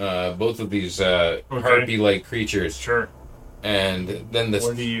of these harpy-like creatures. Sure. And then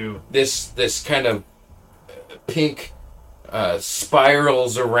What do you... this kind of pink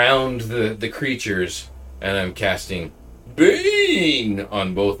spirals around the creatures, and I'm casting Bane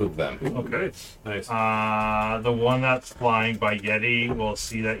on both of them. Okay. Nice. The one that's flying by Yeti will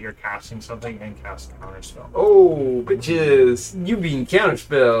see that you're casting something and cast counterspell. Oh, bitches! You being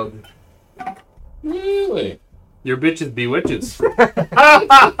counterspelled. Really? Your bitches bewitches. But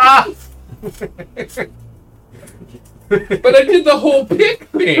I did the whole pick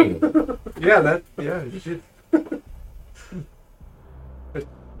thing. Yeah, you should.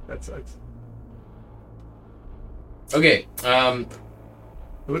 That sucks. Okay. It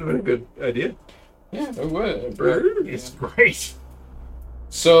would have been a good idea. Yeah, it would. It's great.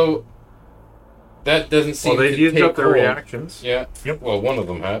 So that doesn't seem Well, they to used take up their hold. reactions. Yeah. Yep. Well, one of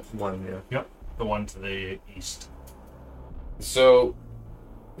them had. One, yeah. The one to the east. So,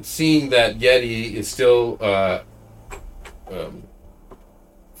 seeing that Yeti is still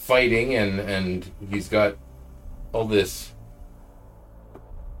fighting, and he's got all this,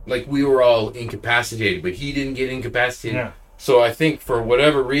 like, we were all incapacitated, but he didn't get incapacitated. Yeah. So I think for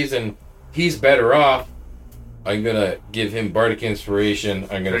whatever reason, he's better off. I'm gonna give him bardic inspiration.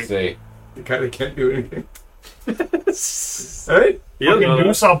 I'm gonna Great. say, You kind of can't do anything. Alright? Fucking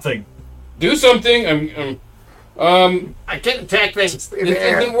do something. do something. I can't attack things in It the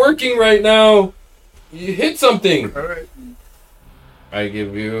air. isn't working right now. You hit something. Alright. I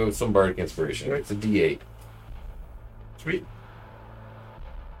give you some bardic inspiration. It's a D8. Sweet.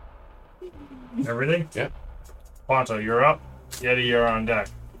 Everything? Yeah. Ponto, you're up. Yeti, you're on deck.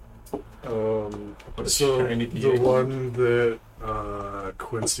 So the one that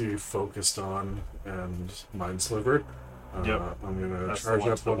Quincy focused on and mind slivered. Yep. I'm gonna That's the charge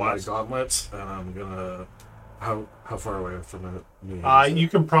one up to the one of my west. gauntlets, and I'm gonna. How far away from it? Me is You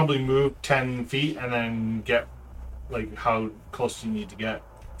it? can probably move 10 feet and then get, like, how close do you need to get?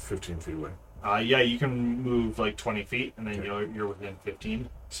 15 feet away. Yeah, you can move like 20 feet and then Okay. you're within 15.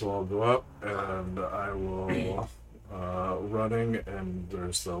 So I'll go up, and I will running, and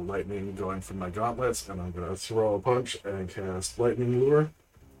there's the lightning going from my gauntlets, and I'm gonna throw a punch and cast lightning lure,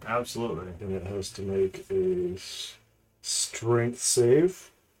 Absolutely. and it has to make a strength save.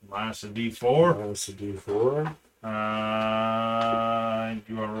 Minus a d4. Minus a d4.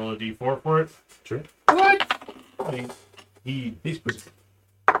 You want to roll a d4 for it? Sure. He's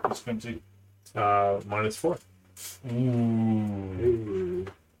Quincy. -4. Ooh. Ooh.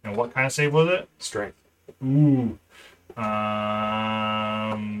 And what kind of save was it? Strength. Ooh.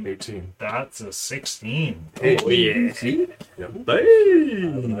 18. That's a 16. Hey, see? Yep. I have Hey!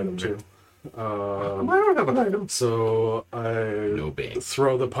 an item too. I don't have an item. So I No bang.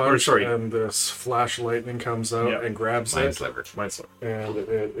 throw the punch, sorry. and this flash lightning comes out Yep. and grabs Mind it, sliver. and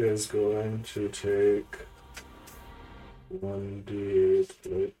it is going to take 1d8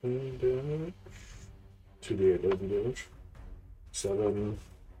 lightning damage, 2d8 lightning damage, 7,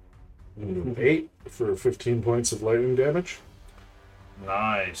 8 for 15 points of lightning damage.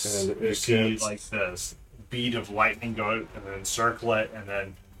 Nice. And You it see gets- like this bead of lightning go out and then circle it, and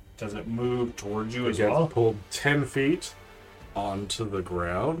then does it move towards you It as gets well? pulled 10 feet onto the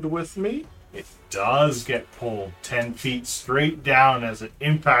ground with me. It does get pulled 10 feet straight down as it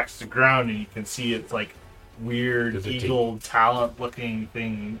impacts the ground, and you can see it's like weird Does it take- eagle talent looking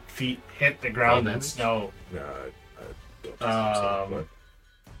thing. Feet hit the ground in damage? snow. Yeah, I don't think so,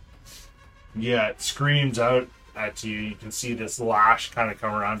 Yeah, it screams out at you. You can see this lash kind of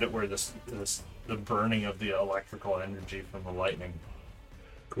come around it, where the burning of the electrical energy from the lightning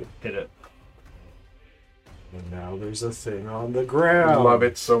hit it. and now there's a thing on the ground. Love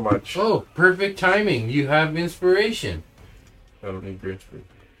it so much. Oh, perfect timing. You have inspiration. I don't need great spirit.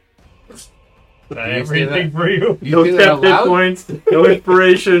 Everything for you. You No say that step out hit loud? points, no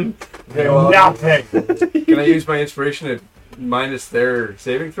inspiration. Okay, well, Nothing. can I use my inspiration to minus their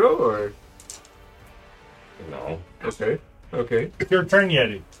saving throw, or? No. Okay. Okay. Your turn,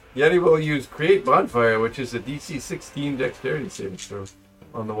 Yeti. Yeti will use Create Bonfire, which is a DC 16 Dexterity saving throw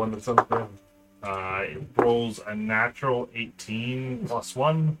on the one that's on the ground. It rolls a natural 18 plus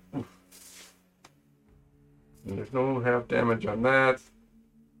 1. And there's no half damage on that.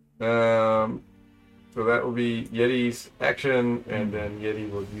 So that will be Yeti's action, and then Yeti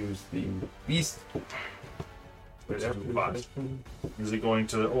will use the beast. Right after his Five. action. Is it going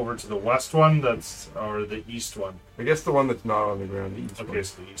over to the west one? Or the east one? I guess the one that's not on the ground. The east Okay, one.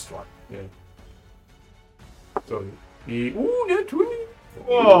 it's the east one. Yeah. So he. Ooh, net 20.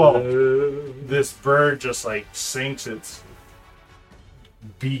 Whoa! This bird just like sinks its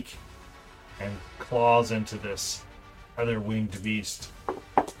beak and claws into this other winged beast.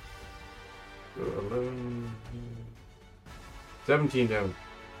 17 damage.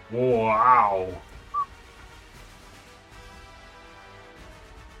 Wow!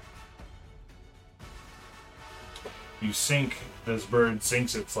 You sink, this bird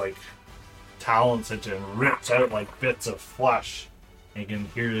sinks its like talons into and rips out like bits of flesh. And you can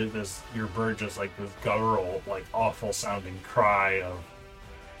hear your bird just like this guttural, like awful sounding cry of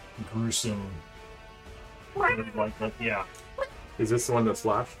gruesome. Like that, yeah. Is this the one that's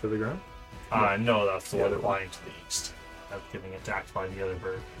lashed to the ground? No, that's the The one other one. flying to the east. That's getting attacked by the other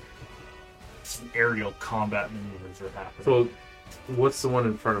bird. Some aerial combat maneuvers are happening. So, what's the one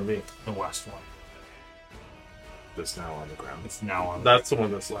in front of me? The west one. That's now on the ground. It's now on. That's the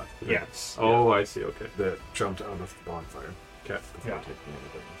one that's left. Yes. Oh, I see. Okay. That jumped out of the bonfire. Okay. Before Yeah. taking any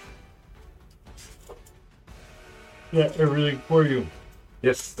damage. Yeah, everything for you.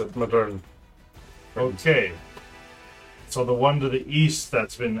 Yes, that's my turn. Okay. So the one to the east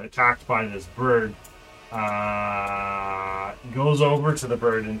that's been attacked by this bird goes over to the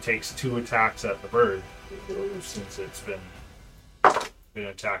bird and takes 2 attacks at the bird since it's been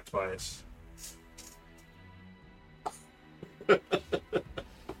attacked by us.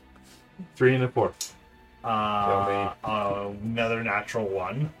 3 and a 4. Another natural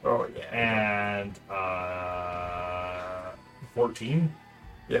 1 Oh, yeah. and 14.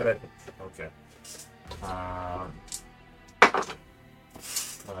 Yeah, that. Okay.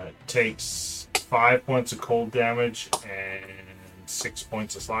 It takes 5 points of cold damage and 6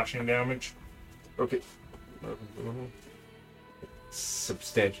 points of slashing damage. Okay.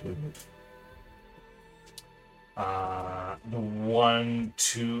 Substantially. The one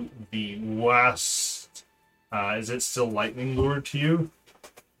to the west, is it still lightning lured to you?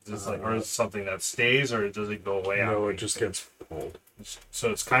 Is this or is it something that stays, or does it go away? No, it just gets pulled.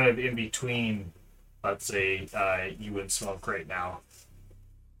 So it's kind of in between, let's say, you and Smoke right now.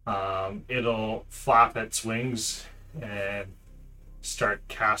 It'll flap its wings and start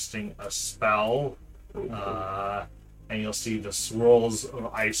casting a spell. And you'll see the swirls of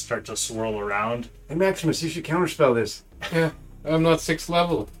ice start to swirl around. Hey Maximus, you should counterspell this. Yeah, I'm not 6th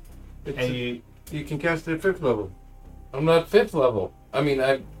level. And You can cast it at 5th level. I'm not 5th level. I mean,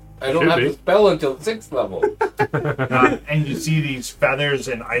 I don't have the spell until 6th level. and you see these feathers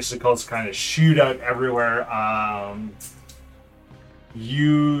and icicles kind of shoot out everywhere.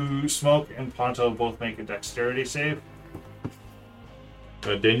 You, Smoke, and Ponto both make a dexterity save.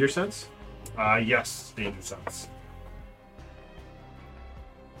 Danger sense? Yes, danger sense.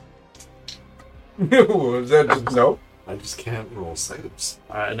 Was that just no? I just can't roll saves.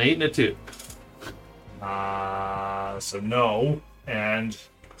 An 8 and a 2. So no, and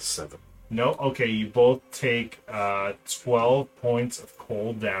 7. no. Okay, you both take 12 points of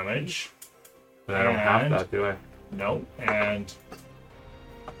cold damage. But I don't have that, do I? No, and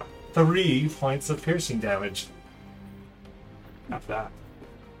 3 points of piercing damage. Not that.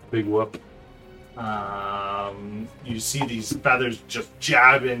 Big whoop. You see these feathers just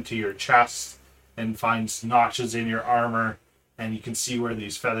jab into your chest and find notches in your armor, and you can see where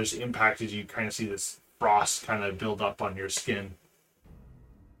these feathers impacted. You kind of see this frost kind of build up on your skin.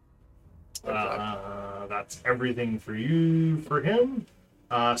 That's everything for you. For him,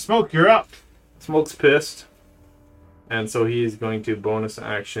 Smoke, you're up. Smoke's pissed. And so he's going to bonus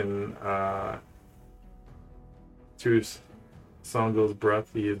action through Songo's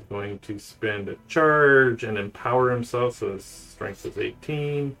breath. He is going to spend a charge and empower himself, so his strength is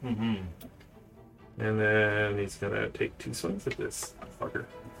 18. Mm-hmm. And then he's going to take 2 swings at this fucker.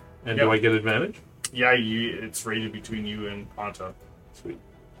 And Yep. do I get advantage? Yeah, it's rated between you and Ponto. Sweet.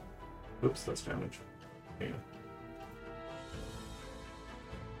 Oops, that's damage. Hang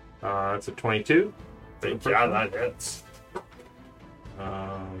on. It's a 22. Yeah, that hits.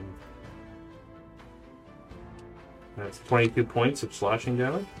 That's 22 points of slashing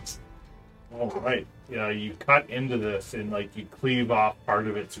damage. All right. Yeah, you cut into this and you cleave off part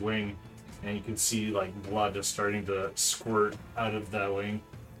of its wing, and you can see blood is starting to squirt out of the wing,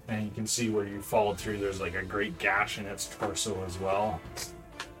 and you can see where you followed through. There's a great gash in its torso as well.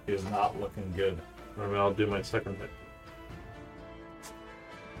 It is not looking good. I'll do my second hit.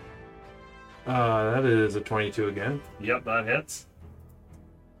 That is a 22 again. Yep, that hits.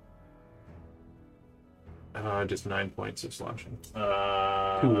 Just 9 points of slashing.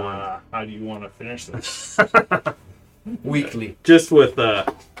 2-1. How do you want to finish this? Weekly. Just with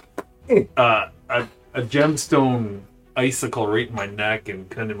a gemstone icicle right in my neck and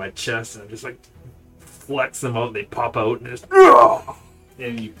kind of my chest, and I just flex them out, and they pop out, and just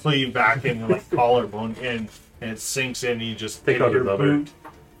and you cleave back in collarbone in, and it sinks in, and you just Take take out your his boot.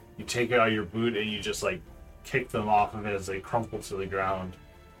 You take it out of your boot, and you just kick them off of it as they crumple to the ground.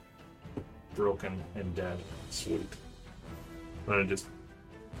 Broken and dead. Sweet. And I just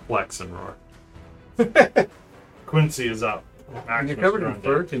flex and roar. Quincy is up. When you're covered in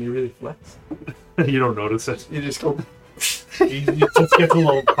fur, can you really flex? You don't notice it. You just go. You just get a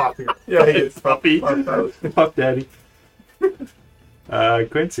little puppy. Yeah, he gets Puppy. popped out. Pup daddy.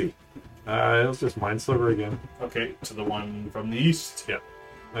 Quincy. It was just Mind Sliver again. Okay, to the one from the east. Yeah.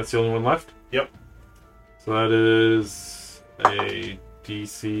 That's the only one left? Yep. So that is a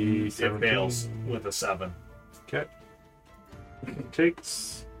DC 17. It fails with a 7. Okay. It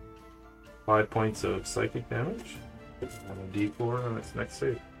takes 5 points of psychic damage. And a D4 on its next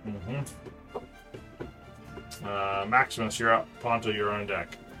save. Mm-hmm. Maximus, you're up. Ponto, you're on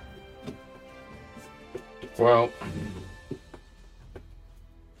deck. Well,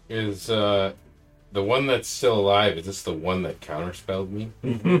 is the one that's still alive, is this the one that counterspelled me?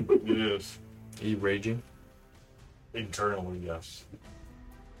 Mm-hmm. It is. Are you raging? Internally, yes.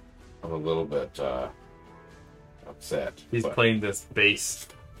 I'm a little bit upset. He's but- playing this bass.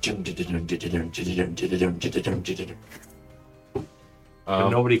 But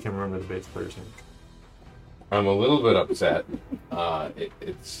nobody can remember the bass player's name. I'm a little bit upset.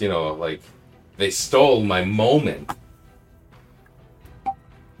 It's, they stole my moment.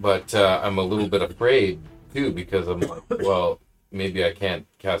 But I'm a little bit afraid, too, because I'm like, well, maybe I can't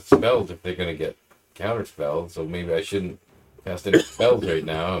cast spells if they're going to get counterspelled, so maybe I shouldn't cast any spells right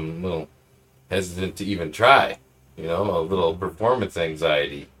now. I'm a little hesitant to even try. A little performance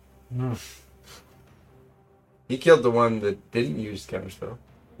anxiety. He killed the one that didn't use counterspell.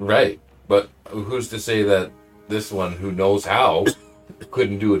 Right. But who's to say that this one, who knows how,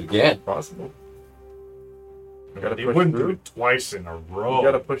 couldn't do it again. Possible. Gotta They push wouldn't do through. it twice in a You row.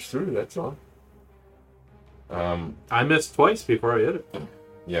 gotta push through, that's all. I missed twice before I hit it.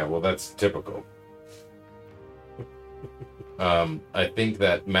 Yeah, well, that's typical. I think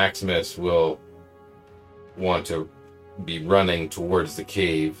that Maximus will want to be running towards the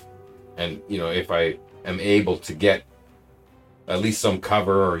cave, and if I am able to get at least some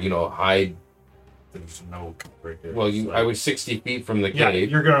cover or hide. There's no cover here. Well, It's I was 60 feet from the Yeah,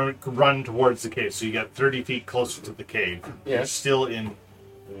 cave. you're gonna run towards the cave, so you get 30 feet closer to the cave. Yeah. You're still in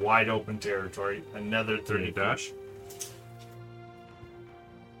wide open territory. Another 30 dash.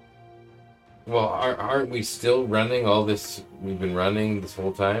 Well, aren't we still running all this? We've been running this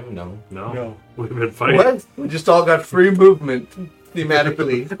whole time? No. No. We've been fighting. What? We just all got free movement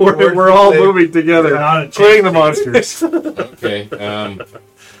thematically. We're all moving together, Not a playing the chance. monsters. Okay.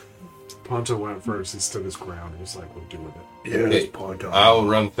 Ponto went first. He stood his ground. He's like, we'll do with it. Okay, Ponto. I'll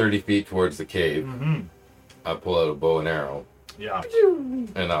run 30 feet towards the cave. Mm-hmm. I'll pull out a bow and arrow, Yeah,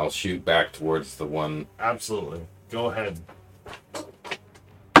 and I'll shoot back towards the one. absolutely. Go ahead.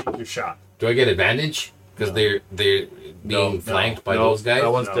 Your shot. Do I get advantage? Because they're being flanked by those guys?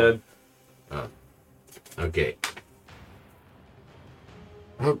 That one's No. dead. Okay.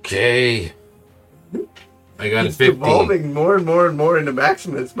 Okay. I got a It's 15. evolving more and more and more into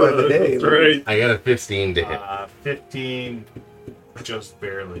Maximus by the day. That's right. I got a 15 to hit. 15 just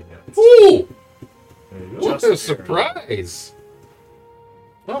barely hits. Ooh! What Just a barely. surprise!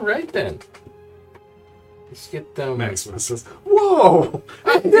 All right then. Let's get them. Maximus says, "Whoa!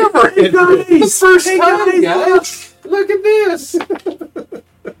 I never hit the first time, guys. Look at this.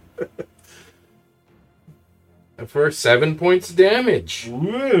 For 7 points of damage.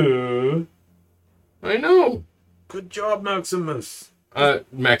 Woo! I know. Good job, Maximus.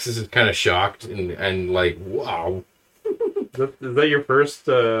 Maxis is kind of shocked and like, wow. Is that your first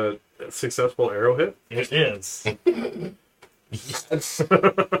successful arrow hit? It is. Yes.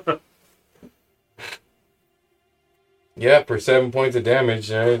 Yeah, for 7 points of damage.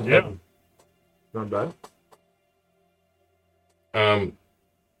 Yeah. Not bad.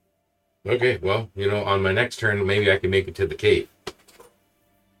 Okay, well, on my next turn, maybe I can make it to the cave. Is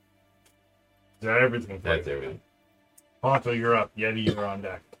that everything? for That's you? everything. Ponto, you're up. Yeti, you're on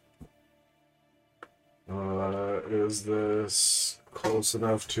deck. Is this close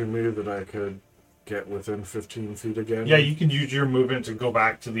enough to me that I could get within 15 feet again? Yeah, you can use your movement to go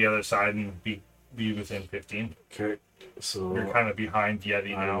back to the other side and be within 15. Okay, so You're kind of behind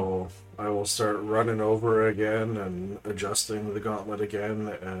Yeti now. I will start running over again and adjusting the gauntlet again.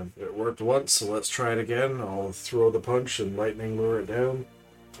 And it worked once, so let's try it again. I'll throw the punch and lightning lure it down.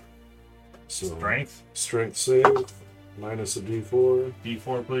 So Strength. save minus a d4.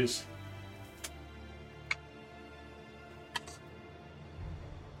 D4, please.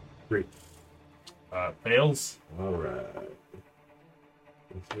 Fails. All right.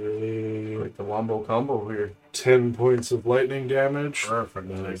 Like the Wombo combo here. 10 points of lightning damage. Perfect.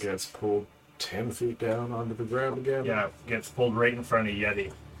 And then it gets pulled 10 feet down onto the ground again. Yeah, gets pulled right in front of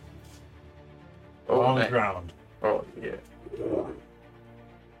Yeti. Oh, on the nice. ground. Oh, yeah.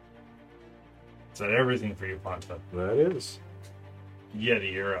 Is that everything for you, Ponto? That is.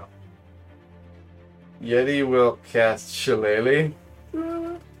 Yeti, you're up. Yeti will cast Shillelagh.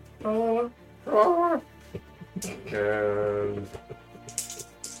 And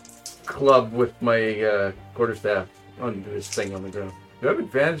club with my quarterstaff onto this thing on the ground. Do I have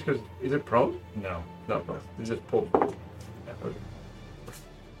advantage because is it prone? No. Not prone. It's just pulled.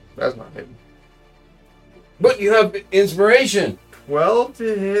 That's not hidden. But you have inspiration. 12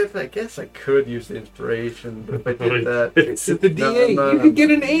 to hit. I guess I could use the inspiration, but if I did that, It's at the D8. No, You could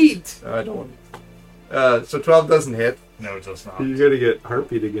get an 8. I don't want. So 12 doesn't hit. No, it does not. You're gonna get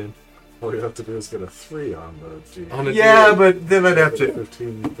harpied again. All you have to do is get a 3 on the D. On a Yeah, D8. but then I'd have to.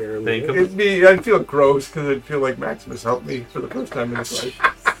 15 barely. Thank hit. him. I'd feel gross because I'd feel like Maximus helped me for the first time in his life.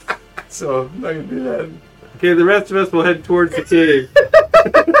 So I'm not gonna do that. Okay, the rest of us will head towards the cave.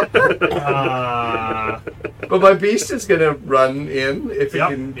 But my beast is gonna run in if he Yep,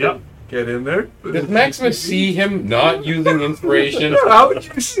 can yep. get in there. Does Maximus see him not using inspiration? How would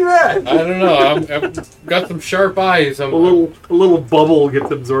you see that? I don't know. I've got some sharp eyes. A little bubble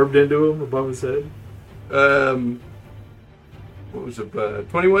gets absorbed into him above his head. What was it?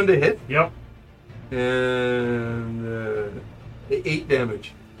 21 to hit Yep. and 8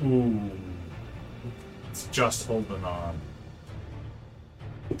 damage. Ooh. It's just holding on.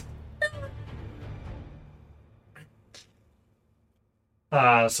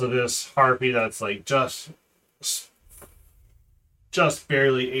 So this harpy that's like just just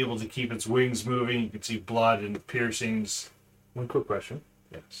barely able to keep its wings moving. You can see blood and piercings. One quick question.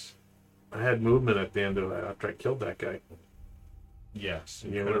 Yes. I had movement at the end of that after I killed that guy. Yes.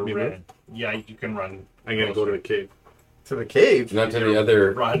 You could let me ran. move? Yeah, you can run. I'm gonna go to the cave. To the cave. Not to the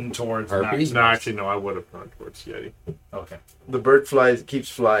other. Run towards Harpy? Maximus. No, actually, no. I would have run towards Yeti Okay. The bird keeps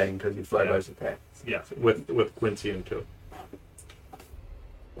flying because you fly Yeah. by the pack. Yeah. with Quincy and two.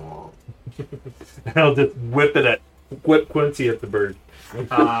 I'll just whip Quincy at the bird.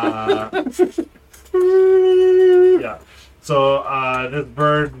 Yeah. So this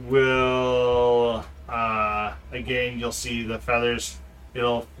bird will again. You'll see the feathers.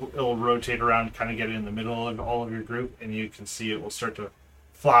 It'll rotate around, kind of get in the middle of all of your group, and you can see it will start to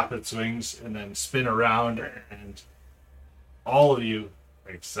flap its wings and then spin around, and all of you,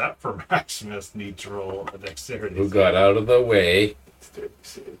 except for Maximus, need to roll a dexterity. Who got out of the way?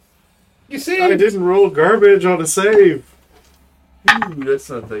 You see? I didn't roll garbage on a save. Ooh, that's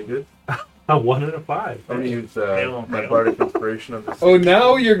not that good. A 1 and a 5. I'm gonna use Fail. my bardic inspiration on this. Oh,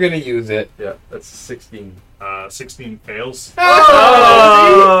 now you're gonna use it. Yeah, that's 16. 16 fails.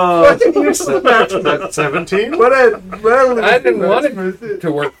 Oh! What did you say? That's 17? Well, I didn't want it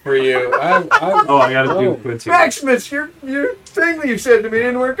to work for you. I gotta do Quincy. Maximus, your thing that you said to me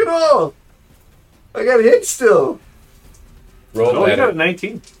didn't work at all. I got hit still. Roll Oh, you got better. a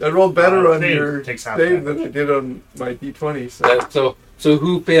 19. I rolled better on save. your Takes half save damage. than I did on my d20. So. So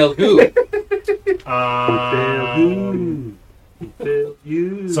who failed who?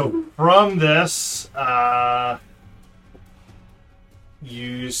 So from this,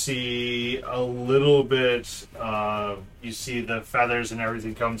 you see a little bit. You see the feathers and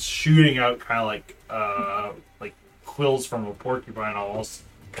everything comes shooting out, kind of like quills from a porcupine almost.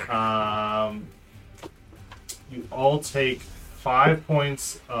 You all take 5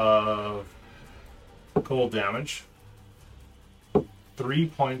 points of cold damage. 3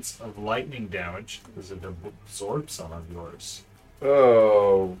 points of lightning damage because it absorbs some of yours.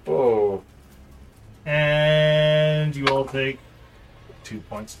 Oh. And you all take 2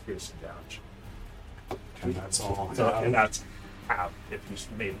 points of piercing damage. And that's all. So, and that's half if you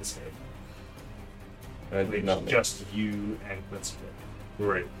made the save. I did Which not make just you and Quincy did.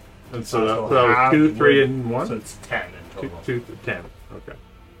 Right. And so that So was half 2, 3, would- and 1? So it's 10 in total. 2, 10. Okay.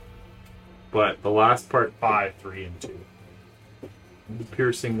 But the last part, 5, 3, and 2.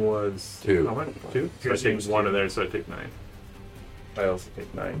 piercing was... 2. How much? 2? So I Piercing take was 1 2. in there, so I take 9. I also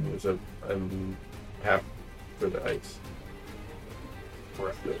take 9. There's I'm half for the ice.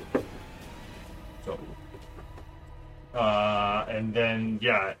 Correct. So, and then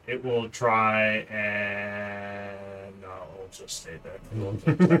it will try and no, it'll just stay there.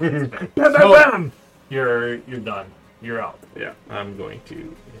 Bam! You're done. You're out. Yeah, I'm going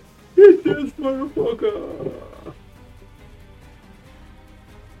to... Hit this motherfucker!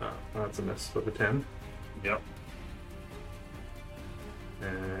 Oh, that's a miss with a 10. Yep.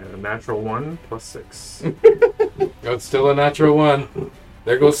 And a natural 1 plus 6. It's still a natural 1.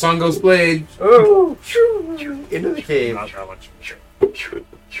 There goes Songo's blade. Oh! Into the cave. Not that much.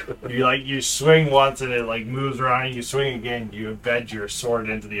 You swing once and it moves around. You swing again. You embed your sword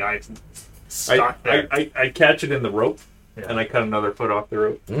into the ice and stuck there. I catch it in the rope, Yeah. and I cut another foot off the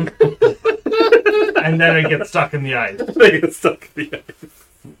rope. And then it gets stuck in the ice. I get stuck in the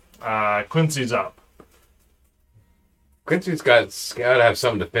ice. Quincy's up. Quincy's got to have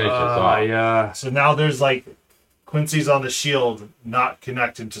something to finish this off. Yeah. So now there's Quincy's on the shield, not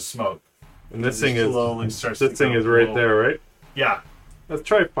connected to smoke. And this It thing is slowly starts to this thing go is right low. there, right? Yeah. Let's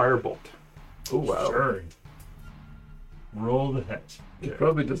try firebolt. Oh, wow. Sure. Roll the hit. He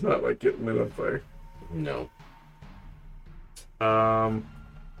probably does not like getting lit on fire. No. I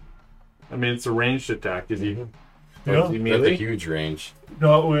mean, it's a ranged attack. Is he? Yeah. Is he That's a melee? huge range.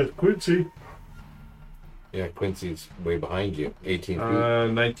 Not with Quincy. Yeah, Quincy's way behind you. 18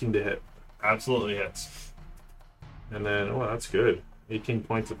 feet. 19 to hit, Absolutely hits. and then that's good. 18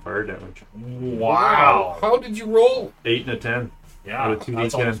 points of fire damage. Wow. How did you roll? 8 and a 10. Yeah, With a 2d10.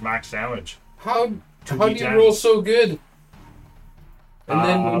 that's almost max damage. How do you 2d10s. roll so good? And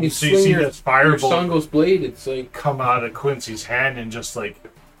then when you so you swing see your this firebolt Songo's blade, it's like... come out of Quincy's hand and just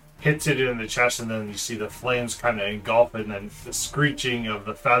hits it in the chest, and then you see the flames kind of engulf it, and then the screeching of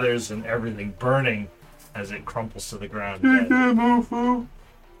the feathers and everything burning as it crumples to the ground. dead.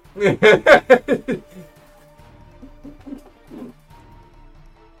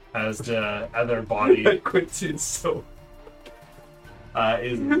 As the other body Quincy is so...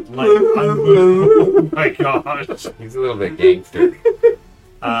 is unmoving. Oh my gosh. He's a little bit gangster.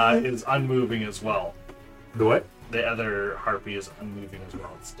 Is unmoving as well. The what? The other harpy is unmoving as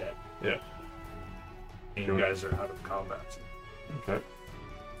well. It's dead. Yeah. And you guys are out of combat. Okay.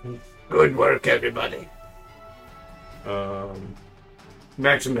 Good work, everybody.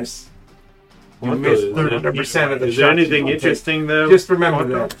 Maximus. You missed 100% of the Is there shots anything you take. interesting though? Just remember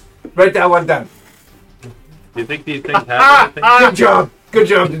that. Write that one down. Do you think these things have anything? Good job. Good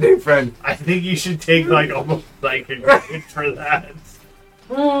job today, friend. I think you should take like almost like a grade for that.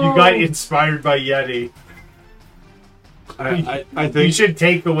 You got inspired by Yeti. I You think should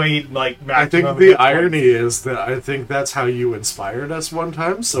take away like I think maximum the hit points. irony is that I think that's how you inspired us one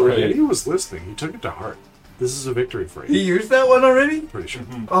time. So Right. Eddie was listening. He took it to heart. This is a victory for You you. used that one already? Pretty sure.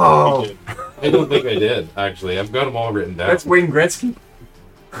 Oh, I don't think I did, actually. I've got them all written down. that's Wayne Gretzky.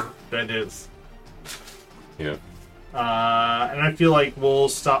 That is. Yeah. And I feel like we'll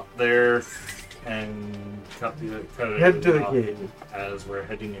stop there and cut it Head to the off cave. as we're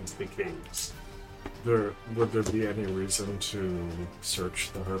heading into the caves. Would there be any reason to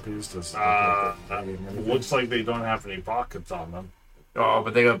search the harpies? Does it look Uh, like they're hiding anything? Looks like they don't have any pockets on them. Oh,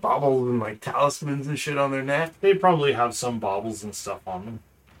 but they got baubles and like talismans and shit on their neck. They probably have some baubles and stuff on them.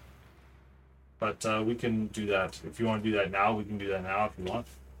 But we can do that. If you want to do that now, we can do that now if you want.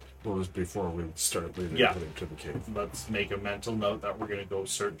 Well, just before we start leading Yeah. to the cave. Let's make a mental note that we're going to go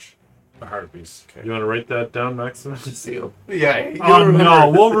search the harpies. Okay. You want to write that down, Maximus? Seal. Yeah. You'll Oh remember. no,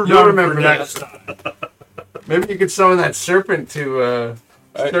 we'll You'll remember, remember next that. time. Maybe you could summon that serpent to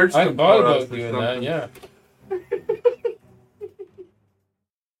I search thought them for us about or doing that, something. yeah.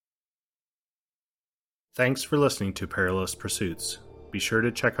 Thanks for listening to Perilous Pursuits. Be sure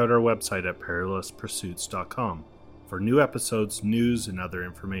to check out our website at perilouspursuits.com for new episodes, news, and other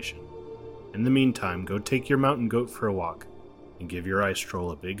information. In the meantime, go take your mountain goat for a walk and give your ice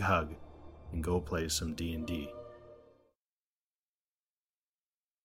troll a big hug and go play some D&D.